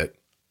see it,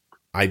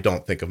 I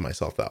don't think of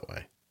myself that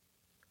way.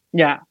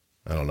 Yeah.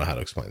 I don't know how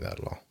to explain that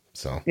at all.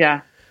 So,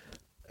 yeah.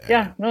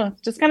 Yeah, no,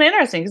 it's just kind of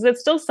interesting because it's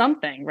still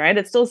something, right?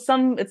 It's still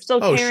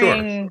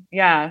carrying. Sure.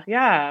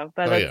 Yeah.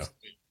 But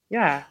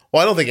yeah.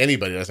 Well, I don't think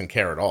anybody doesn't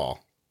care at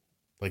all.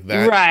 Like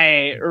that.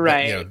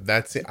 Right. You know,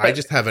 that's it. I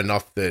just have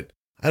enough that,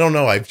 I don't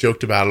know. I've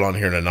joked about it on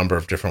here in a number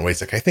of different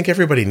ways. Like, I think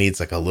everybody needs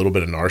like a little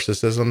bit of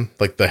narcissism,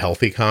 like the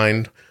healthy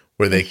kind,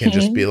 where they can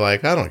just be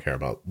like, I don't care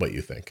about what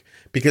you think.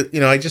 Because, you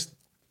know, I just,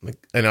 like,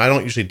 and I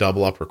don't usually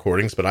double up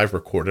recordings, but I've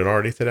recorded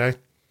already today.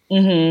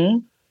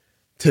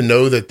 To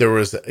know that there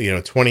was,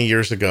 20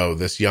 years ago,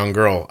 this young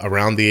girl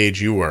around the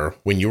age you were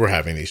when you were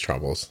having these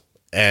troubles,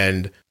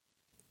 and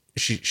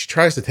she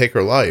tries to take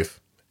her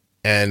life.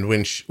 And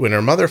when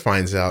her mother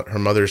finds out, her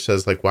mother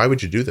says, like, "Why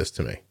would you do this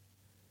to me?"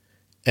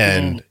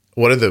 And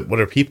what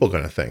are people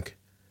going to think?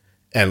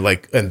 And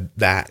like, and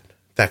that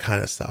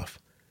kind of stuff,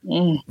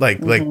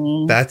 like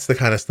that's the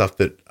kind of stuff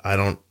that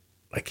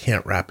I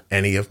can't wrap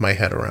any of my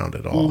head around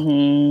at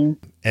all.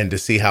 And to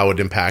see how it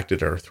impacted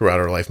her throughout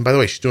her life. And by the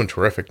way, she's doing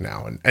terrific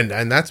now.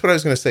 And that's what I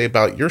was going to say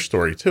about your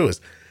story too, is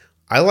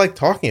I like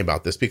talking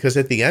about this because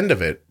at the end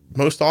of it,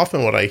 most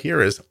often what I hear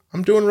is,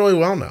 I'm doing really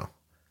well now.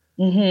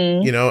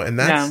 And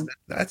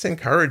that's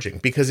encouraging,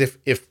 because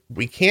if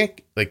we can't,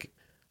 like,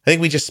 I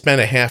think we just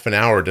spent a half an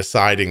hour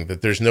deciding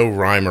that there's no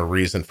rhyme or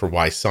reason for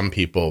why some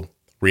people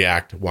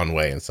react one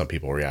way and some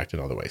people react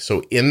another way.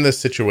 So in the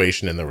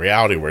situation, in the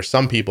reality where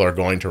some people are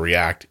going to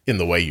react in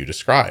the way you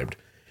described,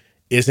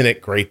 isn't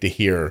it great to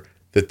hear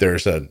that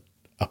there's a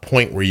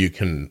point where you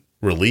can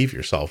relieve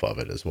yourself of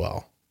it as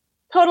well?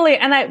 Totally.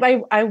 And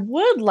I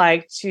would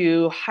like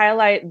to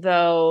highlight,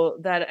 though,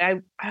 that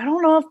I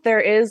don't know if there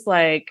is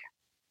like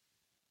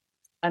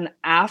an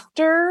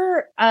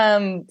after,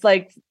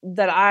 like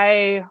that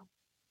I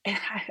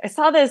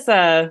saw this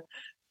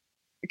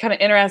kind of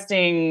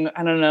interesting,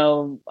 I don't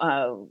know,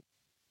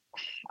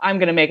 I'm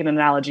going to make an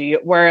analogy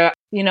where,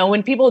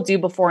 when people do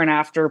before and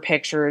after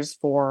pictures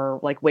for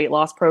like weight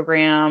loss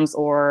programs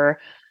or,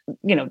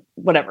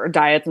 whatever,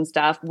 diets and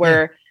stuff,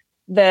 where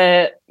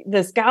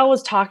this gal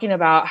was talking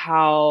about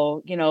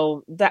how,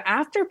 the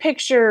after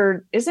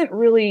picture isn't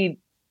really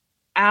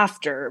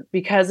after,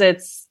 because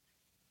it's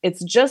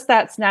just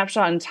that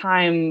snapshot in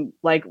time.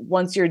 Like,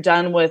 once you're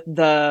done with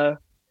the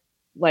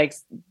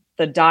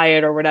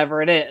diet or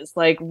whatever it is,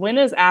 like, when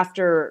is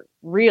after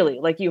really?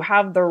 Like, you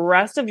have the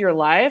rest of your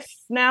life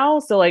now.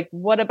 So like,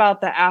 what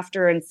about the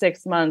after in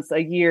 6 months,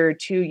 a year,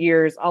 2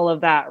 years, all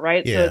of that.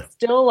 Right. Yeah. So it's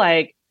still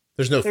like,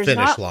 there's no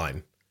finish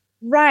line.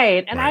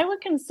 Right. And I would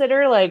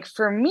consider, like,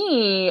 for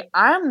me,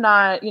 I'm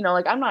not,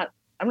 I'm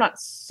not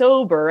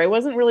sober. It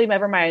wasn't really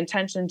ever my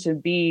intention to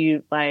be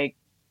like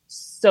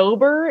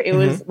sober. It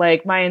was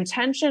like my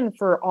intention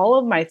for all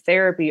of my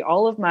therapy,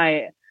 all of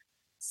my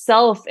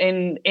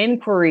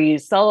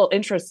inquiries, self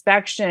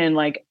introspection,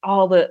 like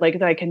all the, like,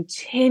 that I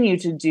continue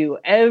to do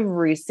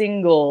every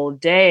single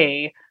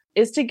day,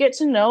 is to get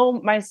to know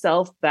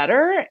myself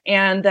better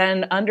and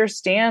then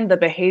understand the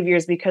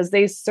behaviors, because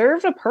they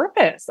serve a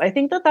purpose. I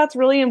think that that's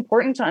really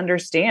important to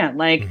understand.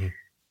 Like,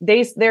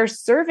 they're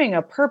serving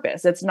a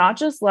purpose. It's not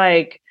just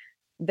like,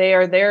 they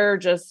are there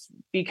just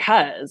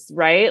because,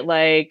 right?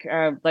 Like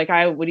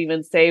I would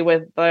even say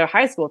with the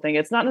high school thing,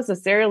 it's not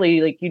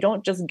necessarily like you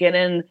don't just get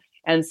in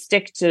and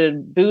stick to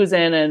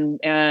boozing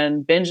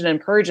and binging and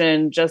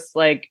purging just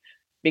like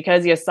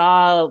because you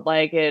saw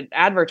like it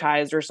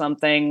advertised or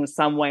something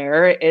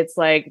somewhere. It's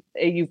like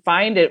you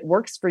find it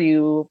works for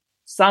you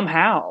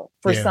somehow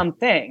for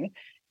something.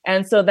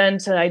 And so then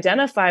to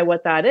identify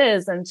what that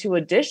is and to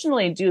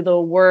additionally do the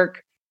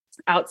work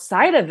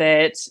outside of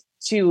it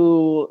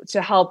to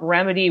help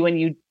remedy when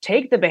you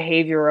take the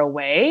behavior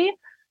away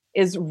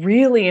is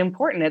really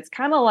important. It's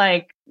kind of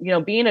like,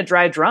 being a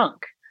dry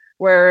drunk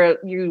where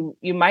you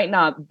might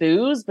not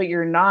booze, but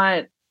you're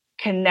not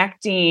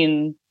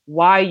connecting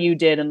why you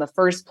did in the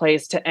first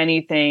place to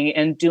anything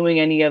and doing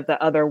any of the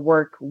other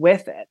work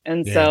with it.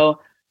 And so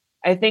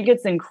I think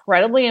it's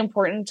incredibly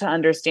important to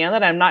understand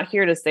that. I'm not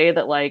here to say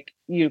that like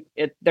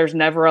there's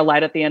never a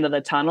light at the end of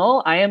the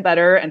tunnel. I am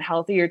better and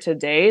healthier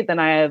today than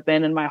I have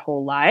been in my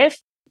whole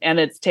life. And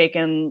it's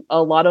taken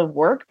a lot of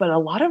work, but a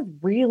lot of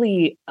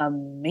really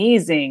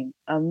amazing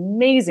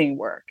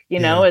work.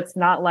 It's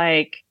not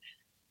like,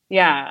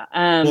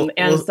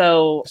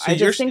 so I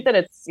just think that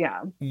it's,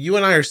 You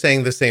and I are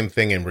saying the same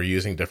thing and we're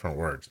using different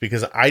words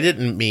because I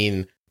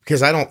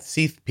don't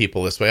see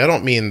people this way. I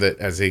don't mean that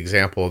as the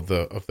example of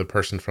the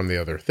person from the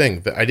other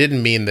thing. I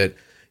didn't mean that,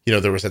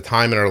 there was a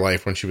time in her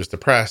life when she was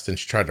depressed and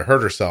she tried to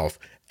hurt herself.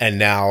 And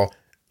now,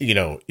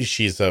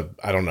 she's a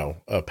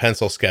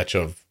pencil sketch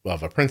of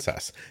a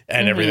princess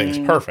and everything's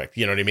perfect.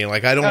 You know what I mean?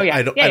 Like, I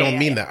don't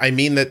mean that. I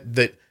mean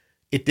that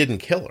it didn't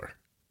kill her.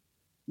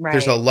 Right,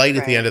 there's a light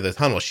at the end of the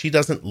tunnel. She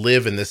doesn't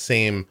live in the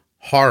same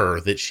horror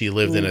that she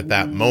lived in at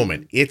that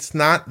moment. It's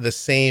not the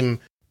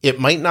same. It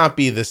might not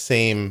be the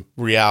same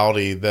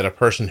reality that a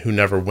person who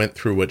never went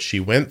through what she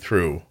went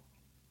through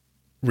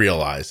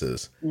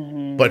realizes.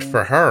 But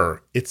for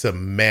her, it's a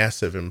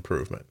massive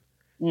improvement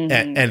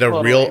and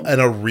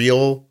a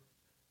real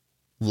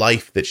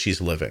life that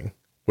she's living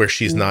where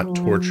she's not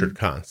tortured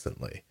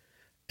constantly.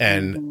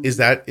 And is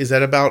that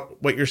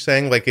about what you're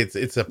saying? Like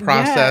it's a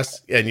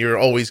process and you're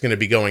always going to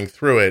be going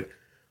through it.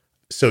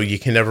 So you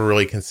can never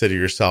really consider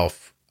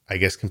yourself, I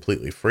guess,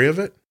 completely free of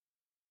it.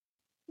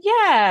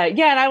 Yeah.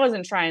 And I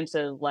wasn't trying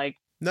to like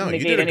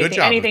negate you did a good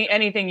job.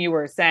 anything you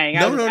were saying.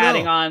 I was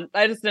adding on.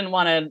 I just didn't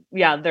want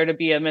to, there to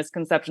be a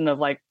misconception of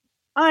like,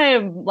 I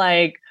am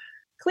like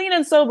clean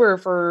and sober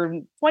for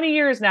 20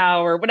 years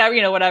now or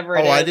whatever, whatever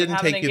it is. I didn't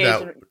take you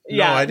that way.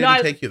 Yeah. No, I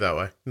didn't take you that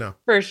way. No.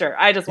 For sure.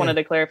 I just wanted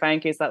to clarify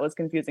in case that was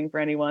confusing for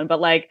anyone. But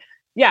like,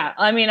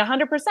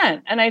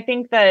 100%. And I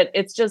think that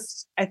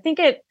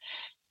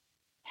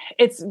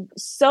it's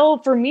so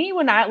for me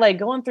when I like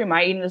going through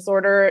my eating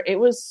disorder, it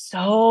was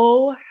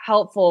so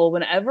helpful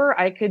whenever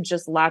I could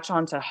just latch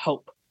on to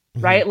hope,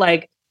 right?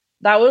 Like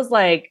that was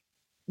like,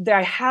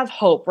 I have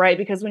hope, right?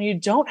 Because when you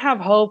don't have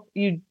hope,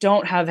 you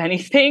don't have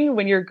anything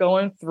when you're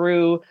going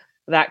through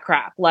that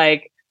crap.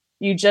 Like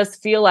you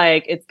just feel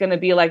like it's going to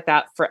be like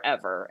that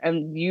forever.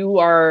 And you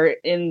are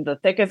in the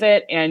thick of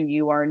it and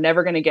you are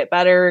never going to get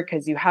better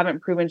because you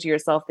haven't proven to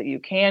yourself that you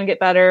can get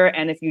better.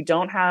 And if you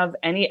don't have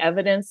any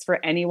evidence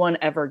for anyone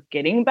ever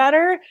getting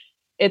better,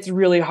 it's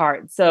really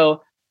hard.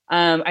 So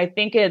I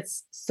think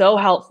it's so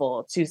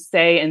helpful to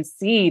say and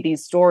see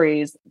these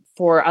stories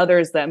for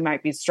others that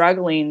might be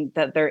struggling,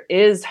 that there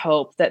is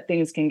hope that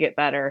things can get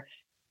better.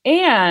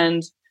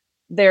 And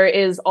there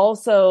is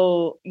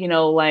also,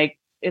 like,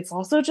 it's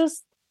also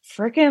just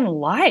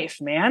freaking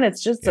life, man.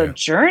 It's just a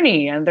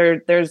journey. And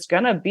there's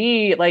going to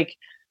be like,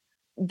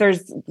 there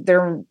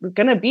are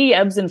going to be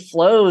ebbs and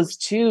flows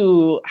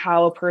to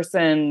how a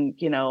person,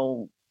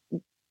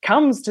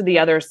 comes to the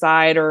other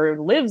side or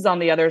lives on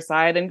the other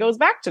side and goes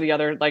back to the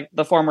other, like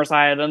the former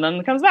side, and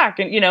then comes back.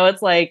 And,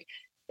 it's like,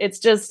 it's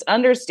just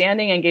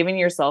understanding and giving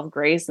yourself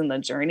grace in the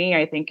journey,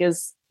 I think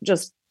is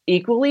just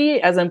equally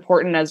as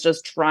important as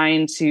just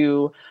trying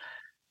to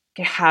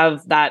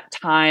have that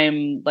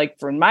time, like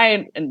for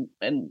my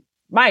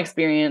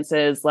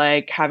experiences,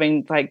 like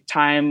having like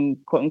time,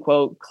 quote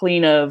unquote,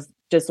 clean of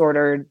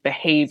disordered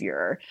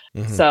behavior.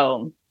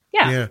 So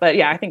but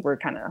I think we're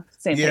kind of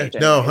same page.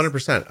 No,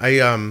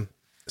 100%.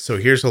 So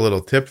here's a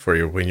little tip for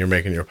you when you're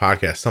making your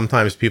podcast.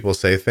 Sometimes people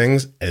say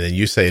things and then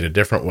you say it a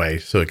different way.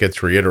 So it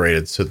gets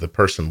reiterated. So the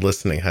person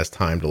listening has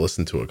time to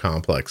listen to a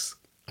complex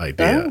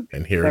idea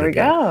and hear it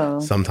again. Go.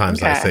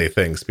 Sometimes I say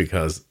things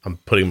because I'm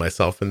putting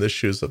myself in the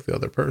shoes of the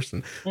other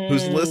person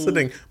who's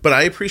listening. But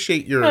I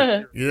appreciate your,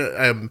 I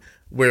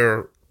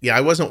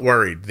wasn't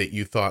worried that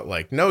you thought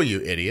like, no, you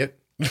idiot.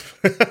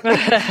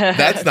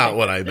 That's not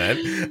what I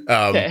meant.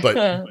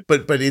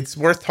 But it's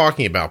worth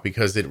talking about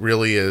because it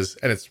really is.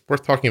 And it's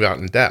worth talking about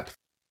in depth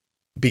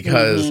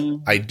because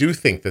I do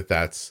think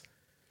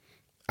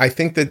I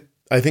think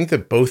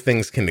that both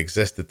things can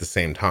exist at the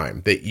same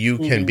time, that you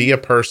can be a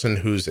person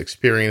who's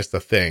experienced a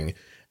thing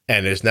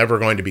and is never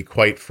going to be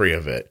quite free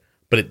of it,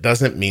 but it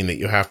doesn't mean that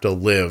you have to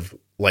live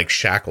like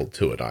shackled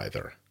to it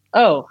either.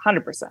 Oh,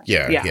 100%.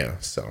 Yeah.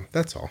 So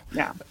that's all.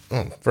 Yeah.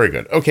 Oh, very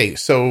good. Okay.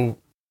 So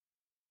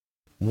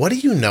what do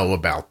you know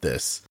about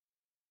this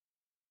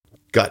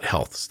gut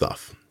health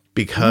stuff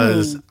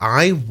because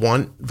I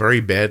want very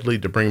badly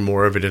to bring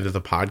more of it into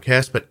the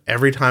podcast. But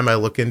every time I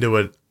look into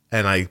it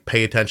and I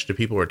pay attention to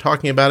people who are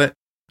talking about it,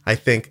 I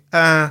think,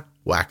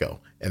 wacko.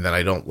 And then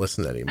I don't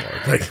listen anymore.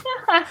 Like,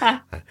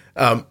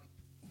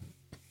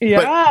 Yeah.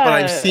 but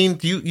I've seen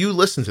you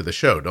listen to the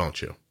show,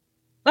 don't you?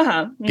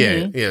 Uh-huh.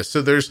 Mm-hmm. Yeah.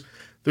 So there's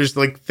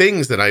like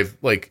things that I've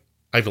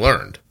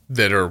learned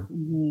that are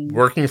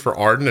working for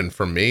Arden and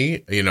for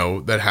me, you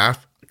know, that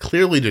have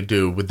clearly to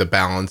do with the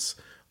balance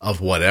of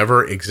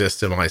whatever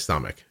exists in my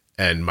stomach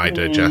and my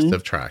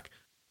digestive tract.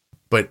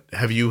 But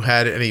have you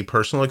had any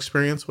personal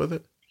experience with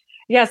it?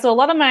 Yeah, so a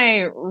lot of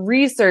my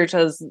research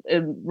has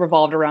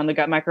revolved around the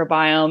gut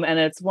microbiome, and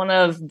it's one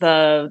of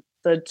the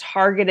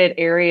targeted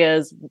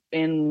areas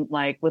in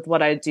like with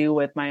what I do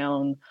with my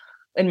own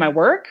in my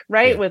work,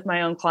 right? With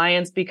my own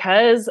clients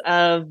because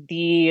of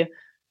the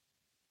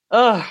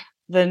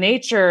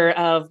nature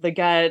of the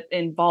gut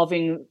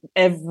involving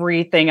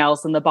everything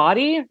else in the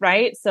body,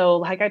 right? So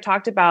like I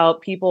talked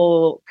about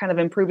people kind of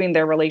improving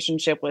their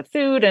relationship with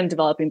food and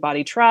developing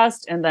body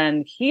trust and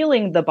then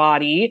healing the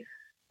body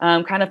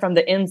kind of from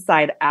the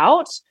inside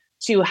out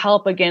to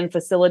help, again,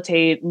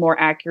 facilitate more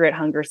accurate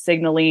hunger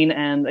signaling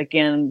and,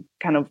 again,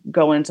 kind of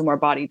go into more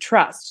body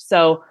trust.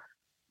 So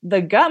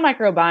the gut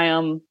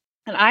microbiome,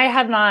 and I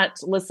have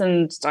not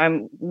listened,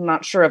 I'm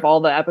not sure of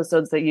all the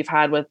episodes that you've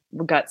had with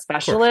gut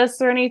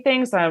specialists or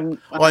anything. So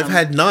I've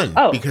had none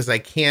because I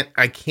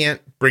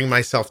can't bring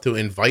myself to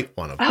invite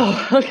one of them.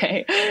 Oh,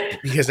 okay.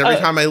 Because every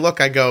time I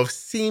look, I go,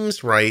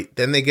 seems right.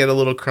 Then they get a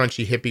little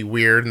crunchy, hippie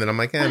weird. And then I'm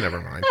like,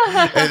 never mind.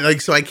 And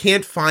like, so I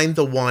can't find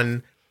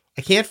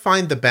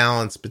the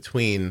balance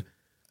between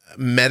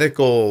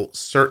medical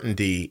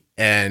certainty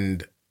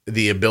and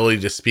the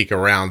ability to speak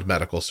around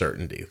medical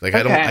certainty. Like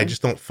I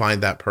just don't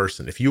find that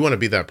person. If you want to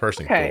be that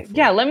person, okay.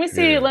 Let me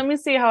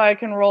see how I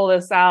can roll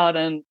this out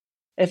and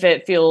if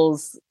it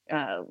feels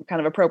kind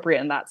of appropriate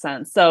in that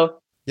sense. So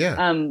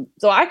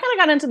so I kind of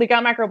got into the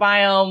gut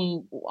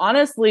microbiome,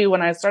 honestly,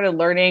 when I started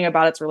learning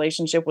about its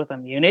relationship with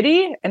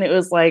immunity. And it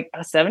was like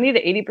 70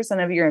 to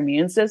 80% of your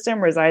immune system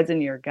resides in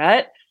your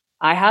gut.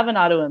 I have an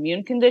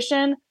autoimmune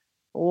condition.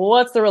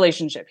 What's the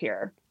relationship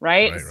here?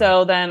 Right.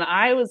 So then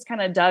I was kind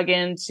of dug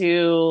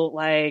into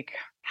like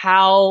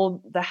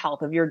how the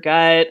health of your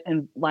gut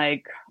and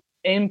like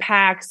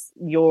impacts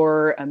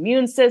your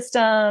immune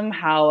system,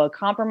 how a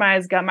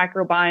compromised gut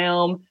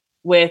microbiome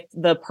with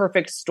the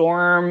perfect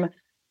storm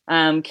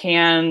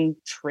can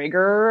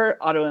trigger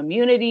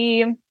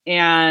autoimmunity.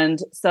 And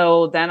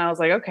so then I was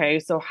like, okay,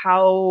 so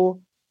how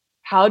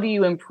do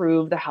you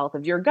improve the health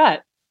of your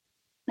gut?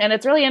 And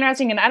it's really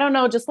interesting. And I don't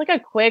know, just like a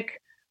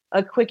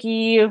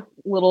quickie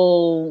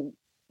little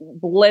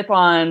blip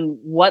on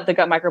what the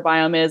gut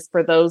microbiome is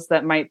for those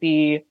that might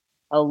be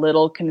a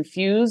little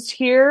confused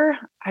here.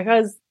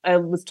 Because I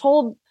was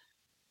told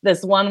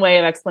this one way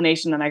of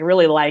explanation and I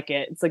really like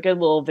it. It's a good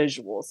little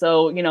visual.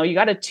 So, you know, you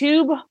got a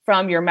tube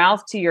from your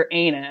mouth to your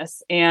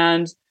anus.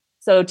 And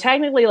so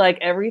technically like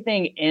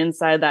everything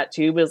inside that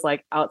tube is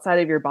like outside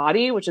of your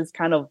body, which is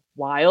kind of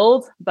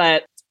wild,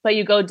 but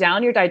you go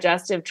down your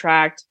digestive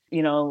tract,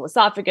 you know,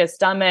 esophagus,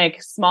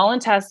 stomach, small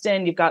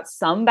intestine, you've got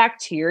some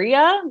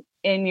bacteria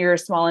in your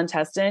small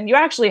intestine. You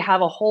actually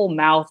have a whole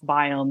mouth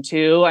biome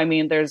too. I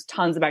mean, there's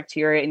tons of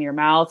bacteria in your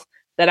mouth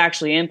that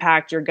actually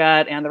impact your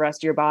gut and the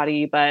rest of your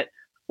body, but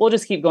we'll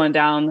just keep going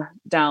down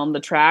the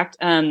tract.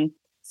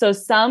 So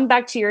some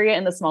bacteria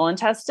in the small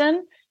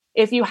intestine,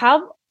 if you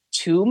have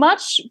too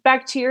much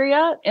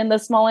bacteria in the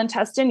small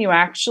intestine, you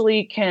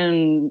actually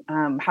can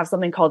have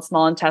something called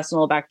small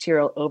intestinal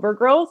bacterial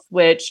overgrowth,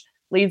 which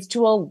leads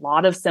to a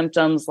lot of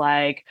symptoms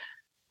like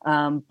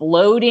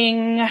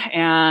bloating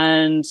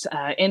and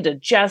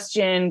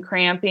indigestion,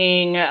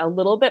 cramping, a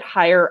little bit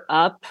higher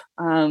up,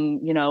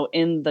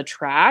 in the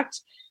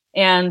tract.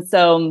 And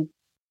so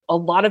a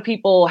lot of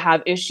people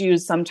have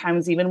issues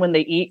sometimes even when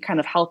they eat kind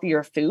of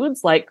healthier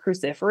foods like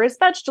cruciferous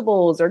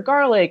vegetables or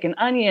garlic and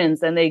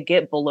onions, and they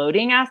get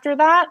bloating after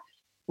that,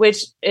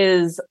 which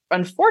is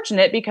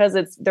unfortunate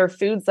because they're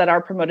foods that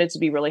are promoted to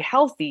be really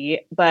healthy.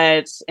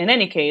 But in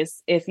any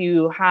case, if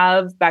you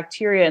have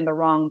bacteria in the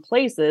wrong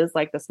places,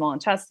 like the small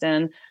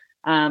intestine,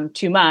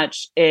 too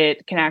much,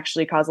 it can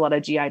actually cause a lot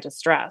of GI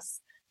distress.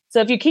 So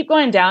if you keep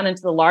going down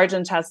into the large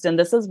intestine,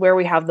 this is where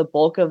we have the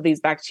bulk of these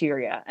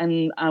bacteria.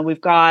 And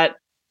we've got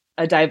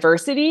a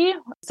diversity.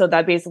 So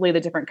that basically the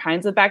different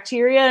kinds of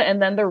bacteria,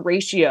 and then the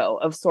ratio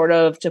of sort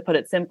of, to put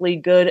it simply,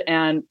 good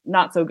and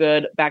not so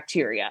good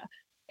bacteria.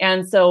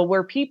 And so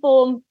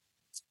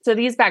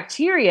these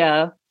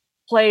bacteria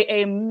play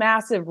a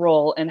massive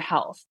role in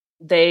health.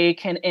 They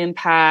can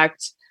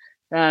impact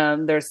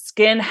there's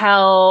skin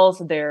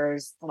health,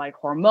 there's like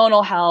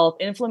hormonal health,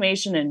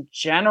 inflammation in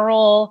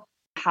general,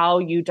 how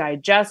you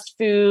digest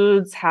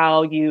foods,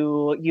 how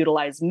you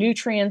utilize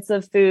nutrients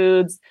of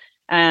foods.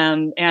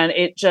 And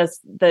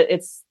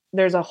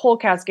there's a whole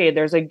cascade.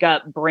 There's a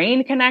gut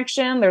brain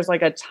connection. There's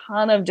like a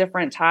ton of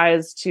different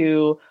ties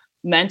to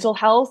mental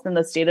health and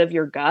the state of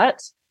your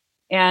gut.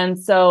 And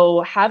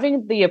so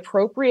having the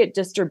appropriate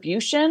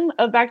distribution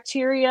of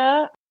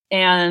bacteria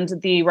And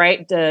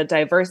the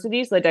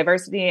diversity, so the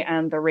diversity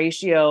and the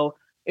ratio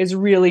is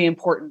really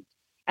important.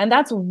 And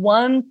that's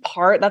one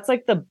part, that's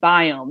like the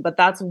biome, but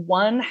that's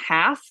one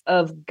half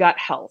of gut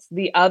health.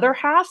 The other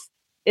half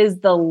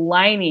is the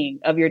lining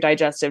of your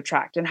digestive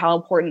tract and how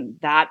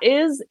important that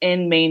is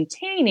in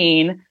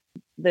maintaining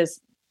this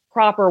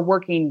proper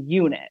working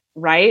unit,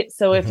 right?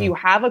 So if you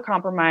have a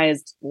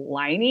compromised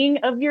lining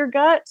of your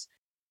gut,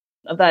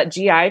 of that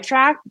GI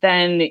tract,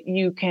 then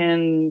you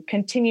can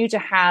continue to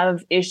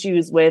have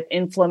issues with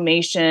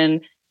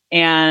inflammation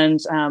and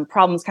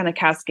problems kind of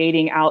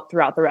cascading out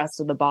throughout the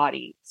rest of the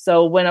body.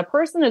 So when a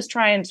person is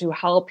trying to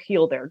help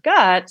heal their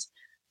gut,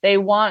 they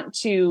want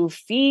to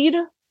feed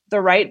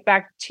the right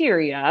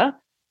bacteria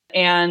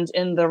and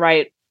in the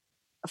right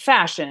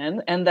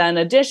fashion. And then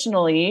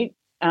additionally,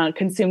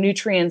 consume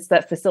nutrients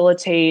that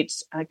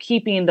facilitate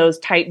keeping those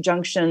tight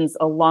junctions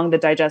along the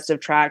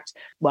digestive tract,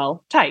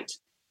 well, tight.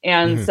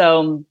 And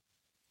so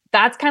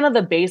that's kind of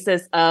the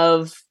basis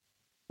of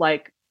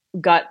like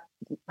gut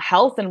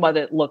health and what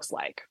it looks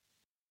like.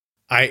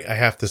 I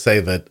have to say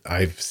that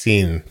I've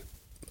seen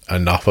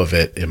enough of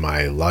it in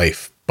my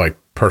life, my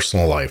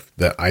personal life,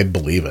 that I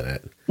believe in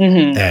it.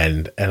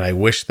 And I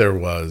wish there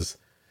was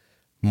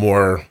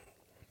more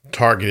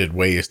targeted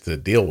ways to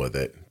deal with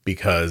it,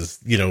 because,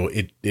 you know,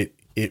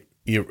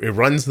 it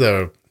runs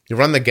you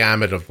run the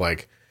gamut of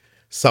like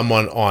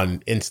someone on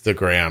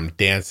Instagram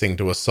dancing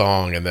to a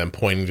song and then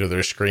pointing to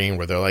their screen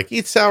where they're like,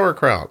 eat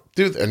sauerkraut,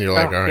 dude. And you're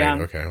like, all right,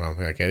 okay, well,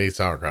 I can't eat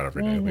sauerkraut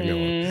every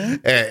day.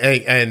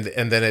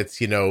 And then it's,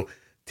 you know,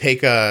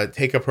 take a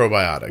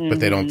probiotic, but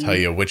they don't tell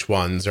you which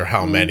ones or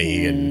how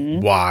many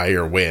and why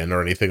or when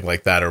or anything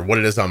like that, or what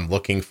it is I'm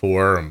looking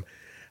for.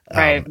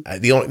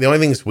 The only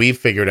things we've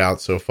figured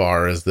out so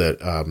far is that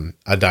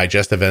a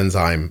digestive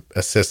enzyme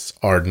assists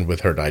Arden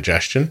with her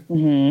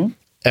digestion.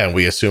 And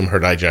we assume her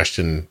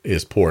digestion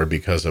is poor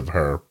because of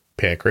her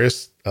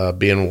pancreas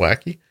being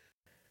wacky,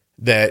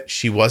 that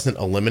she wasn't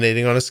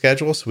eliminating on a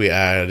schedule. So we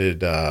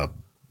added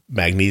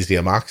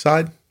magnesium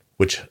oxide,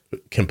 which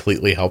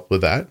completely helped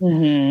with that.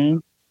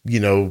 You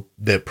know,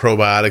 that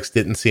probiotics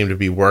didn't seem to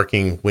be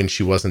working when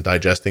she wasn't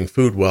digesting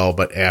food well,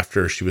 but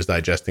after she was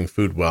digesting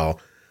food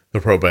well, the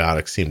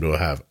probiotics seemed to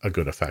have a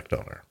good effect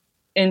on her.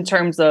 In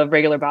terms of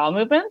regular bowel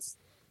movements?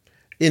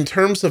 In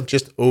terms of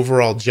just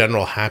overall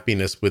general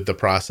happiness with the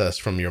process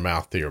from your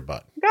mouth to your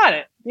butt. Got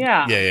it.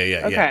 Yeah.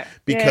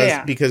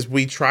 Yeah. Because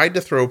we tried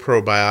to throw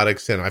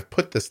probiotics in. I've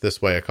put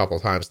this way a couple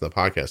of times in the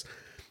podcast,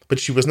 but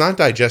she was not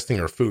digesting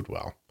her food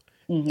well.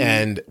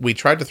 And we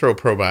tried to throw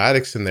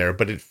probiotics in there,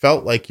 but it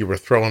felt like you were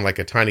throwing like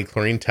a tiny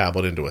chlorine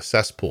tablet into a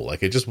cesspool.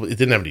 Like it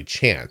didn't have any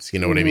chance. You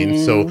know what I mean?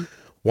 So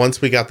once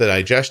we got the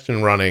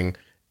digestion running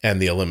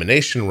and the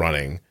elimination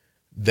running,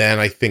 then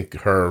I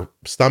think her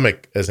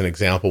stomach, as an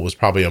example, was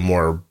probably a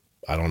more,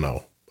 I don't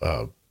know,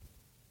 a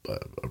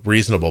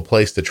reasonable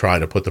place to try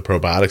to put the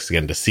probiotics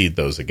again, to seed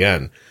those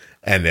again.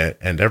 And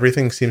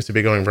everything seems to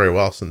be going very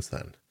well since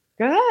then.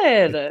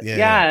 Good.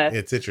 Yeah.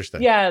 It's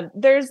interesting. Yeah.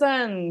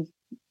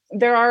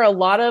 There are a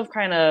lot of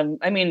kind of,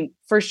 I mean,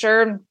 for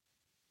sure,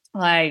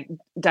 like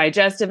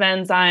digestive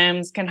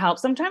enzymes can help.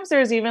 Sometimes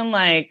there's even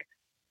like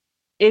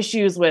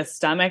issues with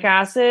stomach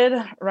acid,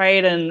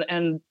 right?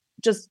 And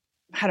just,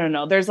 I don't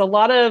know, there's a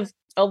lot of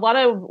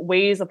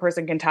ways a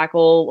person can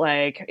tackle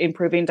like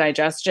improving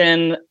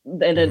digestion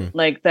that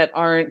like that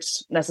aren't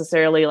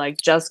necessarily like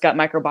just gut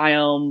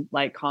microbiome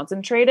like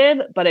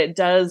concentrated, but it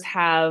does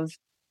have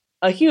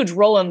a huge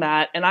role in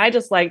that. And I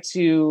just like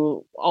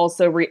to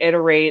also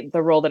reiterate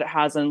the role that it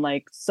has in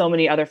like so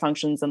many other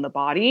functions in the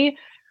body.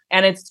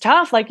 And it's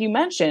tough, like you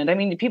mentioned. I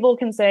mean, people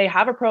can say,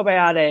 have a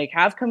probiotic,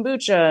 have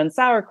kombucha and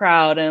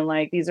sauerkraut. And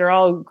like, these are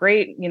all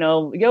great, you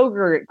know,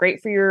 yogurt,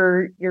 great for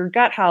your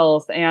gut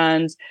health.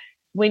 And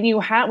when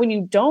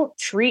you don't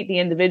treat the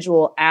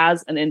individual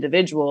as an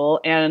individual,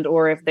 and,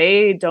 or if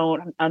they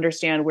don't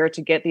understand where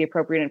to get the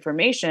appropriate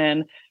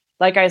information,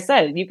 like I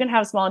said, you can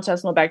have small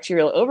intestinal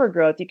bacterial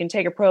overgrowth. You can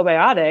take a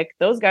probiotic.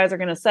 Those guys are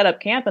going to set up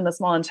camp in the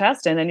small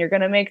intestine, and you're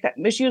going to make that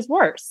issues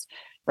worse,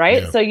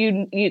 right? Yeah. So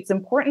it's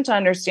important to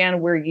understand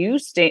where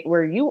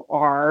you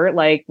are,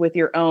 like with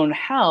your own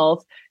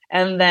health,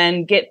 and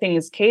then get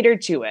things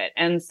catered to it.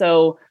 And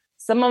so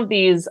some of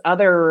these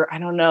other, I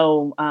don't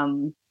know,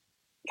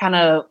 kind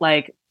of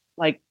like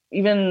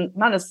even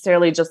not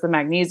necessarily just the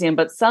magnesium,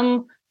 but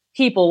some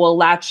people will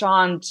latch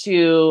on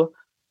to,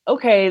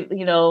 okay,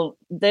 you know,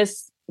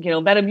 this, you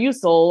know,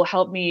 Metamucil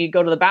helped me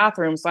go to the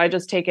bathroom, so I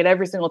just take it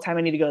every single time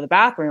I need to go to the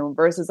bathroom,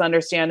 versus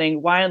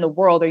understanding why in the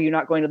world are you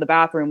not going to the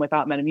bathroom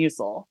without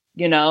Metamucil,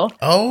 you know?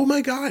 Oh my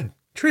God,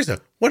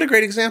 Teresa, what a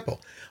great example.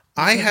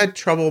 I had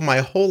trouble my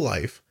whole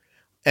life,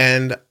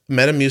 and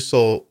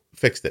Metamucil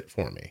fixed it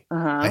for me.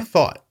 I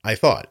thought,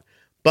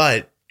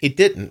 but it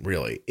didn't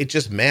really. It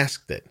just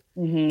masked it.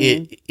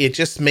 It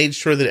just made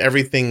sure that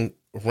everything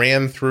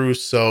ran through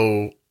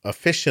so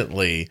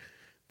efficiently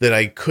that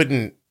I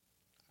couldn't,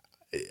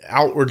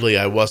 outwardly,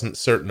 I wasn't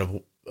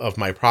certain of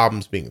my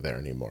problems being there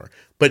anymore.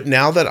 But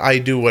now that I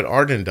do what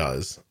Arden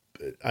does,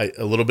 a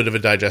little bit of a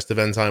digestive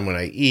enzyme when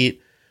I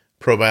eat,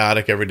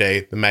 probiotic every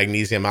day, the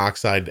magnesium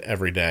oxide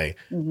every day.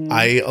 Mm-hmm.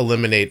 I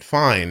eliminate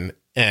fine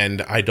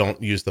and I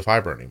don't use the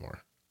fiber anymore.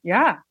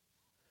 Yeah.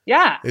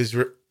 Yeah.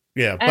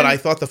 Yeah. But I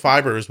And thought the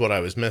fiber is what I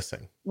was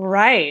missing.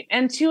 right.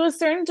 And to a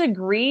certain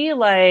degree,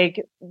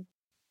 like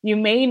you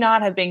may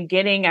not have been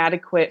getting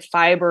adequate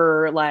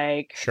fiber,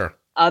 like Sure.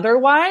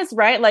 otherwise,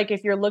 right? Like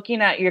if you're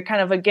looking at your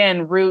kind of,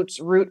 again, root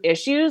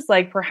issues,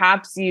 like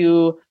perhaps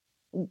you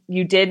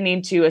did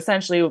need to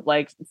essentially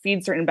like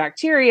feed certain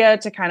bacteria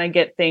to kind of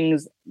get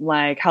things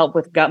like help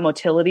with gut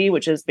motility,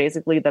 which is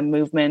basically the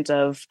movement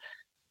of,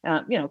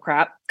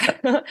 crap.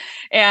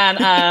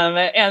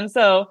 And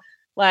so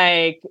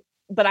like,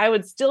 but I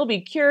would still be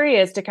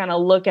curious to kind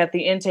of look at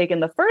the intake in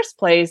the first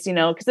place,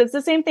 because it's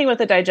the same thing with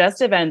the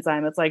digestive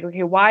enzyme. It's like,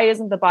 okay, why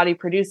isn't the body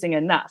producing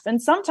enough?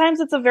 And sometimes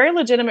it's a very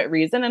legitimate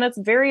reason and it's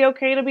very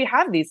okay to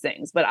have these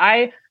things. But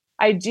I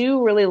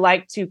do really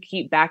like to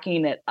keep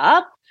backing it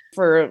up,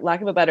 for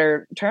lack of a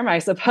better term, I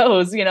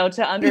suppose,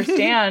 to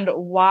understand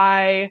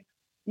why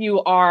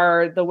you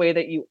are the way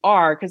that you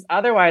are. Because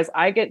otherwise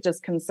I get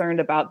just concerned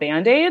about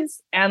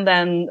Band-Aids and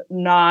then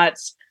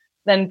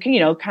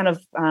kind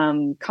of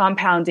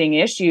compounding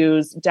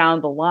issues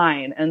down the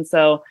line. And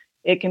so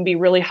it can be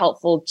really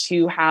helpful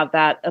to have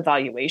that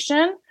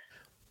evaluation.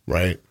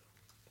 Right.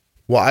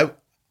 Well,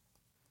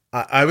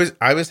 I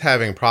was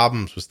having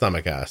problems with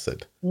stomach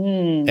acid,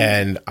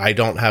 and I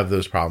don't have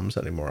those problems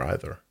anymore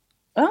either.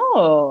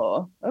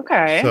 Oh,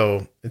 okay.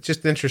 So it's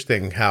just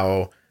interesting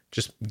how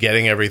just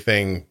getting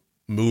everything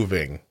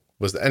moving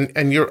was, and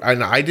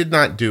I did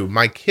not do,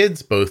 my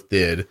kids both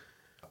did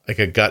like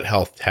a gut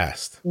health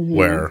test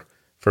where,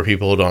 for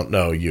people who don't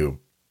know, you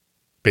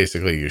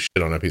shit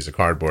on a piece of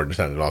cardboard and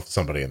send it off to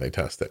somebody and they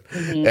test it.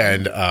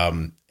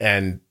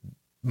 And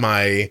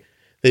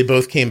they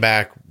both came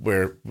back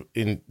where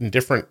in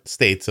different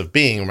states of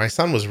being. My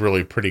son was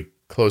really pretty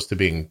close to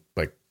being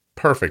like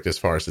perfect as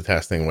far as the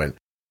testing went.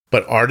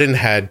 But Arden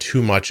had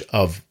too much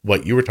of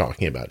what you were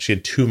talking about. She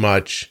had too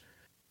much,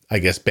 I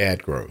guess,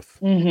 bad growth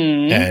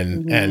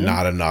and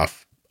not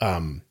enough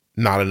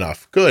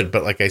good.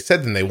 But like I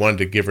said, then they wanted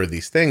to give her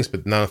these things,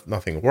 but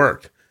nothing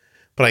worked.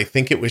 But I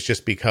think it was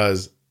just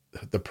because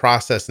the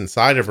process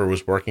inside of her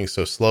was working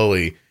so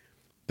slowly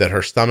that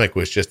her stomach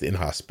was just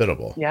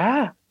inhospitable.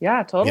 Yeah,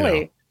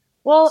 totally.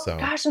 Well,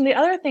 gosh, and the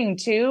other thing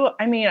too,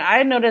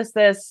 I noticed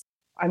this,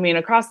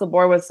 across the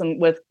board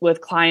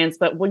with clients,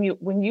 but when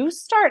you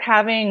start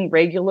having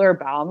regular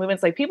bowel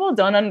movements, like people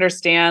don't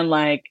understand,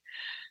 like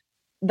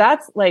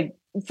that's like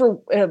for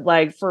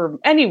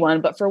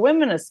anyone, but for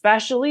women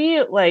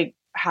especially, like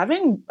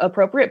having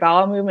appropriate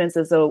bowel movements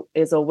is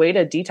a way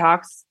to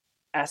detox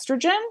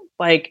estrogen.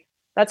 Like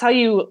that's how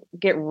you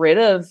get rid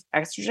of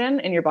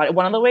estrogen in your body,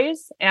 one of the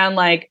ways. And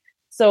like,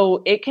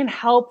 so it can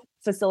help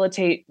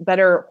facilitate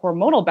better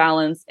hormonal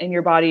balance in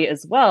your body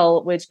as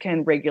well, which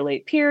can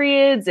regulate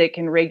periods. It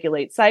can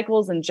regulate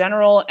cycles in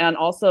general, and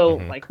also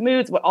like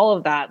moods, all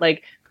of that.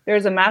 Like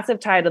there's a massive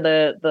tie to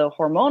the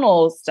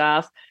hormonal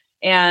stuff,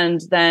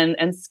 and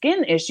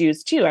skin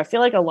issues too. I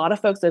feel like a lot of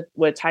folks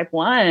with type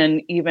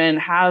 1 even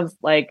have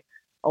like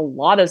a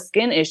lot of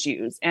skin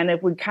issues. And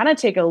if we kind of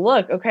take a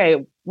look,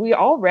 okay, we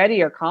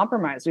already are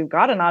compromised. We've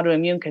got an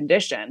autoimmune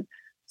condition.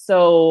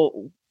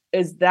 So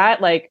is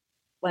that like,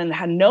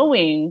 and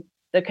knowing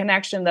the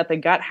connection that the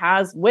gut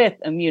has with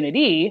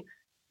immunity,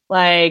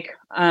 like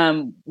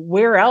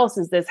where else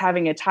is this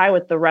having a tie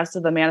with the rest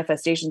of the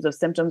manifestations of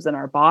symptoms in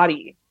our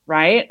body,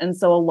 right? And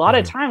so a lot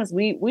of times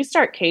we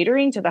start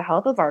catering to the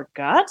health of our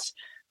gut.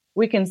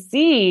 We can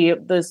see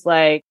this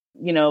like,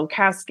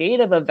 cascade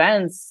of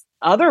events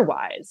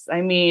otherwise.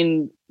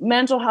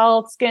 Mental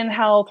health, skin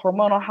health,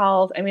 hormonal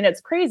health.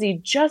 It's crazy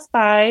just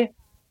by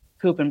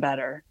pooping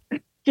better.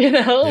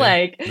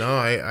 I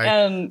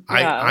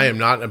am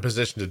not in a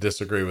position to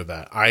disagree with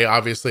that. I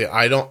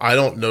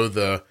don't know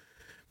the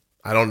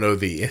I was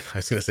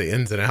going to say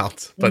ins and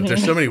outs, but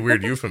there's so many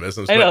weird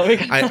euphemisms. But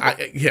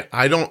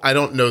I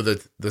don't know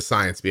the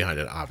science behind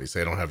it.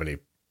 Obviously, I don't have any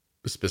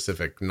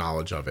specific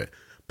knowledge of it,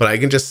 but I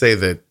can just say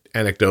that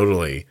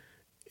anecdotally,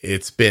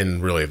 it's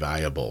been really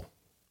valuable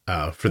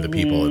for the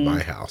people in my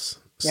house.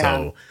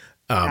 So,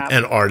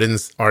 and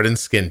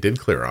Arden's skin did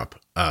clear up.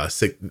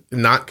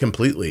 Not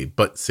completely,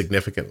 but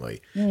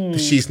significantly.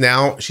 She's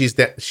now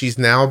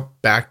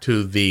back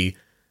to the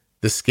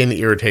skin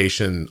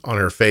irritation on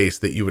her face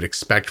that you would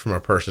expect from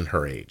a person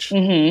her age,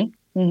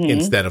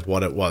 instead of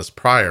what it was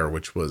prior,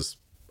 which was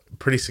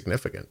pretty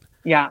significant.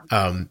 Yeah.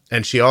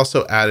 And she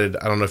also added,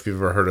 I don't know if you've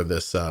ever heard of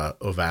this,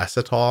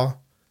 Ovasitol.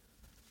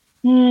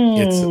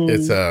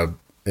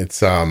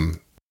 It's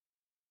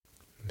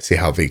see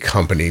how the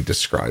company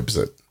describes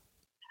it.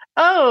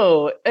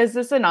 Oh, is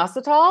this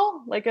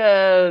inositol? Like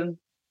a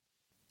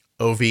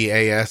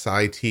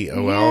Ovasitol?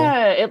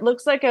 Yeah, it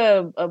looks like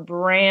a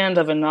brand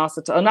of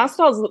inositol.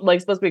 Inositol is like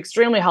supposed to be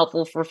extremely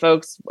helpful for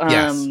folks.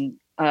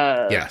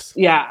 Yes.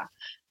 Yeah.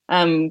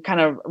 Kind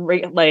of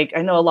like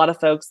I know a lot of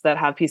folks that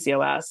have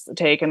PCOS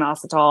take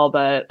inositol,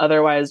 but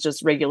otherwise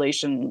just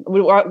regulation.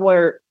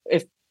 Where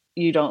if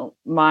you don't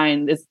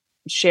mind, is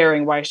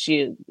sharing why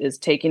she is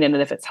taking it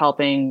and if it's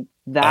helping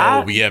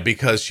that. Oh, yeah,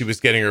 because she was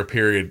getting her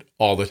period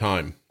all the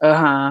time.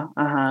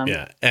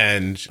 Yeah,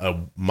 and a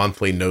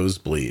monthly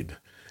nosebleed,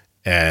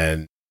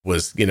 and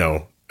was,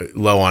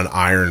 low on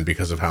iron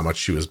because of how much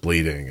she was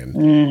bleeding,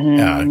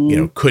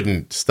 and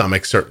couldn't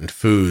stomach certain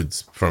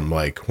foods from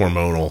like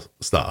hormonal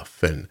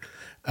stuff, and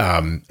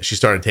she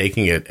started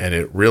taking it, and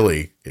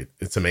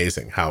it's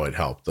amazing how it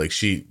helped. Like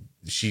she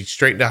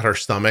straightened out her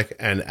stomach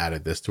and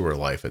added this to her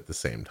life at the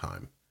same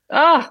time.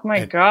 Oh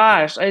my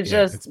gosh.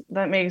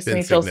 That makes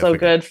me feel so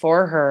good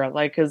for her.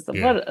 Like, cause that's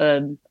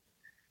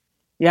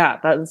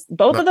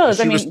both of those.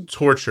 She was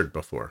tortured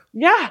before.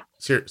 Yeah.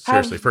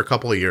 Seriously, for a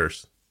couple of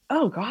years.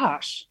 Oh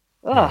gosh.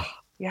 Ugh.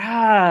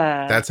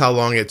 Yeah. That's how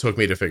long it took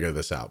me to figure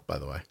this out, by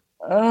the way.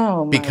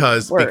 Oh my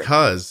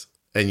Because,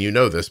 and you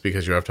know this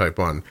because you have type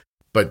 1,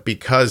 but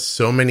because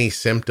so many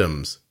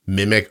symptoms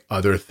mimic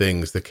other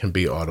things that can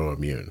be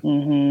autoimmune.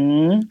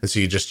 And so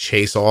you just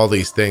chase all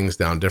these things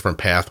down different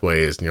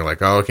pathways, and you're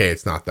like, oh, okay,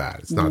 it's not that.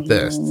 It's not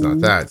this. It's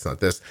not that. It's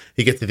not this.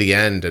 You get to the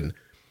end, and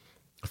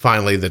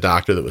finally the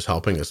doctor that was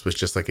helping us was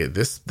just like,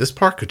 this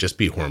part could just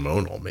be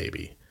hormonal,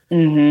 maybe.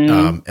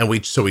 And we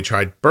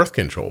tried birth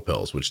control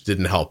pills, which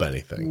didn't help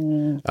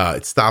anything.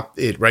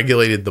 It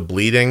regulated the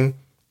bleeding,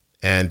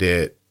 and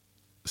it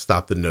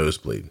stopped the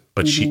nosebleed.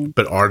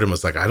 But Arden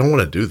was like, I don't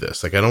want to do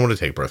this. Like, I don't want to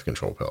take birth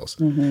control pills.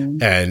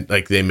 And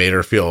like, they made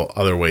her feel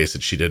other ways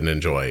that she didn't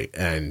enjoy.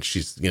 And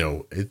she's,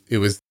 it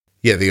was,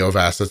 the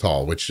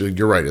Ovasitol, which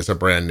you're right, is a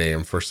brand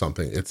name for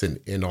something. It's an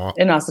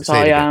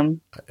inositol,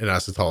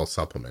 inositol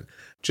supplement.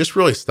 Just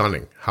really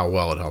stunning how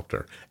well it helped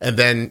her. And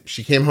then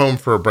she came home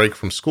for a break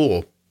from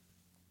school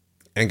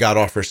and got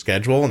off her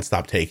schedule and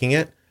stopped taking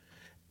it.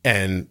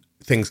 And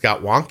things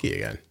got wonky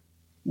again.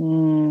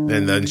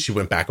 And then she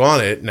went back on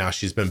it. Now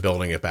she's been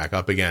building it back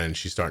up again, and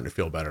she's starting to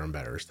feel better and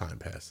better as time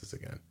passes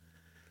again.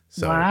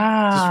 So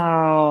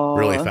wow,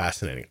 really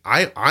fascinating.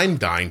 I'm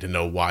dying to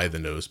know why the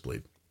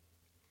nosebleed.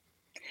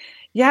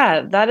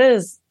 Yeah, that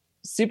is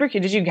super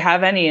cute. Did you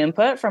have any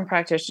input from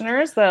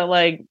practitioners that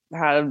like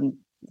had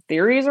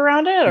theories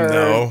around it? Or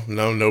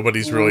no,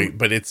 nobody's really.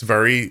 But it's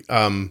very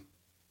on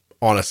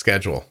a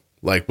schedule.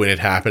 Like when it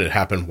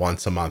happened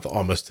once a month,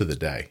 almost to the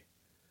day.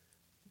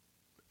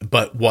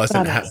 But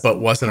wasn't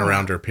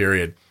around her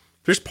period.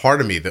 There's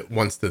part of me that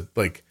wants to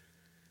like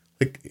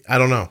I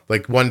don't know.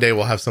 Like one day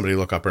we'll have somebody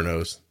look up her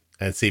nose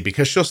and see,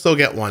 because she'll still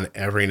get one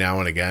every now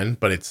and again,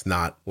 but it's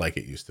not like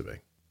it used to be.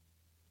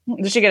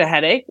 Does she get a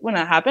headache when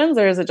it happens,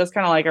 or is it just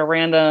kind of like a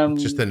random?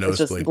 Just a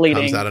nosebleed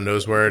comes out of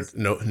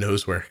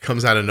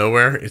comes out of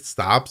nowhere. It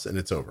stops and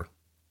it's over.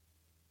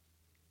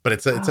 But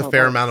it's a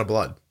fair amount of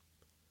blood.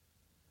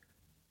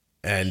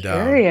 And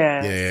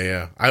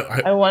yeah.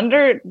 I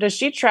wonder, does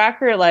she track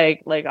her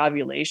like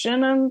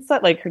ovulation and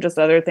stuff, like her just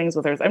other things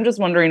with hers? I'm just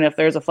wondering if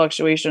there's a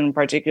fluctuation,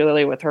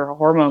 particularly with her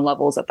hormone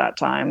levels at that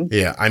time.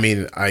 Yeah, I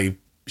mean,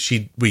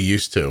 we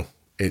used to.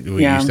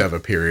 We used to have a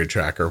period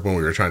tracker when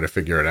we were trying to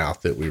figure it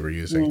out that we were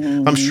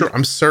using.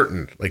 I'm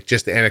certain, like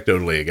just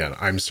anecdotally again,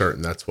 I'm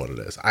certain that's what it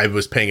is. I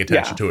was paying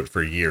attention to it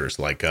for years,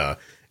 like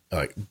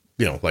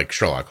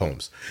Sherlock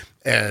Holmes,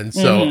 and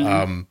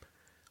so.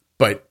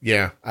 But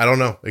yeah, I don't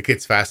know. It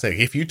gets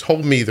fascinating. If you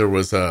told me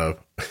that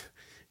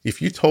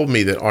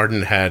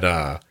Arden had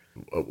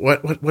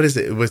what is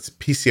it? It was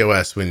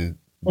PCOS, when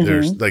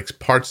there's like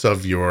parts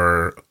of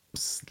your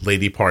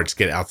lady parts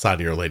get outside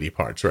of your lady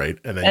parts, right?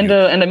 And then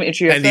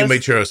endometriosis.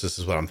 Endometriosis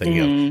is what I'm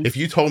thinking of. If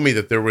you told me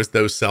that there was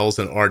those cells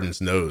in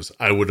Arden's nose,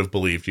 I would have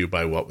believed you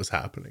by what was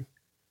happening.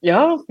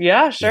 Yeah,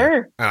 sure.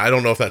 Yeah. And I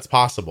don't know if that's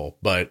possible,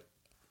 but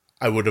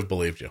I would have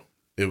believed you.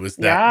 It was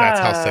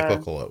that's how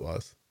cyclical it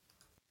was.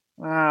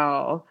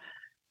 Wow.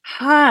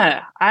 Huh.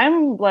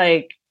 I'm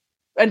like,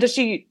 and does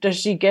she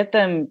get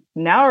them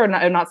now or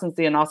not since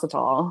the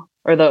inositol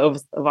or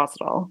the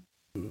Ovasitol?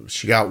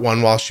 She got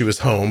one while she was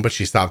home, but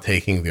she stopped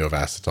taking the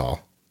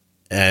Ovasitol.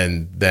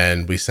 And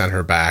then we sent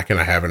her back, and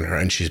I haven't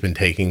heard, and she's been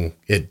taking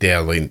it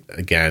daily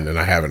again, and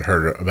I haven't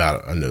heard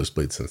about a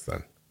nosebleed since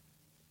then.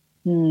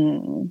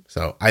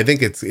 So I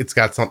think it's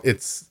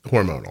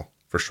hormonal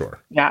for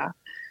sure. Yeah.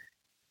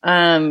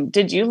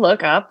 Did you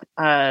look up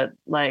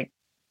endometriosis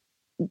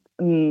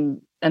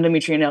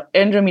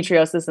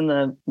in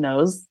the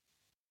nose?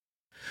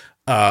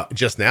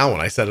 Just now when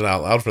I said it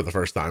out loud for the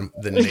first time.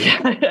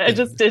 I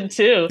just did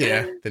too.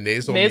 Yeah, the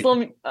nasal. Go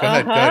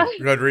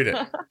ahead, read it.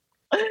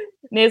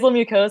 Nasal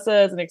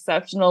mucosa is an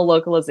exceptional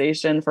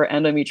localization for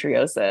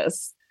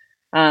endometriosis.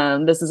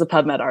 This is a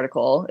PubMed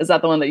article. Is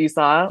that the one that you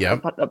saw?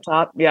 Yep. Up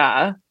top?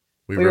 Yeah.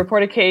 We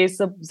report a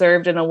case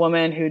observed in a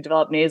woman who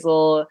developed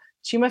nasal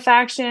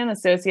tumefaction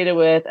associated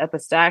with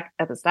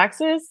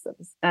epistaxis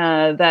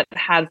that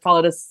had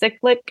followed a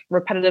cyclic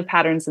repetitive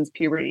pattern since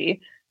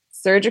puberty.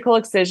 Surgical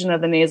excision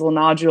of the nasal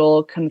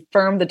nodule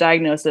confirmed the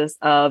diagnosis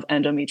of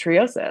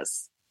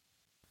endometriosis.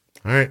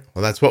 All right.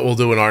 Well, that's what we'll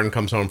do when Arden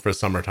comes home for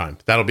summertime.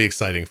 That'll be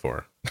exciting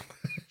for her.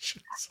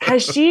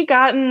 Has she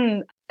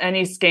gotten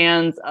any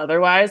scans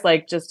otherwise,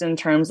 like just in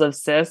terms of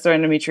cysts or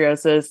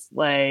endometriosis,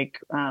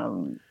 like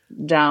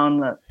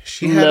down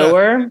She had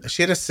lower.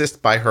 a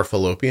cyst by her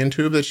fallopian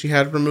tube that she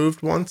had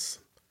removed once.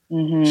 She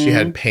Mm-hmm.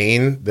 had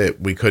pain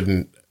that we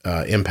couldn't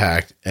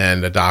impact,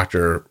 and the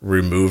doctor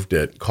removed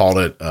it, called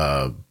it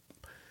a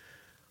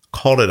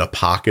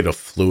pocket of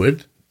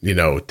fluid,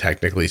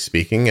 technically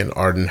speaking, and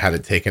Arden had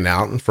it taken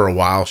out, and for a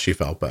while she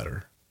felt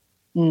better.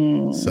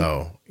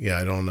 So, yeah,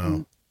 I don't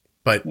know.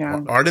 But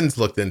Yeah. Arden's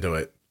looked into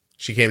it.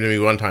 She came to me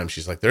one time.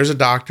 She's like, there's a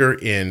doctor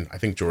in, I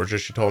think, Georgia,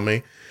 she told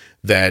me,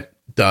 that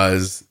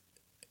does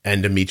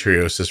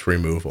endometriosis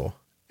removal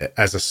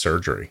as a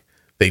surgery.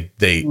 And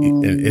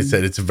it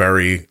said it's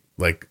very,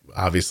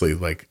 obviously,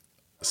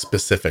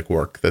 specific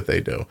work that they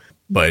do.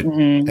 But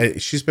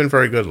she's been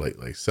very good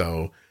lately.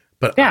 So,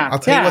 but Yeah, I'll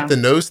tell you what, the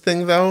nose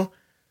thing, though,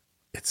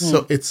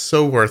 it's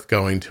so worth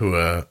going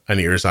to an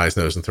ears, eyes,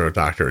 nose, and throat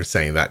doctor and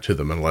saying that to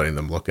them and letting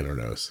them look in her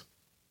nose.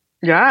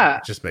 Yeah.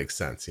 It just makes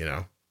sense,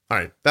 All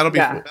right. That'll be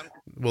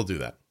we'll do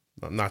that.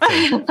 I'm not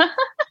saying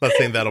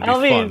that'll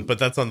be fun, but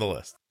that's on the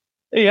list.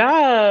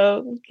 Yeah,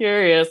 I'm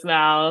curious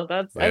now.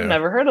 I've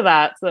never heard of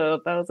that,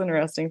 so that was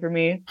interesting for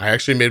me. I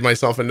actually made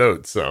myself a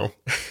note, so.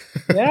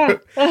 Yeah.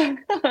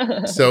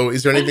 So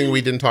is there anything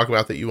we didn't talk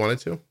about that you wanted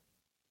to?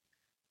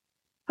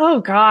 Oh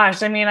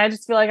gosh, I mean, I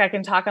just feel like I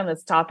can talk on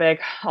this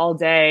topic all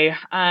day.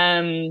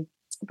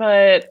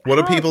 But what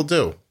do people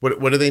do?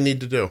 What do they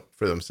need to do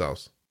for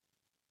themselves?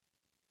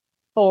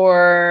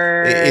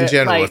 In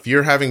general, if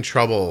you're having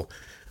trouble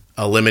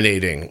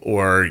eliminating,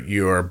 or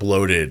you're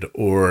bloated,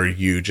 or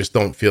you just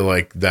don't feel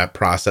like that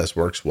process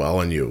works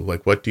well in you,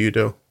 what do you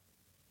do?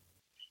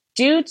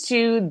 Due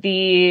to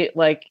the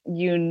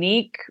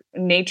unique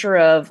nature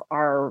of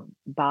our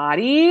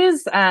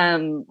bodies,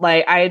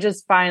 I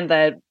just find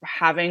that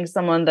having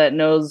someone that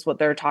knows what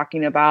they're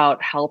talking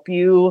about help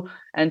you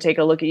and take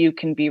a look at you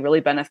can be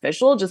really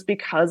beneficial, just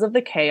because of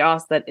the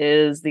chaos that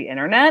is the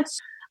internet.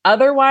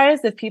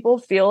 Otherwise, if people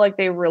feel like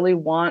they really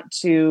want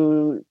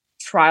to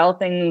trial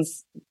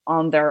things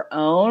on their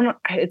own,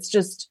 it's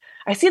just,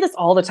 I see this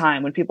all the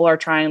time when people are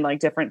trying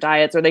different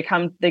diets, or they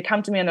come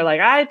to me and they're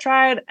like, I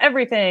tried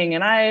everything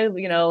and I,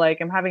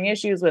 I'm having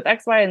issues with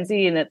X, Y, and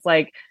Z. And it's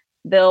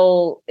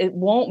it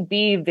won't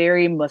be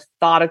very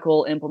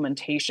methodical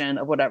implementation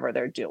of whatever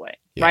they're doing.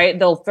 Yeah. Right.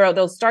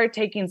 They'll start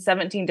taking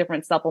 17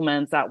 different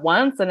supplements at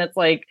once. And it's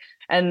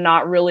and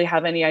not really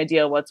have any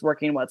idea what's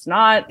working, what's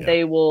not. Yeah.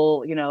 They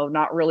will,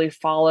 not really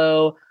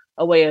follow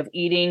a way of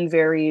eating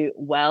very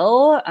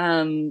well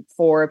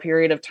for a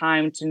period of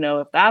time to know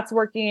if that's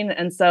working.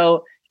 And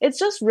so it's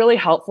just really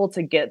helpful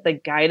to get the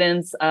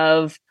guidance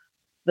of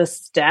the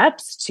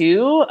steps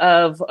too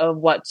of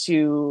what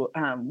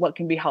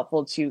can be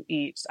helpful to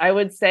eat. I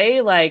would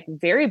say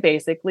very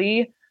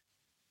basically,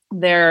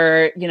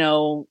 they're,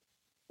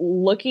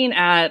 looking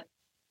at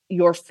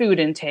your food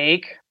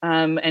intake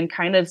and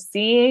kind of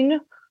seeing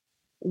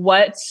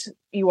what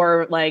you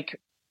are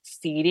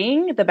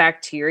feeding the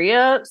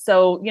bacteria.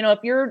 So,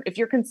 if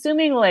you're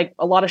consuming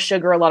a lot of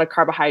sugar, a lot of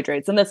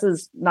carbohydrates, and this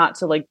is not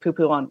to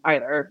poo-poo on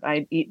either,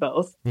 I eat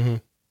both.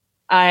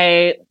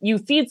 Mm-hmm. You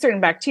feed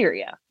certain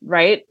bacteria,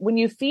 right? When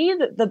you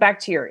feed the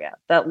bacteria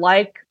that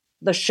like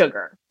the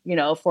sugar,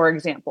 for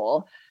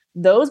example,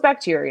 those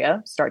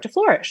bacteria start to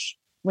flourish.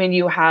 When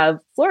you have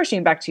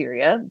flourishing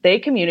bacteria, they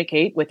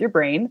communicate with your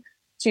brain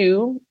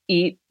to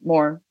eat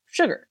more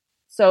sugar.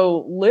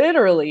 So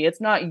literally, it's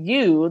not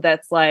you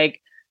that's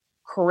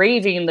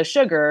craving the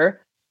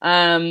sugar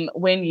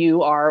when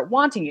you are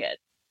wanting it.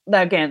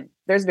 Again,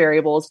 there's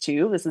variables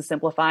too. This is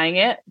simplifying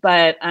it,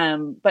 but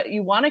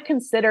you want to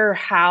consider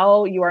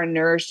how you are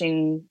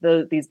nourishing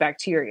these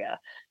bacteria.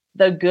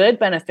 The good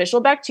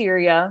beneficial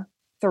bacteria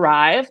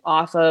thrive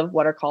off of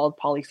what are called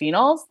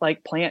polyphenols,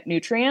 like plant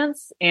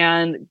nutrients,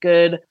 and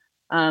good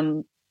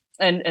and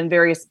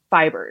various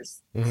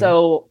fibers. Mm-hmm.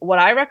 So what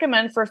I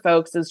recommend for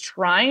folks is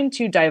trying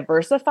to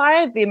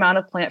diversify the amount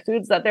of plant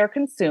foods that they're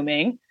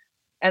consuming.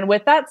 And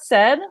with that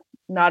said,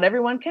 not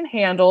everyone can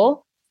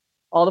handle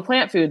all the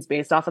plant foods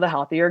based off of the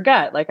healthier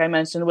gut. Like I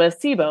mentioned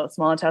with SIBO,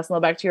 small intestinal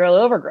bacterial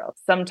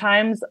overgrowth.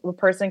 Sometimes the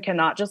person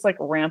cannot just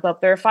ramp up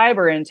their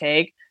fiber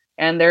intake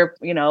and their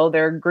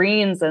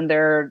greens and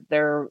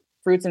their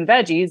fruits and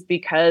veggies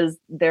because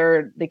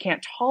they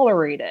can't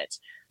tolerate it.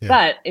 Yeah.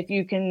 But if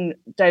you can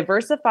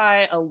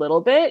diversify a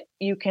little bit,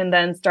 you can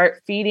then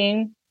start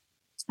feeding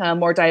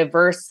more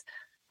diverse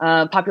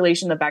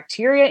population of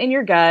bacteria in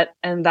your gut.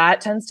 And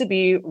that tends to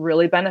be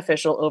really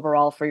beneficial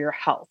overall for your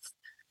health.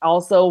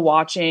 Also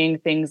watching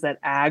things that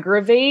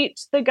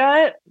aggravate the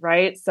gut,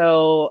 right?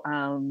 So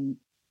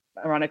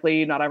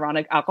ironically, not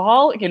ironic,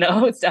 alcohol,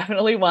 it's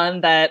definitely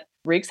one that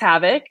wreaks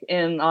havoc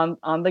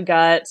on the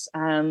gut.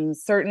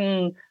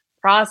 Certain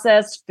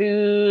processed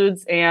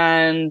foods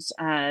and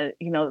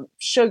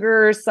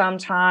sugars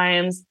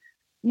sometimes.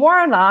 More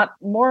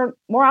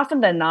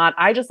often than not,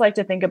 I just like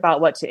to think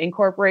about what to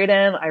incorporate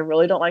in. I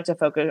really don't like to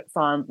focus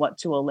on what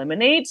to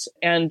eliminate.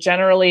 And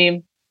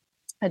generally,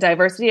 a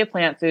diversity of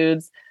plant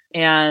foods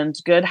and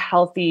good,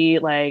 healthy,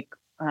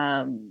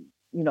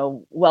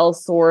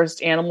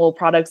 well-sourced animal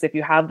products. If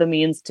you have the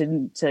means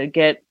to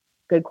get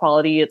good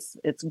quality, it's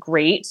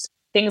great.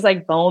 things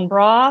like bone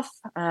broth.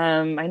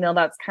 I know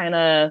that's kind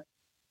of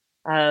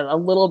a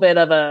little bit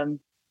of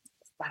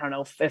I don't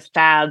know if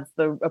fad's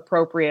the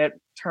appropriate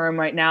term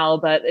right now,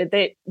 but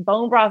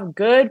bone broth,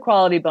 good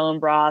quality bone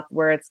broth,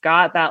 where it's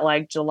got that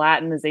like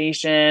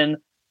gelatinization,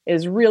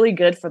 is really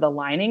good for the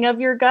lining of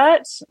your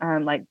gut.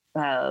 Like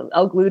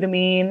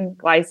L-glutamine,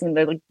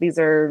 glycine, like these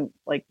are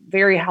like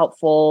very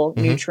helpful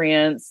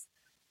nutrients.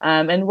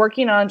 And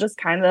working on just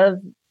kind of,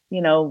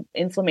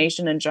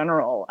 inflammation in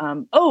general.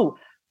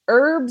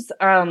 Herbs,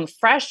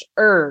 fresh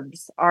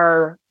herbs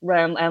are,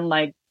 and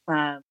like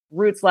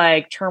roots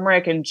like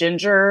turmeric and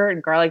ginger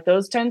and garlic,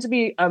 those tend to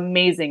be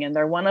amazing. And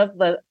they're one of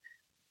the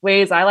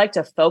ways I like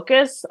to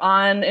focus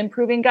on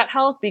improving gut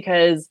health,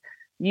 because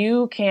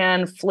you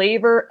can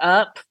flavor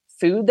up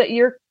food that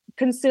you're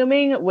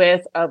consuming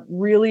with a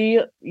really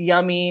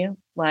yummy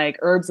like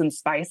herbs and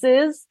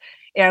spices.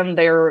 And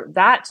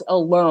that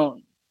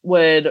alone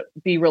would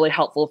be really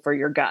helpful for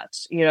your gut.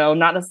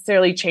 Not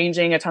necessarily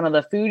changing a ton of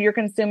the food you're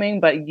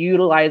consuming, but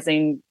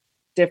utilizing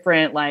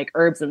different like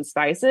herbs and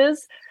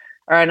spices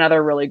are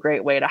another really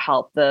great way to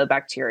help the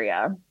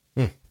bacteria.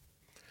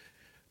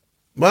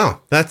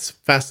 Wow, that's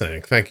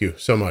fascinating. Thank you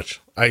so much.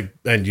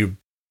 And you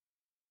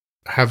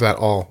have that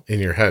all in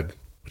your head,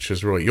 which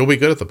is really, you'll be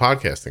good at the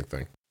podcasting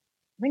thing.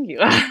 Thank you.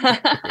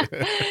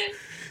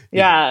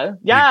 Yeah.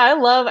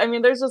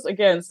 There's just,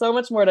 again, so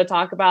much more to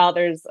talk about.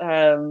 There's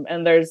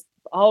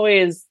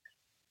always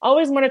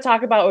more to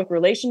talk about with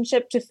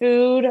relationship to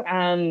food,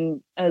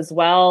 as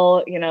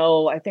well.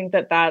 I think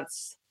I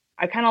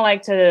kind of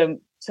like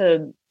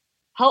to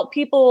help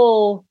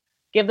people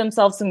give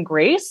themselves some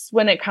grace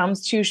when it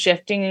comes to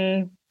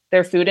shifting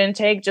their food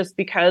intake, just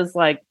because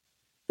like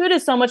food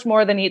is so much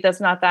more than eat this,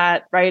 not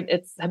that, right?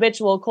 It's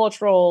habitual,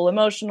 cultural,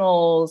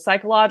 emotional,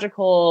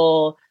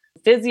 psychological,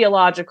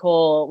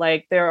 physiological.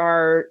 Like there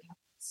are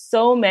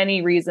so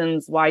many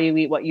reasons why you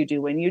eat what you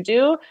do when you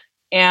do.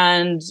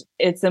 And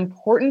it's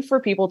important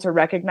for people to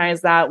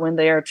recognize that when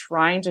they are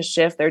trying to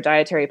shift their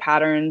dietary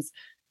patterns,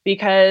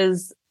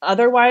 because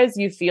otherwise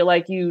you feel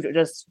like you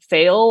just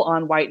fail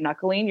on white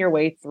knuckling your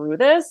way through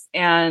this.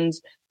 And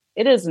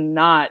it is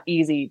not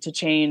easy to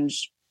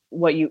change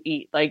what you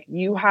eat. Like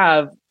you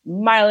have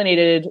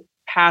myelinated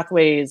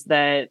pathways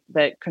that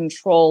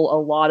control a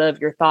lot of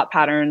your thought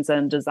patterns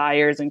and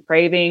desires and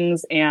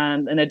cravings.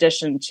 And in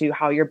addition to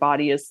how your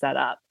body is set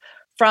up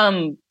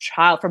from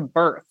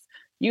birth,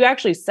 you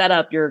actually set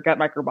up your gut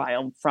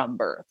microbiome from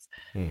birth.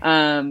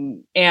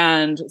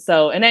 And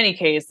so in any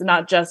case,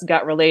 not just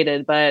gut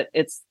related, but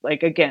it's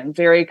like, again,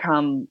 very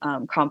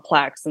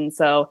complex. And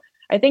so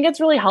I think it's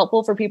really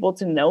helpful for people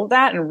to know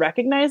that and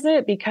recognize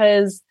it,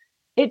 because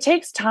it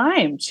takes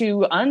time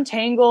to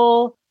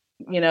untangle,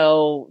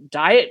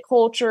 diet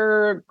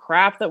culture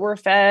crap that we're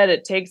fed.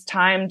 It takes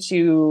time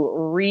to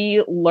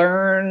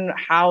relearn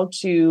how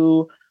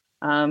to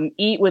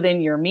eat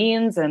within your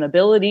means and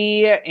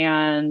ability,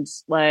 and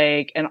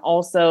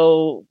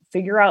also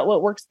figure out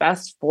what works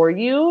best for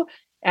you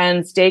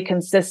and stay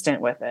consistent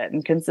with it.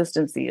 And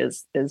consistency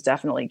is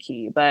definitely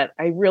key. But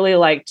I really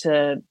like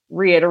to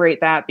reiterate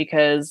that,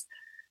 because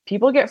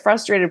people get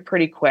frustrated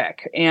pretty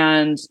quick,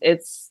 and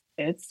it's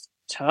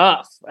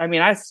tough. I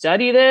mean, I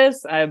study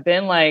this. I've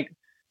been like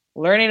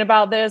learning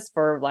about this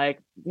for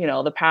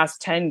the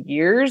past 10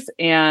 years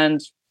and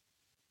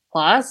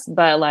plus,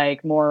 but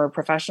like more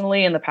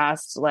professionally in the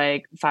past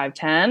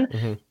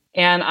 5-10.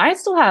 And I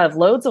still have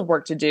loads of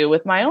work to do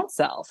with my own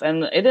self.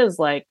 And it is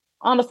like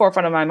on the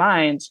forefront of my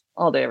mind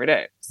all day, every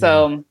day.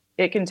 So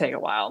it can take a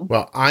while.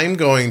 Well, I'm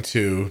going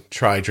to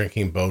try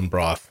drinking bone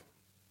broth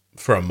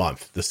for a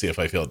month to see if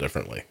I feel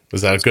differently.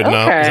 Is that a good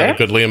enough? Is that a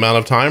goodly amount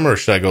of time, or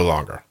should I go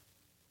longer?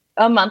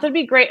 A month would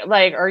be great.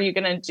 Like, are you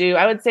going to do,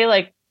 I would say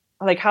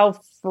how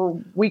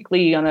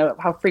frequently on a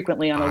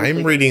weekly?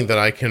 I'm reading that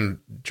I can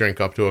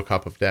drink up to a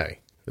cup a day.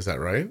 Is that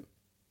right?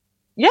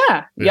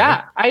 Yeah.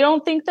 I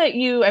don't think that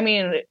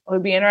it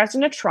would be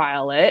interesting to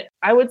trial it.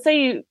 I would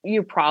say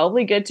you're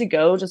probably good to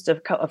go just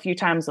a few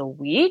times a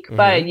week,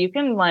 but you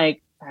can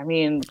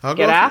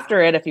get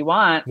after it if you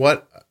want.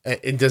 What,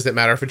 does it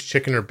matter if it's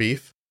chicken or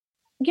beef?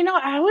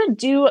 I would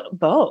do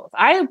both.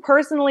 I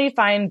personally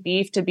find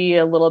beef to be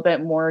a little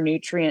bit more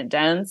nutrient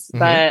dense,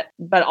 but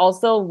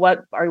also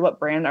what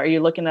brand are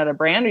you looking at? A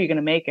brand, or are you going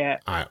to make it?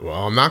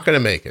 I'm not going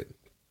to make it,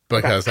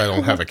 because I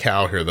don't have a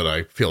cow here that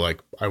I feel like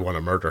I want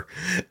to murder,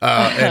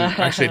 and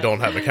actually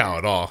don't have a cow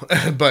at all.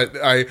 but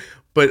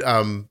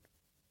I'm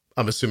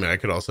assuming I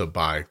could also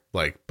buy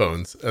like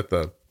bones at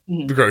the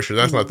grocery.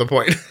 That's not the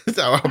point.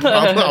 So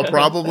I'll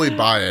probably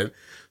buy it.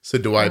 So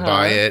do I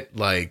buy it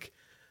like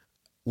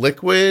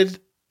liquid,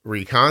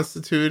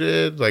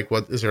 reconstituted? Like,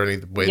 what is there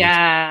any way?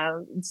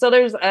 So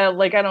there's I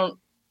don't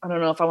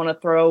know if I want to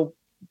throw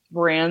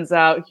brands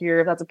out here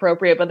if that's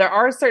appropriate, but there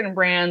are certain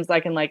brands I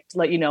can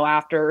let you know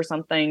after or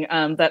something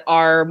that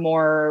are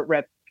more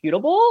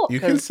reputable. You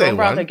can say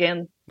one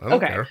again. I don't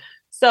care.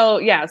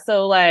 So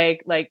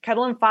like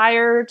Kettle and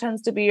Fire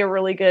tends to be a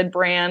really good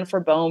brand for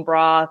bone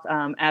broth.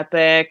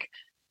 Epic.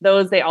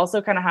 they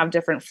also kind of have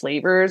different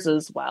flavors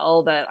as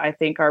well that I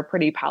think are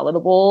pretty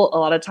palatable. A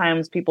lot of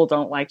times people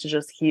don't like to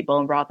just heat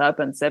bone broth up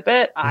and sip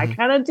it. I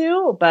kind of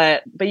do,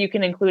 but you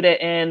can include it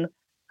in,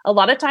 a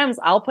lot of times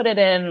I'll put it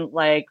in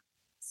like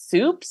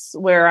soups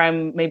where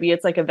maybe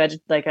it's like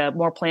like a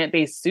more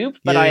plant-based soup,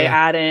 but I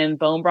add in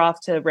bone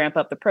broth to ramp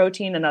up the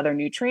protein and other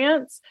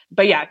nutrients.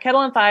 But yeah,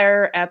 Kettle on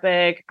Fire,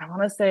 Epic. I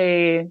want to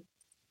say,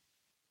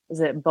 is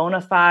it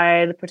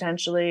Bonafide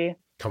potentially?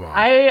 Come on.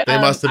 They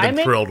must have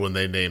been thrilled when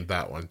they named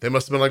that one. They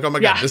must have been like, oh my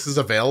God, this is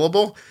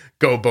available?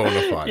 Go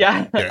Bonafide.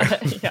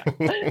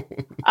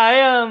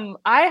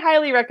 I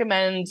highly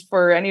recommend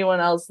for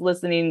anyone else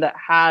listening that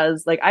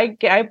has, like, I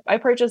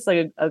purchase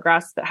like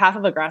half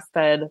of a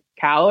grass-fed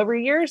cow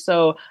every year.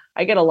 So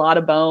I get a lot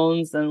of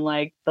bones and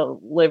like the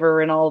liver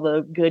and all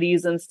the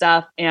goodies and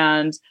stuff.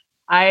 And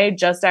I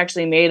just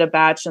actually made a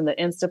batch in the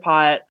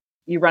Instapot.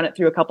 You run it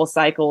through a couple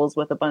cycles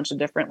with a bunch of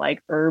different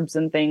like herbs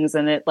and things.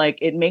 And it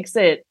makes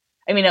it,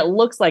 I mean, it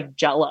looks like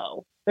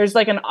Jell-O. There's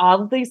like an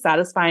oddly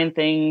satisfying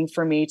thing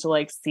for me to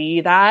like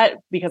see that,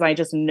 because I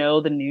just know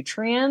the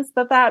nutrients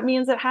that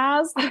means it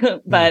has.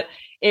 But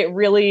it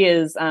really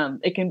is,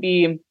 it can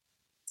be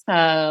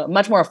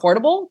much more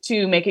affordable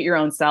to make it your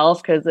own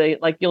self, because I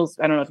don't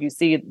know if you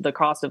see the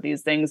cost of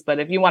these things, but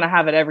if you want to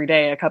have it every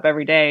day, a cup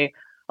every day,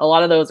 a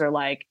lot of those are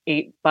like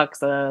 $8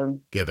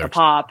 a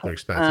pop. They're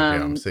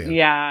expensive. I'm seeing.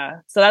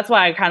 Yeah. So that's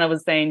why I kind of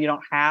was saying you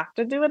don't have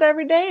to do it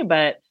every day,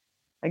 but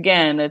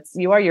again,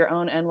 you are your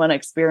own N1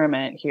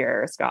 experiment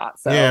here, Scott.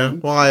 So yeah,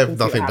 well, I have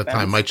nothing but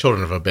time. My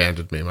children have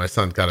abandoned me. My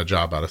son's got a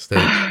job out of state.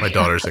 My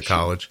daughter's at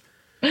college.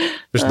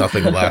 There's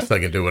nothing left. I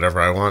can do whatever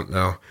I want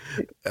now.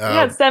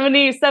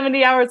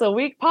 70 hours a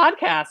week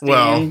podcasting.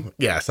 Well,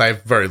 yes, I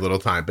have very little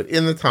time, but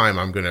in the time,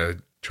 I'm going to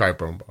try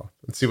bone broth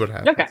and see what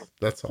happens. Okay.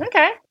 That's all.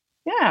 Okay.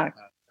 Yeah.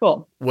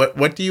 Cool.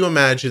 What do you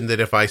imagine that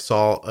if I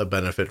saw a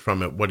benefit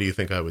from it, what do you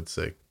think I would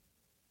see?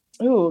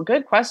 Ooh,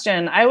 good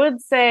question. I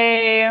would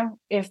say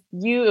if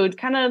you would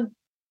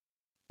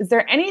is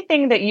there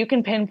anything that you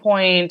can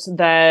pinpoint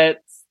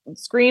that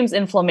screams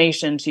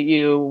inflammation to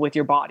you with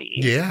your body?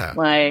 Yeah.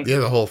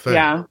 The whole thing.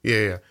 Yeah.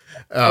 Yeah.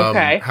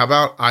 Okay. How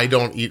about I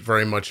don't eat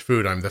very much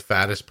food? I'm the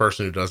fattest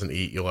person who doesn't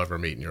eat you'll ever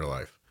meet in your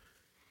life.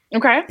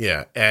 Okay.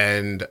 Yeah.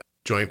 And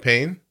joint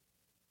pain,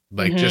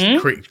 like just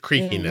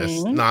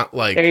creakiness, not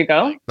like, there you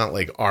go. Not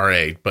like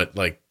RA, but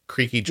like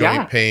creaky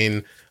joint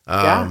pain.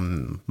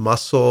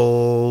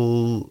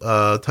 Muscle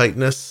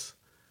tightness,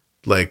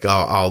 like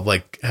I'll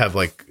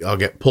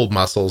get pulled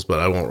muscles, but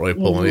I won't really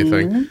pull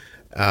anything.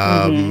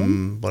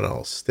 What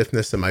else?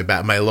 Stiffness in my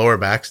back, my lower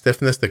back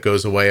stiffness that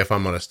goes away if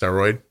I'm on a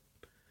steroid.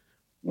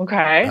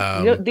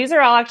 Okay. These are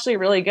all actually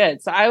really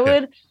good.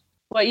 So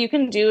what you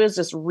can do is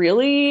just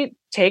really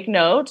take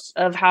note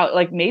of how,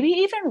 like, maybe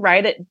even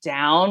write it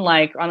down,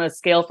 like on a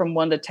scale from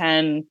 1 to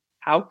 10,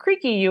 how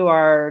creaky you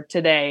are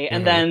today.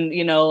 And then,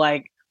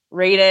 like,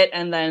 rate it,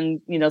 and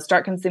then,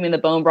 start consuming the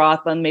bone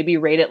broth, and maybe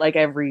rate it like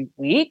every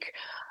week.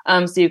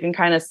 So you can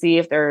kind of see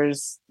if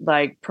there's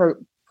like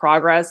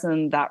progress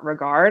in that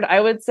regard. I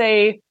would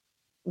say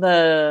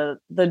the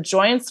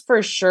joints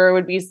for sure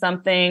would be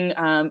something,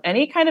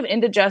 any kind of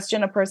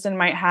indigestion a person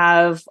might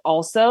have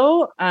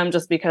also,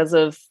 just because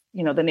of,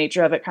 the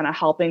nature of it kind of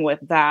helping with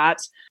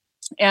that.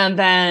 And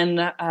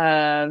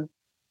then,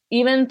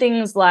 even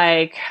things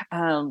like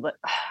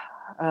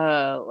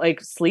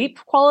sleep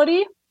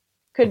quality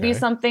could be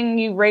something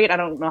you rate. I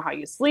don't know how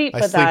you sleep.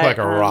 I sleep like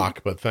a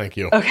rock, but thank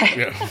you.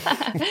 Okay.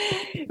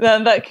 Yeah.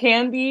 That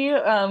can be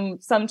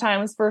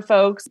sometimes for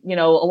folks, a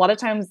lot of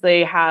times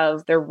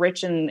they're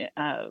rich in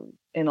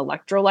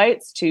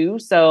electrolytes too.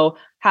 So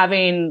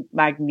having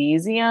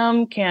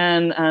magnesium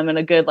can, and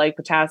a good like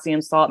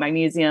potassium, salt,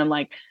 magnesium,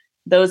 like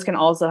those can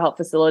also help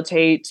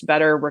facilitate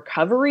better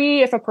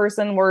recovery if a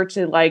person were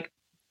to like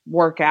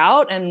work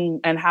out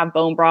and have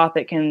bone broth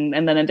that can,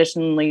 and then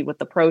additionally with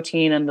the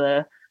protein and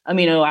the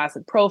amino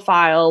acid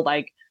profile,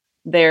 like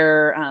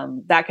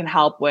that can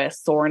help with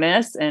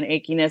soreness and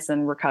achiness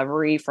and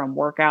recovery from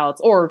workouts,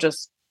 or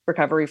just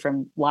recovery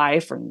from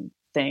life and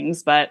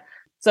things. But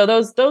so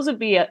those would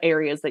be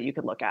areas that you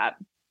could look at.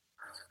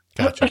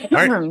 Gotcha.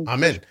 All right,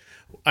 I'm in.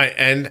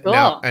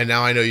 Now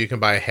I know you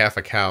can buy half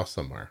a cow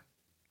somewhere.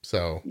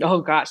 So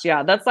oh gosh,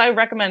 yeah, I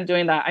recommend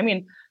doing that. I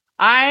mean,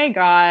 I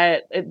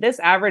got this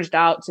averaged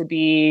out to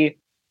be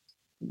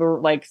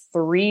like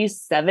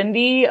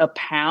 $3.70 a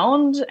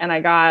pound, and I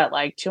got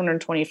like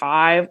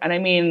 225. And I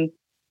mean,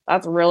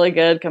 that's really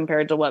good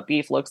compared to what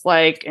beef looks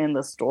like in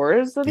the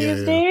stores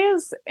these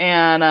days.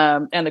 And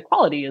the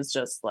quality is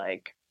just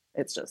like,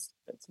 it's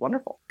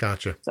wonderful.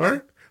 Gotcha. So, all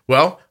right.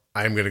 Well,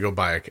 I'm not going to go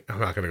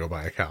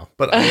buy a cow,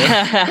 but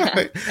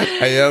I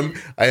am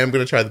going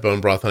to try the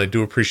bone broth, and I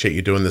do appreciate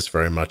you doing this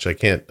very much. I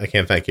can't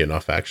thank you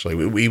enough.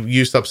 Actually, we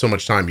used up so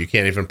much time. You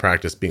can't even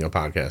practice being a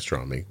podcaster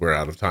on me. We're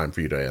out of time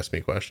for you to ask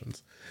me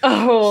questions.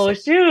 Oh,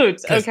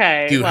 shoot.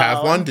 Okay. Do you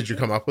have one? Did you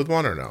come up with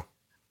one or no?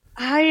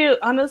 I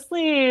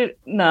honestly,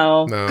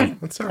 no. No,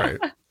 that's all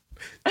right.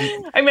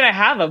 I mean, I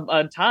have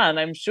a ton,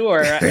 I'm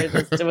sure. I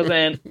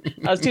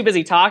was too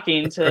busy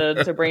talking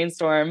to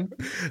brainstorm.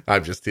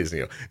 I'm just teasing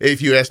you.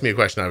 If you asked me a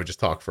question, I would just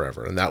talk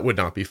forever, and that would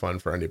not be fun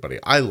for anybody.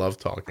 I love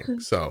talking.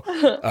 So,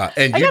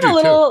 and I you got do a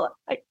little,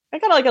 too. I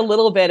got like a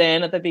little bit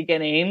in at the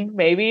beginning,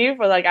 maybe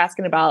for like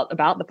asking about the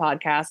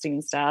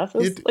podcasting stuff. It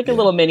was like a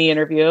little mini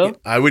interview.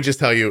 I would just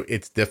tell you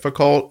it's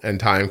difficult and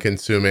time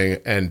consuming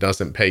and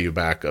doesn't pay you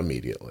back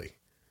immediately.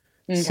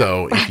 Okay.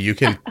 So if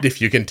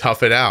you can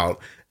tough it out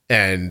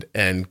and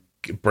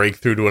break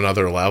through to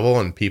another level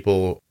and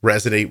people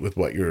resonate with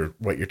what you're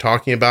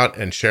talking about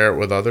and share it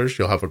with others,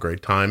 you'll have a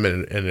great time,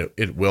 and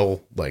it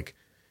will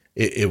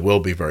it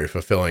will be very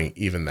fulfilling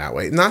even that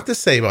way. Not to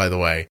say, by the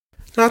way,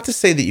 not to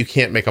say that you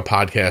can't make a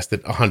podcast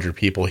that 100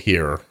 people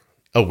hear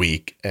a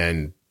week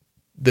and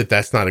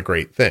that's not a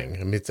great thing.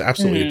 I mean, it's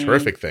absolutely a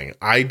terrific thing.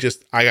 I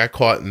got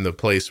caught in the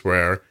place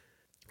where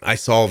I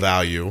saw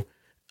value.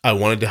 I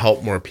wanted to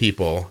help more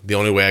people. The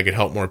only way I could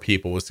help more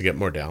people was to get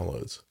more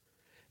downloads.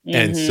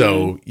 And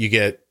so you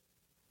get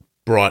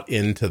brought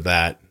into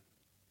that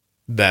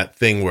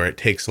thing where it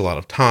takes a lot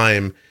of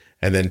time,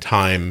 and then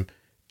time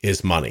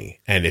is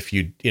money. And if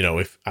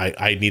if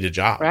I need a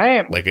job,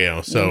 right?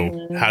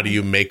 So how do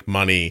you make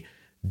money,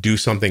 do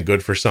something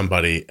good for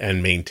somebody,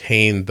 and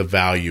maintain the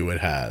value it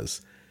has?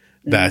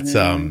 That's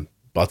I'll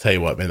tell you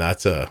what, man,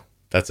 that's a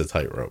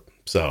tightrope.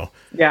 So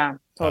yeah,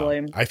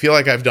 totally. I feel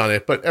like I've done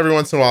it, but every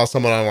once in a while,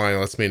 someone online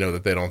lets me know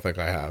that they don't think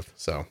I have.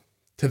 So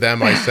to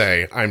them, I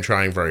say I'm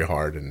trying very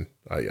hard and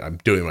I'm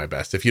doing my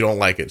best. If you don't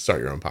like it, start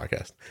your own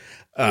podcast.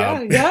 Yeah.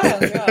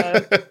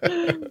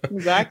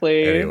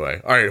 Exactly.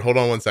 Anyway, all right, hold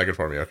on 1 second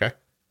for me, okay?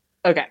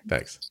 Okay.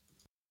 Thanks.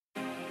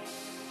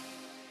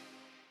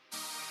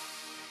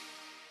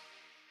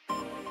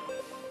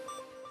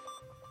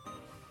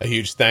 A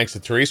huge thanks to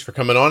Therese for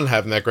coming on and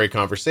having that great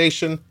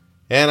conversation.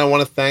 And I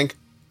want to thank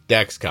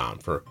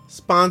Dexcom for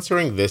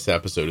sponsoring this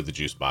episode of the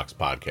Juicebox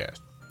Podcast.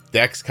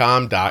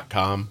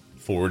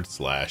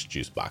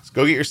 Dexcom.com/Juicebox.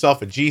 Go get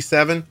yourself a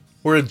G7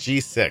 or a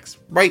G6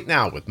 right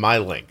now with my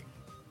link.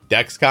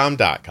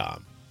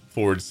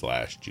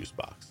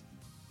 Dexcom.com/Juicebox.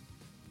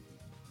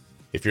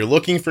 If you're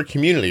looking for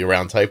community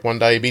around type 1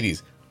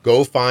 diabetes,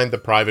 go find the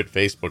private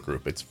Facebook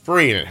group. It's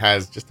free and it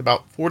has just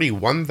about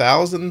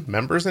 41,000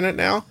 members in it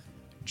now.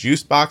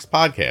 Juicebox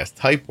Podcast,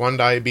 Type 1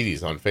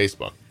 Diabetes on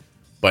Facebook.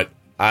 But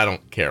I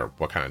don't care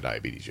what kind of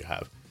diabetes you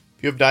have.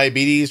 If you have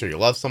diabetes or you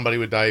love somebody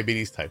with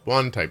diabetes, type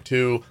 1, type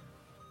 2,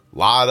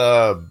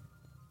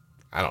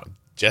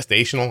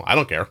 gestational, I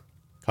don't care.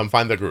 Come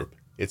find the group.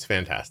 It's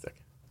fantastic.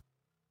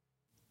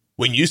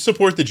 When you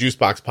support the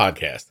Juicebox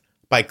Podcast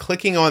by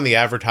clicking on the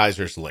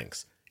advertisers'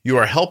 links, you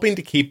are helping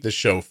to keep the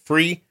show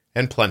free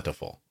and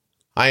plentiful.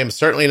 I am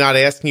certainly not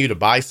asking you to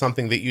buy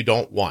something that you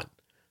don't want.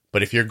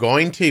 But if you're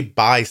going to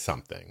buy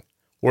something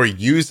or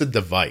use a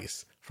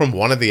device from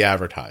one of the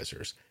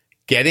advertisers,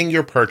 getting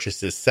your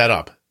purchases set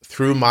up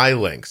through my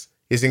links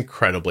is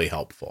incredibly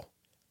helpful.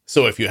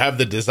 So if you have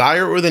the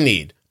desire or the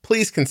need,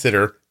 please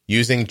consider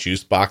using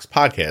Juicebox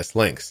Podcast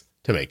links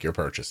to make your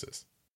purchases.